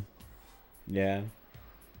yeah.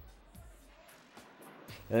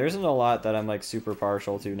 There isn't a lot that I'm like super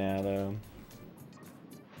partial to now though.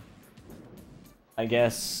 I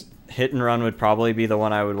guess Hit and Run would probably be the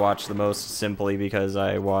one I would watch the most, simply because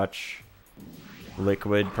I watch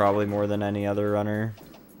Liquid probably more than any other runner.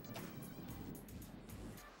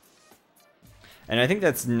 And I think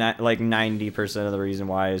that's not like 90% of the reason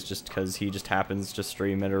why is just because he just happens to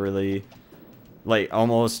stream at a really, like,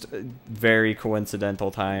 almost very coincidental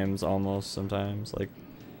times, almost sometimes. Like,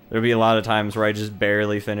 there'll be a lot of times where I just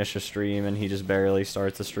barely finish a stream and he just barely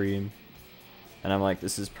starts a stream. And I'm like,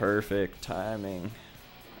 this is perfect timing.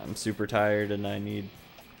 I'm super tired and I need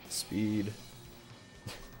speed.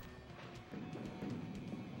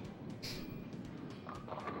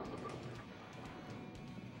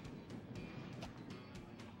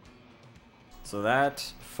 So that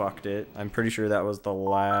fucked it. I'm pretty sure that was the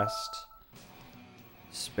last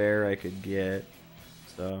spare I could get.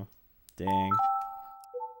 So, dang.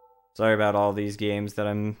 Sorry about all these games that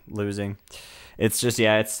I'm losing. It's just,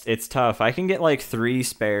 yeah, it's tough. I can get like 3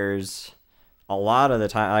 spares a lot of the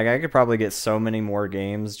time. Like, I could probably get so many more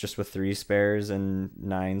games just with 3 spares and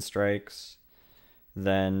 9 strikes.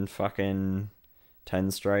 than fucking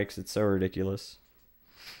 10 strikes. It's so ridiculous.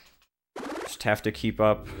 Just have to keep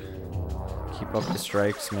up the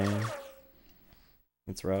strikes, man.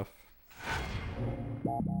 It's rough.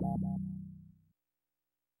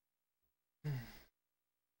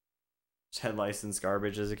 Just had licensed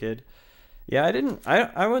garbage as a kid. Yeah,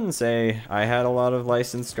 I wouldn't say I had a lot of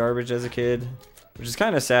licensed garbage as a kid, which is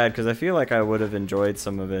kind of sad because I feel like I would have enjoyed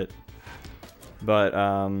some of it. But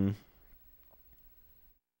I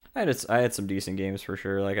had some decent games for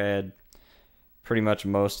sure. Like I had pretty much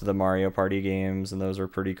most of the Mario Party games, and those were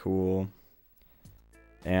pretty cool.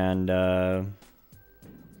 And I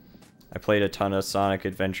played a ton of Sonic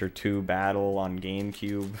Adventure 2 Battle on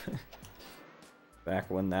GameCube.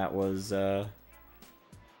 Back when that was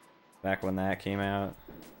back when that came out.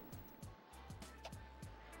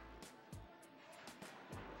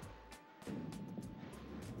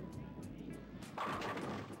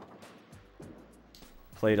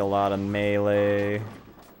 Played a lot of Melee.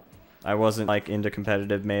 I wasn't like into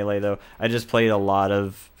competitive Melee though. I just played a lot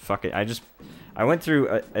of I went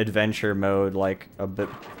through adventure mode like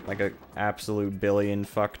a absolute billion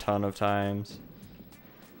fuck ton of times.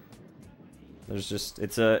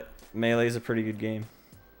 Melee's a pretty good game,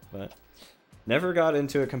 but never got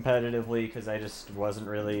into it competitively because I just wasn't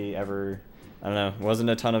really ever, I don't know, wasn't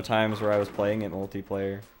a ton of times where I was playing it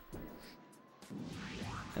multiplayer.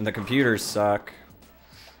 And the computers suck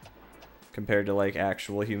compared to like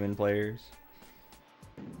actual human players.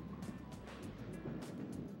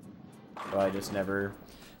 So I just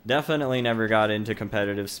definitely never got into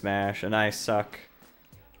competitive Smash, and I suck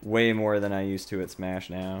way more than I used to at Smash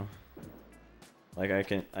now. Like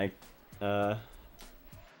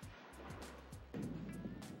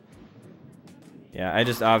yeah,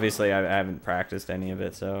 obviously I haven't practiced any of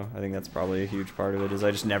it, so I think that's probably a huge part of it, is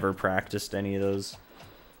I just never practiced any of those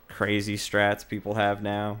crazy strats people have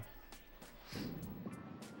now.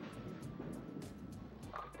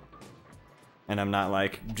 And I'm not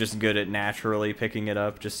like just good at naturally picking it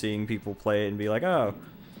up, just seeing people play it and be like, oh,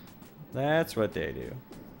 that's what they do.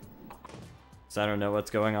 So I don't know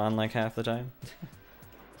what's going on like half the time.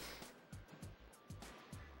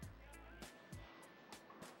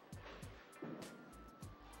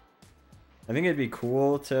 I think it'd be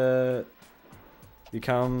cool to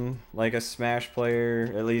become like a Smash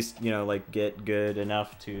player, at least, you know, like get good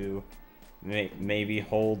enough to maybe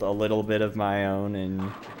hold a little bit of my own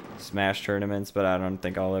in Smash tournaments, but I don't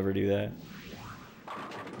think I'll ever do that.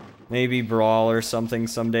 Maybe Brawl or something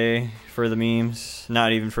someday for the memes.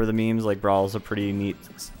 Not even for the memes, like Brawl's a pretty neat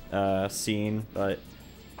scene, but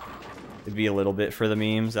it'd be a little bit for the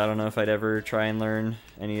memes. I don't know if I'd ever try and learn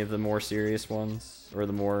any of the more serious ones, or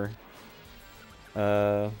the more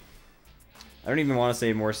I don't even want to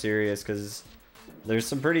say more serious, because there's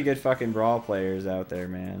some pretty good fucking Brawl players out there,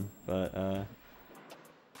 man. But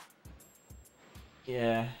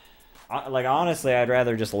yeah, like honestly, I'd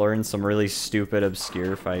rather just learn some really stupid,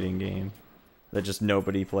 obscure fighting game that just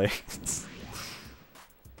nobody plays.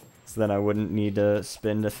 So then I wouldn't need to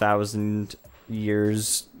spend 1,000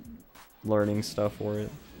 years learning stuff for it.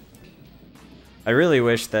 I really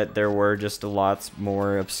wish that there were just lots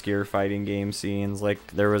more obscure fighting game scenes. Like,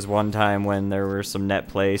 there was one time when there were some net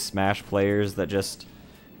play Smash players that just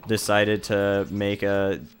decided to make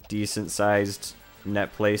a decent-sized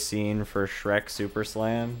net play scene for Shrek Super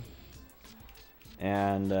Slam.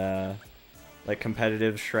 And, like,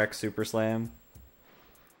 competitive Shrek Super Slam.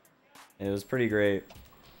 It was pretty great.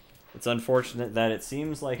 It's unfortunate that it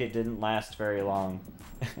seems like it didn't last very long.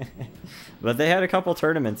 But they had a couple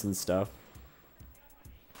tournaments and stuff,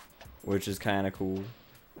 which is kind of cool.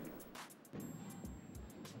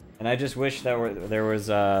 And I just wish that there was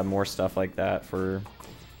more stuff like that for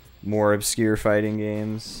more obscure fighting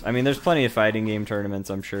games. I mean, there's plenty of fighting game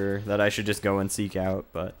tournaments, I'm sure, that I should just go and seek out,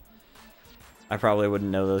 but I probably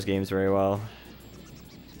wouldn't know those games very well.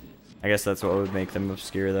 I guess that's what would make them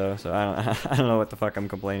obscure, though, so I don't know what the fuck I'm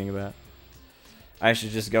complaining about. I should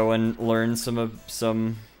just go and learn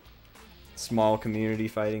some small community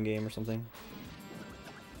fighting game or something.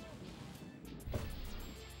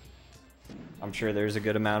 I'm sure there's a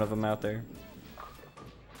good amount of them out there.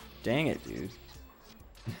 Dang it, dude.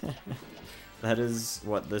 That is,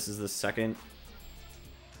 what, this is the second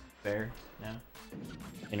fair now?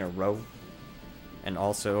 In a row? And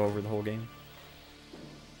also over the whole game?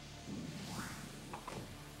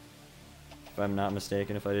 If I'm not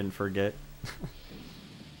mistaken, if I didn't forget.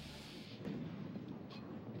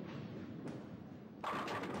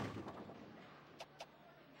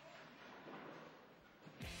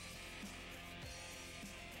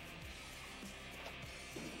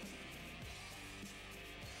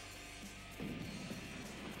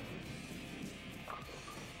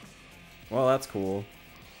 Well, that's cool.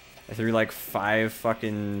 I threw like 5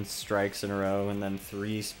 fucking strikes in a row and then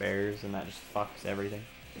 3 spares, and that just fucks everything.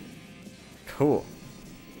 Cool.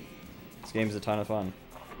 This game's a ton of fun.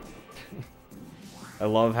 I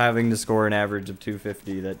love having to score an average of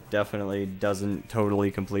 250. That definitely doesn't totally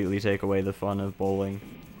completely take away the fun of bowling.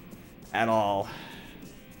 At all.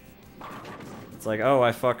 It's like, oh,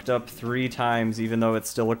 I fucked up 3 times even though it's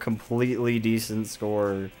still a completely decent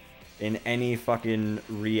score in any fucking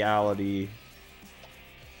reality.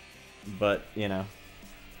 But, you know.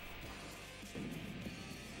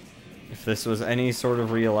 If this was any sort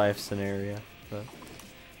of real life scenario. But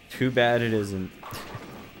too bad it isn't.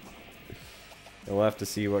 We'll have to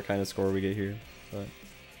see what kind of score we get here.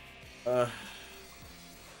 But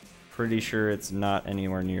pretty sure it's not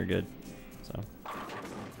anywhere near good. So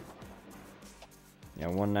yeah,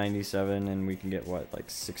 197, and we can get what, like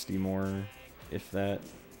 60 more, if that.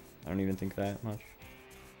 I don't even think that much.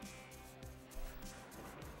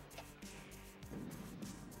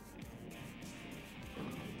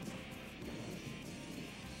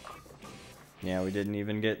 Yeah, we didn't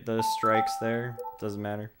even get the strikes there. Doesn't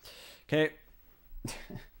matter. Okay.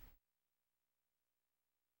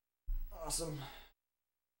 Awesome.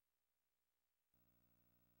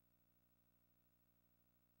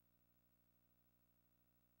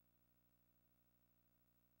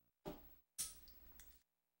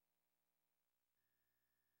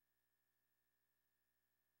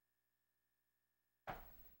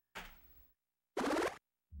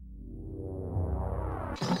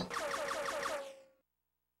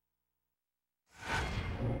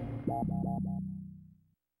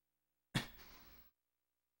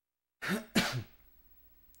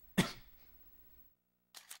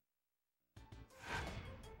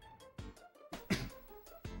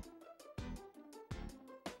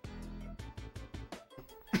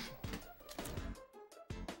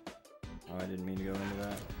 Oh, I didn't mean to go into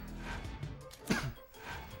that.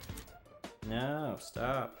 No,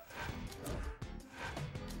 stop.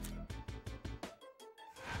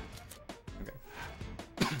 Okay.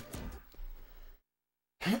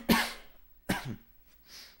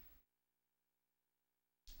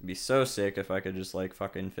 It'd be so sick if I could just like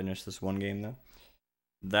fucking finish this one game though.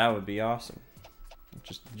 That would be awesome.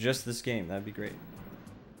 Just this game, that'd be great.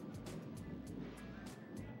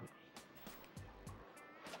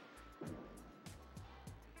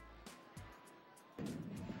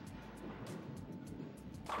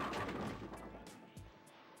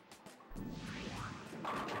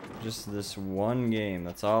 Just this one game,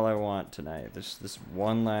 that's all I want tonight. This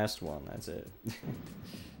one last one, that's it. That's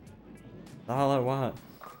all I want.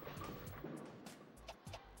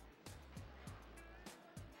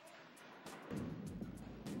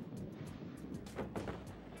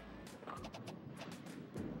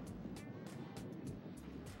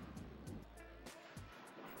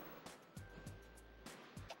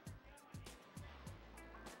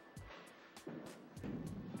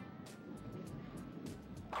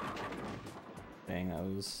 Dang,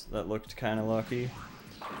 that looked kind of lucky.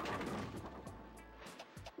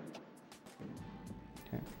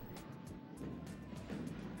 Okay.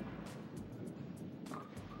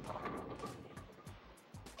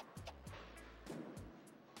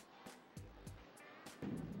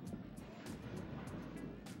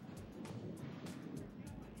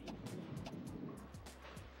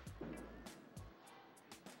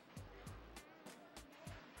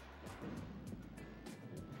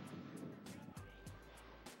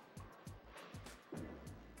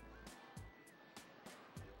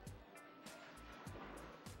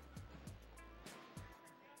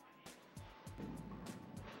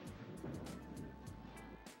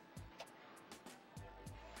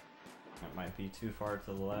 That might be too far to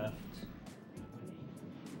the left.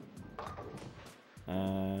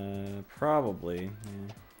 Probably.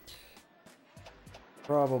 Yeah.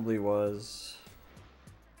 Probably was.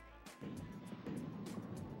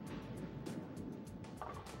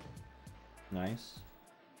 Nice.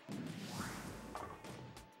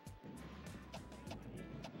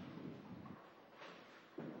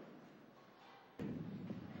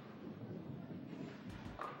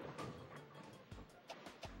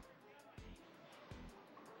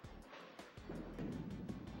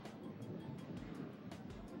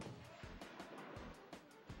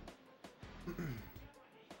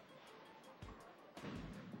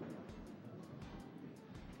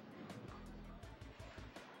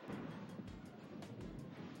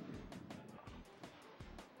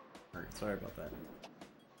 Alright, sorry about that.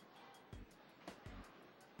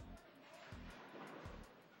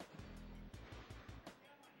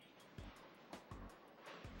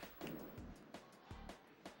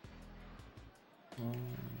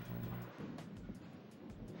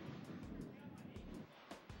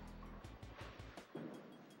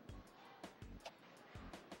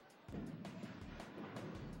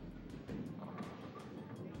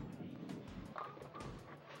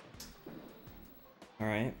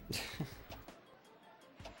 Alright.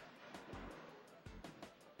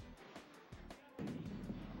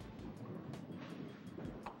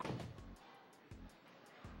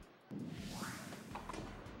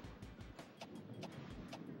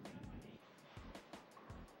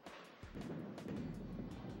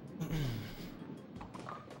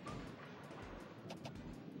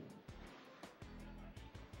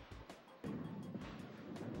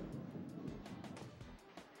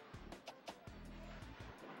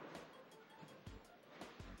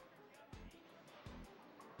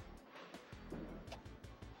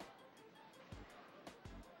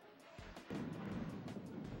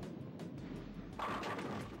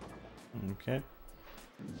 Okay.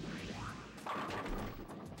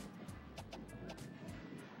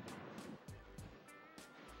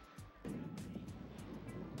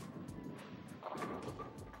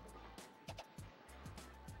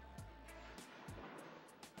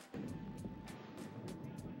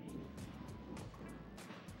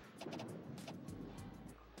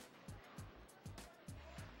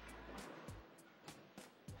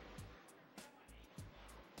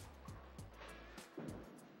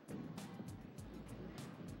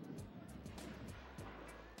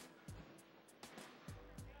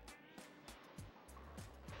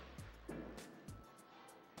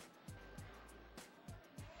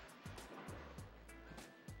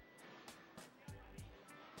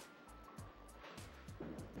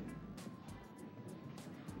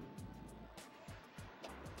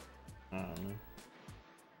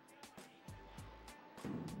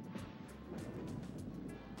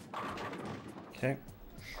 Okay.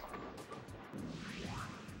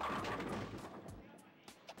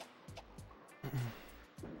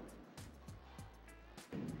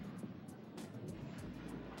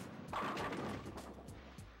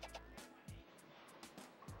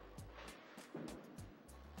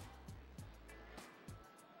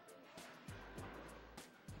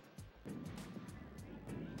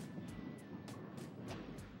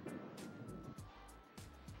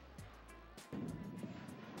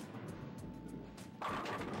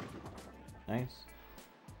 Nice.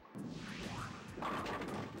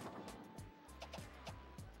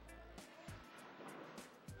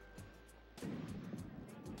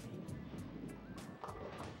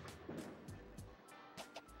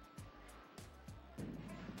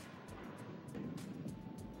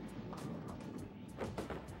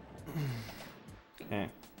 Okay.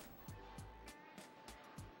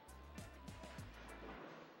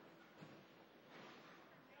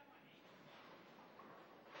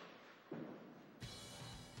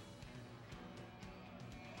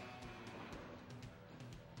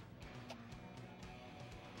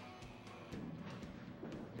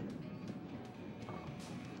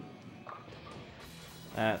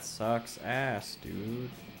 That sucks ass,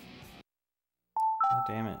 dude. God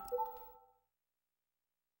damn it.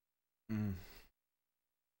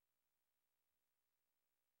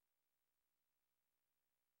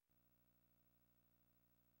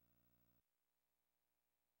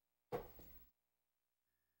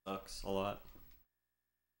 Sucks a lot.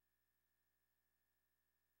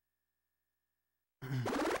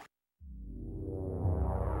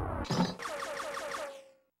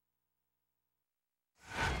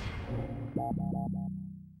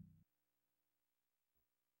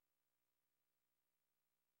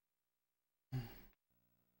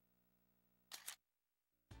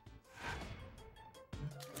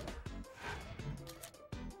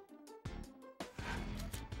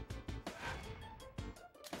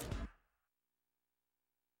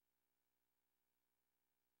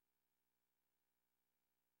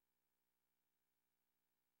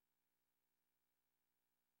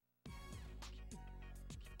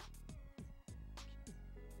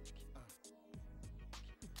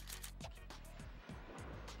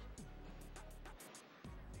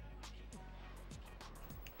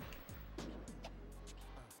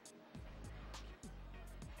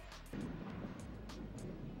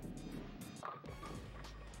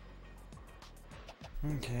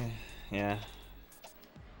 Okay, yeah.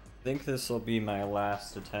 I think this will be my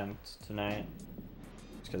last attempt tonight.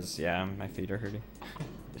 Because, yeah, my feet are hurting.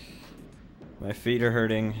 My feet are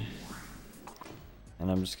hurting. And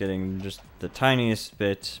I'm just getting just the tiniest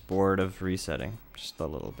bit bored of resetting. Just a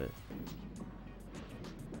little bit.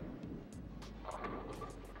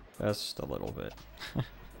 Just a little bit.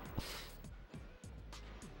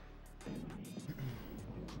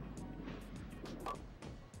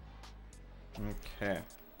 Okay.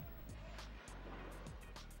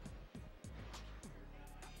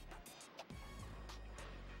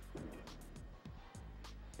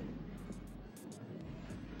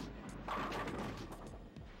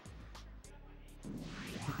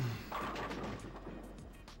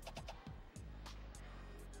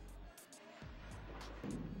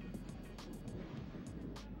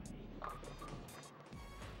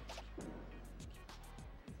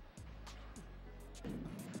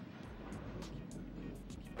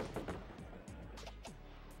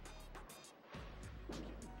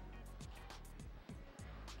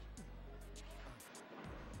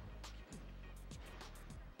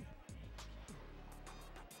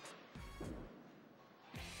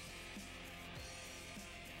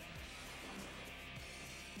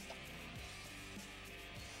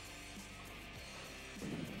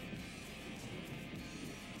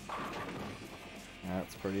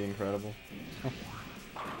 pretty incredible.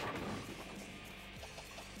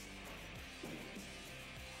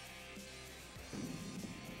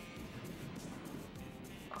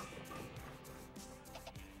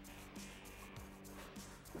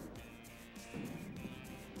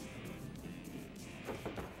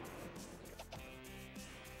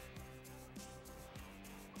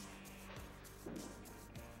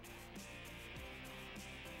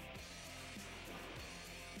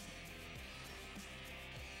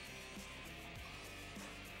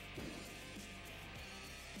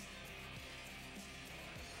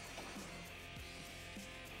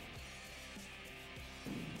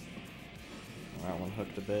 That one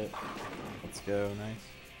hooked a bit. Let's go, nice.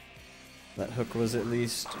 That hook was at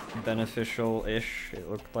least beneficial-ish, it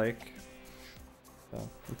looked like. So,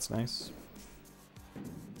 that's nice.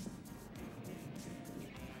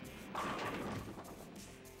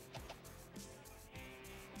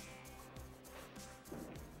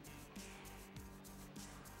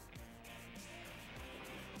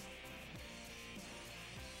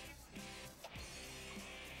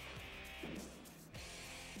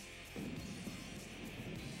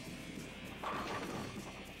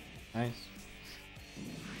 Nice.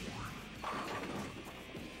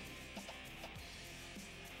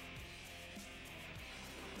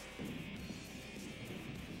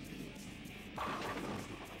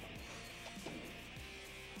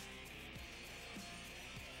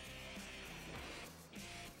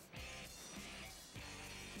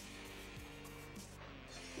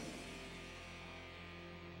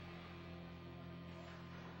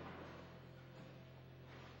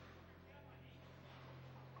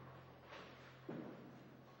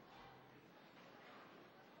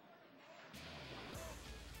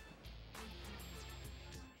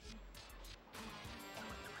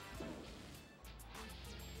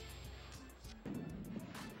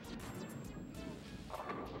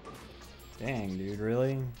 Dang, dude,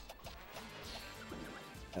 really?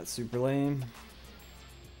 That's super lame.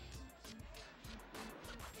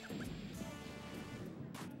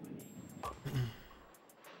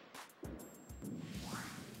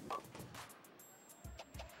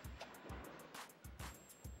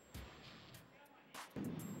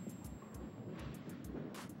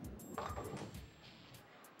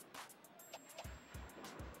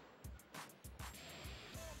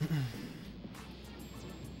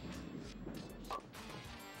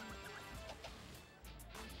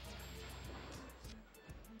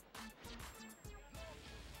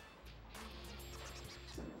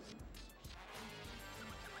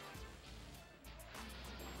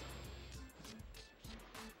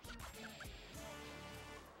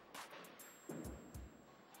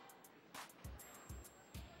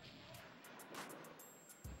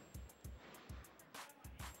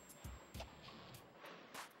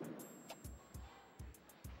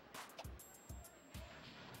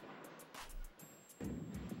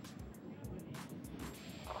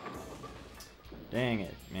 Dang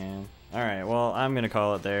it, man. Alright, well, I'm gonna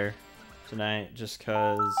call it there tonight, just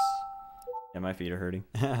cause... Yeah, my feet are hurting.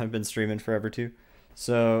 I've been streaming forever, too.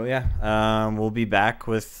 So, yeah, we'll be back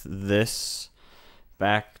with this,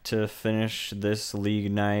 back to finish this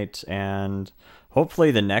League night, and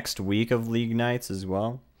hopefully the next week of League nights as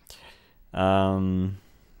well.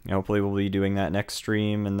 Hopefully we'll be doing that next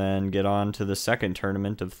stream, and then get on to the second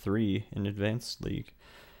tournament of 3 in Advanced League.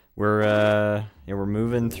 We're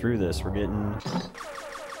moving through this. We're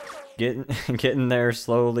getting there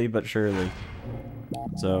slowly but surely.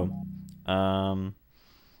 So,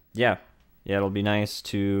 yeah, it'll be nice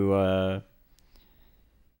to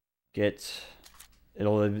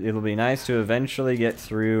it'll be nice to eventually get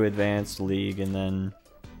through Advanced League and then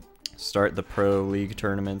start the Pro League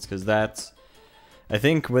tournaments, because that's, I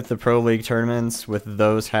think with the Pro League tournaments, with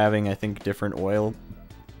those having, I think, different oil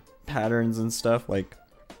patterns and stuff, like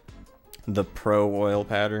the pro oil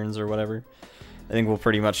patterns or whatever, I think we'll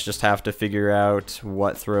pretty much just have to figure out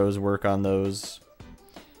what throws work on those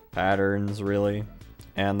patterns, really,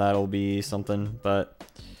 and that'll be something. But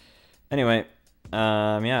anyway,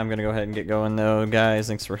 yeah, I'm gonna go ahead and get going though, guys.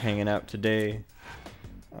 Thanks for hanging out today.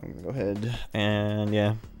 I'm gonna go ahead and,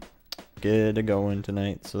 yeah, get going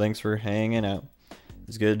tonight. So thanks for hanging out. It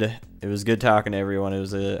was good talking to everyone. It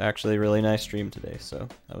was actually a really nice stream today, so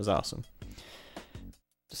that was awesome.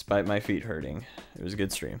 Despite my feet hurting, it was a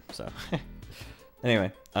good stream. So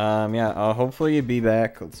anyway, yeah, I'll hopefully be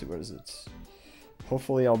back. Let's see, what is it?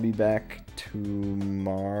 Hopefully I'll be back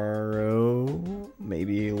tomorrow,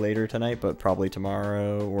 maybe later tonight, but probably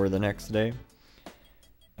tomorrow or the next day.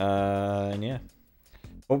 And yeah,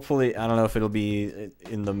 hopefully, I don't know if it'll be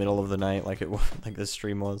in the middle of the night like this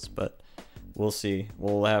stream was, but we'll see.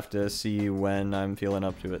 We'll have to see when I'm feeling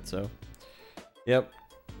up to it, so. Yep.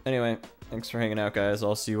 Anyway, thanks for hanging out, guys.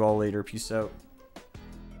 I'll see you all later. Peace out.